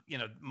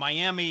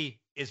 Miami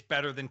is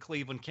better than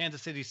Cleveland.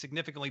 Kansas City is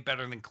significantly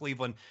better than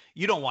Cleveland.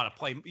 You don't want to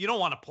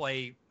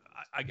play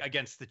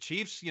against the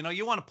Chiefs.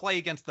 You want to play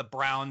against the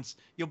Browns.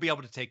 You'll be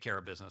able to take care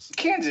of business.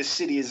 Kansas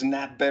City is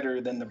not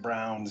better than the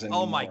Browns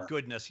anymore. Oh my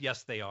goodness,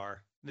 yes they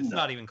are. It's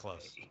not even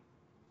close.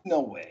 No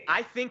way.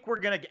 I think we're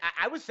gonna.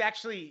 I was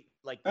actually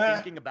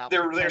thinking about.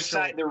 They're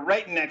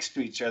right next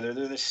to each other.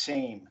 They're the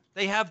same.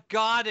 They have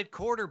God at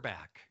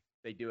quarterback.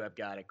 They do have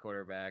God at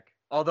quarterback.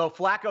 Although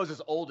Flacco's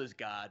as old as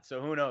God, so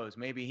who knows?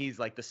 Maybe he's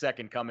like the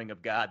second coming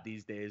of God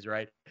these days,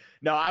 right?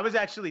 No, I was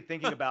actually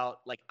thinking about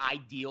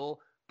ideal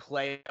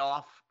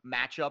playoff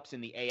matchups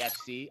in the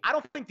AFC. I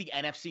don't think the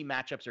NFC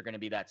matchups are going to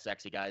be that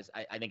sexy, guys.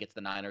 I think it's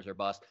the Niners or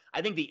bust.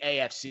 I think the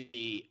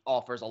AFC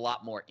offers a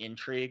lot more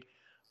intrigue.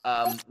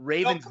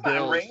 Ravens,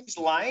 Bills, Rams,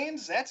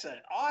 Lions. That's an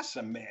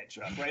awesome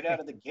matchup right out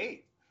of the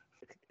gate.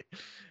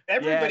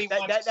 Everybody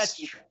wants that's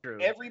true.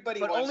 Everybody,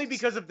 but only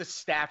because of the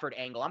Stafford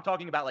angle. I'm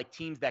talking about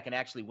teams that can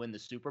actually win the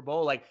Super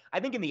Bowl. I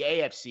think in the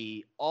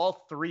AFC,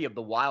 all 3 of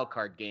the wild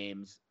card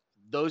games,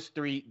 those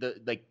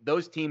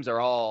teams are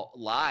all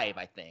live.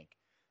 I think.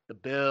 The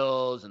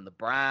Bills and the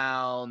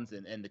Browns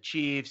and the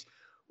Chiefs.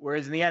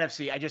 Whereas in the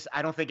NFC,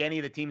 I don't think any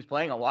of the teams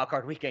playing on Wild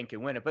Card Weekend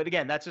can win it. But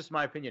again, that's just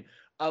my opinion.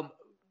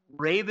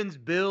 Ravens,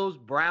 Bills,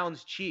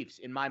 Browns, Chiefs,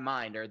 in my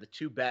mind, are the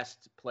 2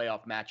 best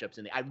playoff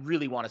matchups. I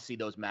really want to see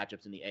those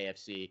matchups in the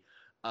AFC.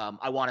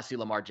 I want to see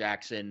Lamar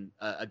Jackson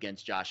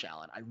against Josh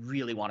Allen. I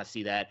really want to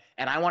see that.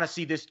 And I want to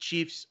see this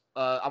Chiefs.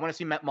 I want to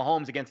see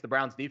Mahomes against the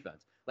Browns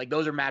defense.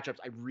 Those are matchups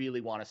I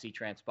really want to see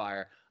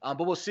transpire.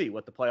 But we'll see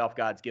what the playoff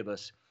gods give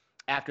us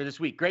after this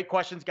week. Great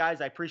questions,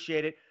 guys. I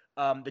appreciate it.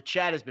 The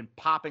chat has been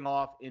popping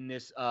off in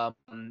this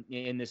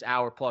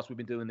hour plus we've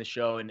been doing this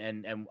show,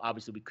 and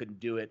obviously we couldn't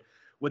do it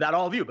without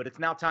all of you. But it's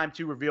now time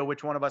to reveal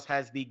which one of us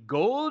has the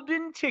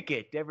golden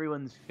ticket,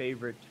 everyone's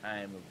favorite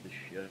time of the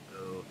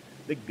show.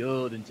 The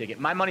golden ticket.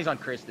 My money's on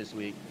Chris this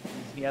week.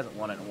 He hasn't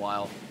won it in a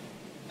while.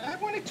 I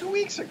won it 2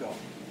 weeks ago.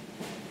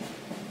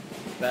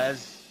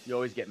 Fez, you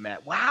always get mad.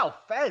 Wow,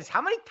 Fez,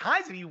 how many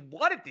times have you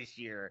won it this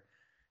year?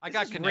 I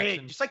got connections.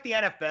 Rigged. Just like the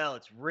NFL,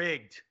 it's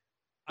rigged.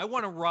 I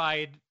want to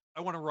ride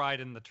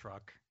in the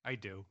truck. I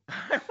do.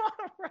 I want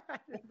to ride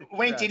in the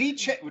Wait,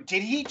 truck.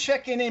 did he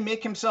check in and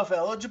make himself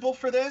eligible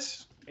for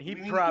this? He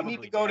We probably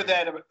need to go did.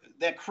 to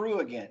that crew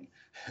again.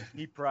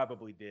 He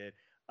probably did.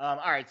 All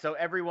right, so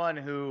everyone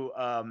who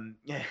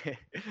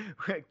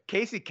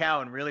Casey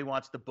Cowan really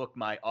wants to book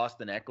my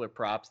Austin Eckler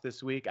props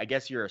this week. I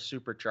guess you're a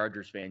super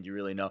Chargers fan. You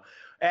really know.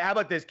 How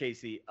about this,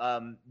 Casey?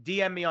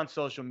 DM me on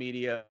social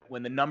media.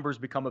 When the numbers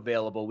become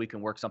available, we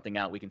can work something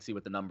out. We can see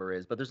what the number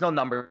is. But there's no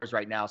numbers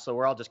right now, so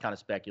we're all just kind of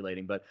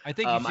speculating. But I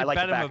think you should like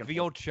bet the him back a and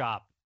veal forth.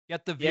 chop.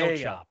 Get the veal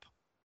chop.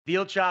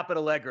 Veal chop at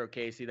Allegro,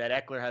 Casey. That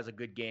Eckler has a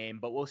good game,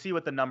 but we'll see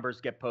what the numbers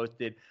get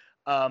posted.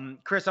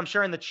 Chris, I'm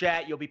sure in the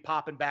chat you'll be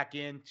popping back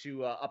in to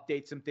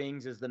update some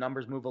things as the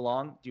numbers move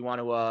along. Do you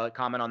want to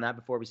comment on that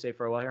before we say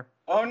farewell here?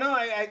 Oh no,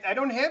 I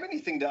don't have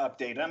anything to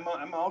update.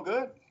 I'm all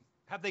good.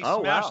 Have they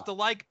Oh, smashed wow. the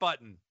like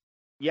button?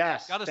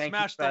 Yes. Got to thank you,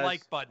 smash the Fez.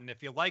 like button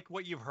if you like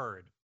what you've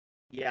heard.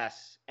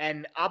 Yes.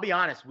 And I'll be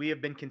honest, we have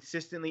been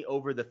consistently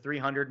over the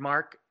 300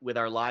 mark with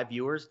our live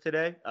viewers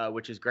today,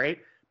 which is great,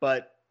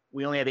 but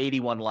we only have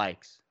 81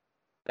 likes.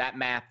 That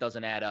math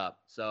doesn't add up.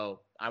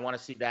 So I want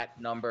to see that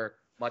number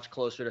much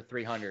closer to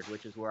 300,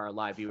 which is where our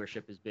live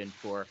viewership has been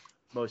for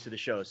most of the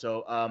show.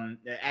 So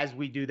as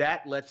we do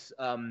that, let's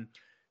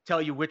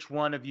tell you which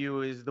one of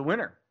you is the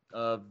winner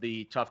of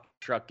the Tough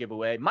Truck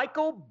giveaway.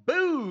 Michael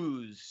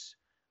Booz.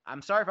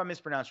 I'm sorry if I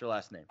mispronounced your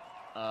last name.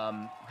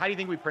 How do you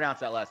think we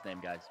pronounce that last name,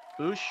 guys?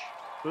 Boosh?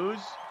 Booz?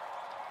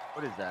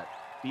 What is that?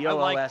 I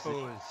like B-O-O-S.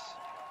 booze.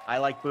 I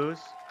like Booz.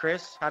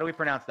 Chris, how do we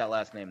pronounce that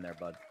last name there,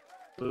 bud?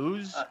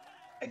 Booz?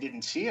 I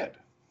didn't see it.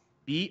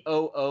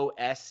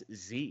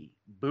 B-O-O-S-Z.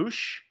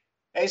 Boosh?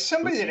 As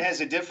somebody that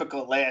has a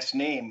difficult last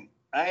name,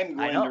 I'm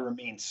I going know. to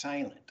remain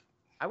silent.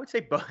 I would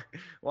say,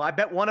 well, I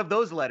bet one of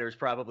those letters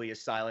probably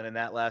is silent in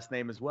that last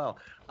name as well.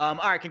 All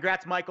right,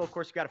 congrats, Michael. Of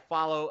course, you got to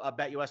follow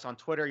BetUS on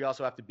Twitter. You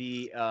also have to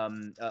be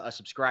a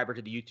subscriber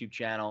to the YouTube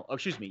channel. Oh,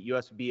 excuse me. You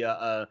have to be you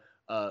have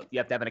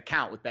to have an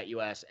account with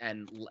BetUS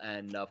and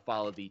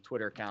follow the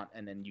Twitter account,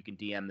 and then you can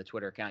DM the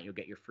Twitter account. You'll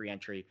get your free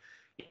entry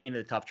into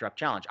the Tough Truck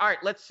Challenge. All right,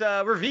 let's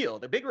reveal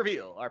the big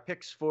reveal. Our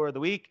picks for the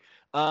week.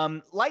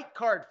 Light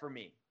card for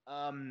me.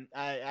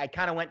 I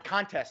kind of went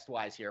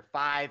contest-wise here.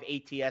 5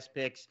 ATS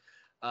picks.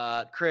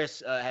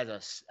 Chris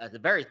has a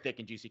very thick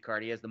and juicy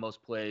card. He has the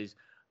most plays.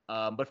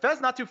 But Fez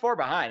not too far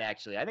behind,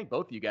 actually. I think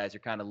both of you guys are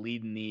kind of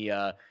leading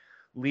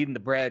the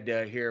bread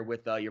here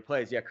with your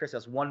plays. Yeah, Chris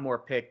has one more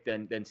pick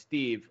than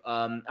Steve.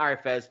 All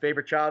right, Fez,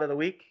 favorite child of the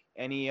week?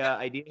 Any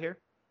idea here?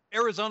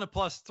 Arizona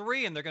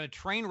 +3, and they're going to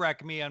train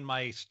wreck me on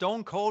my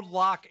stone cold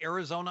lock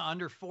Arizona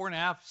under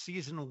 4.5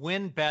 season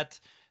win bet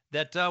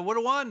that would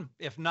have won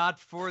if not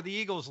for the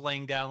Eagles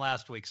laying down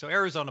last week. So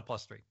Arizona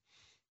 +3.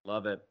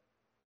 Love it.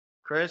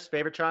 Chris,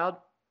 favorite child?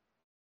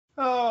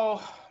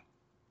 Oh,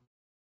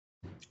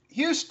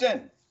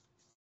 Houston.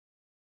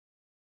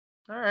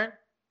 All right.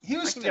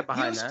 Houston, get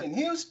behind that.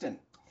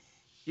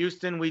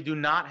 Houston, we do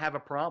not have a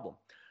problem.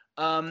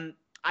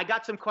 I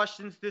got some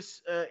questions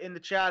in the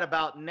chat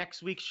about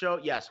next week's show.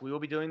 Yes, we will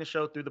be doing the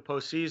show through the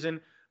postseason.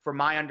 From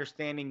my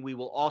understanding, we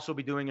will also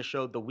be doing a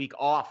show the week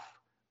off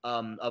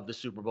of the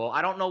Super Bowl.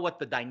 I don't know what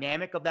the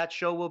dynamic of that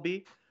show will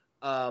be,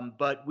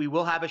 but we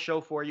will have a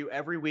show for you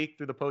every week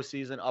through the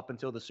postseason up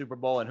until the Super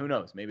Bowl. And who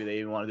knows, maybe they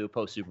even want to do a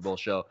post-Super Bowl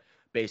show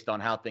based on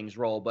how things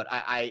roll. But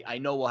I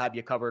know we'll have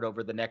you covered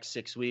over the next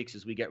 6 weeks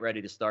as we get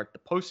ready to start the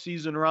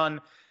postseason run.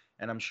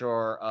 And I'm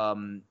sure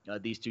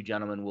these two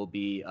gentlemen will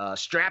be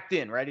strapped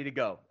in, ready to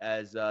go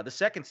as the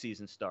second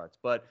season starts.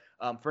 But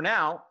for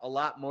now, a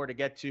lot more to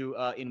get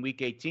to in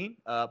Week 18.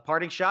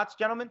 Parting shots,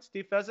 gentlemen.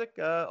 Steve Fezzik,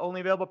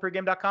 only available at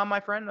pregame.com, my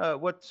friend.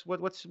 What's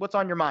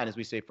on your mind as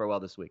we say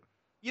farewell this week?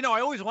 You know, I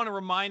always want to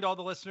remind all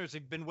the listeners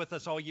who've been with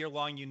us all year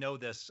long, you know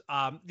this.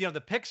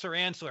 The picks are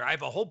ancillary. I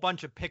have a whole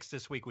bunch of picks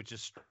this week, which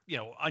is,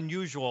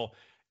 unusual.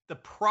 The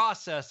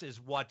process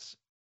is what's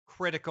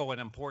critical and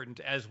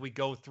important as we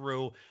go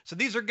through. So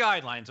these are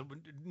guidelines.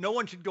 No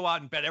one should go out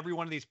and bet every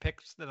one of these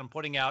picks that I'm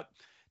putting out.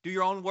 Do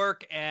your own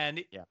work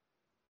and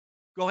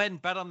go ahead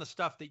and bet on the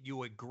stuff that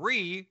you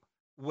agree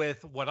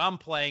with what I'm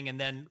playing,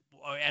 and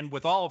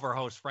with all of our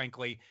hosts,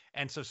 frankly.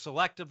 And so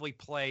selectively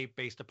play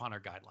based upon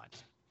our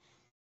guidelines.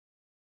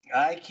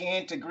 I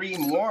can't agree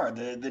more.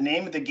 The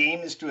name of the game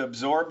is to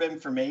absorb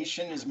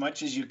information as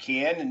much as you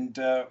can, and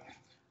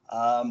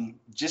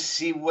just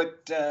see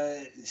what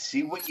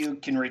you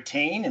can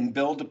retain and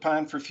build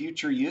upon for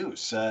future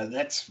use.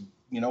 That's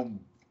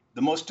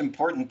the most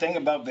important thing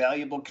about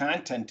valuable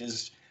content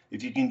is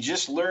if you can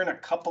just learn a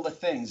couple of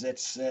things.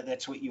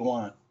 That's what you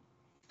want.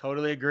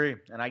 Totally agree.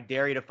 And I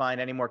dare you to find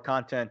any more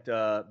content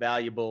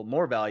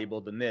more valuable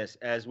than this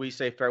as we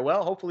say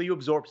farewell. Hopefully you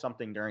absorb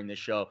something during this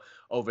show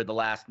over the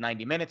last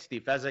 90 minutes.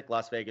 Steve Fezzik,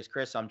 Las Vegas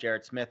Chris. I'm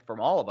Jared Smith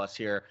from all of us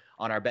here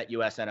on our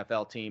BetUS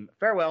NFL team.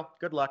 Farewell.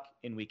 Good luck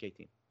in Week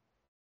 18.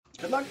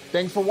 Good luck.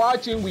 Thanks for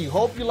watching. We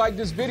hope you like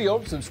this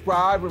video.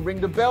 Subscribe and ring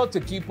the bell to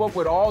keep up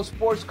with all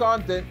sports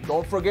content.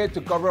 Don't forget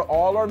to cover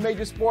all our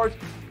major sports.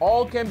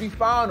 All can be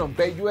found on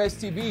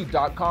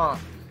BetUSTV.com.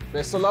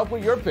 Best of luck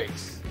with your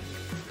picks.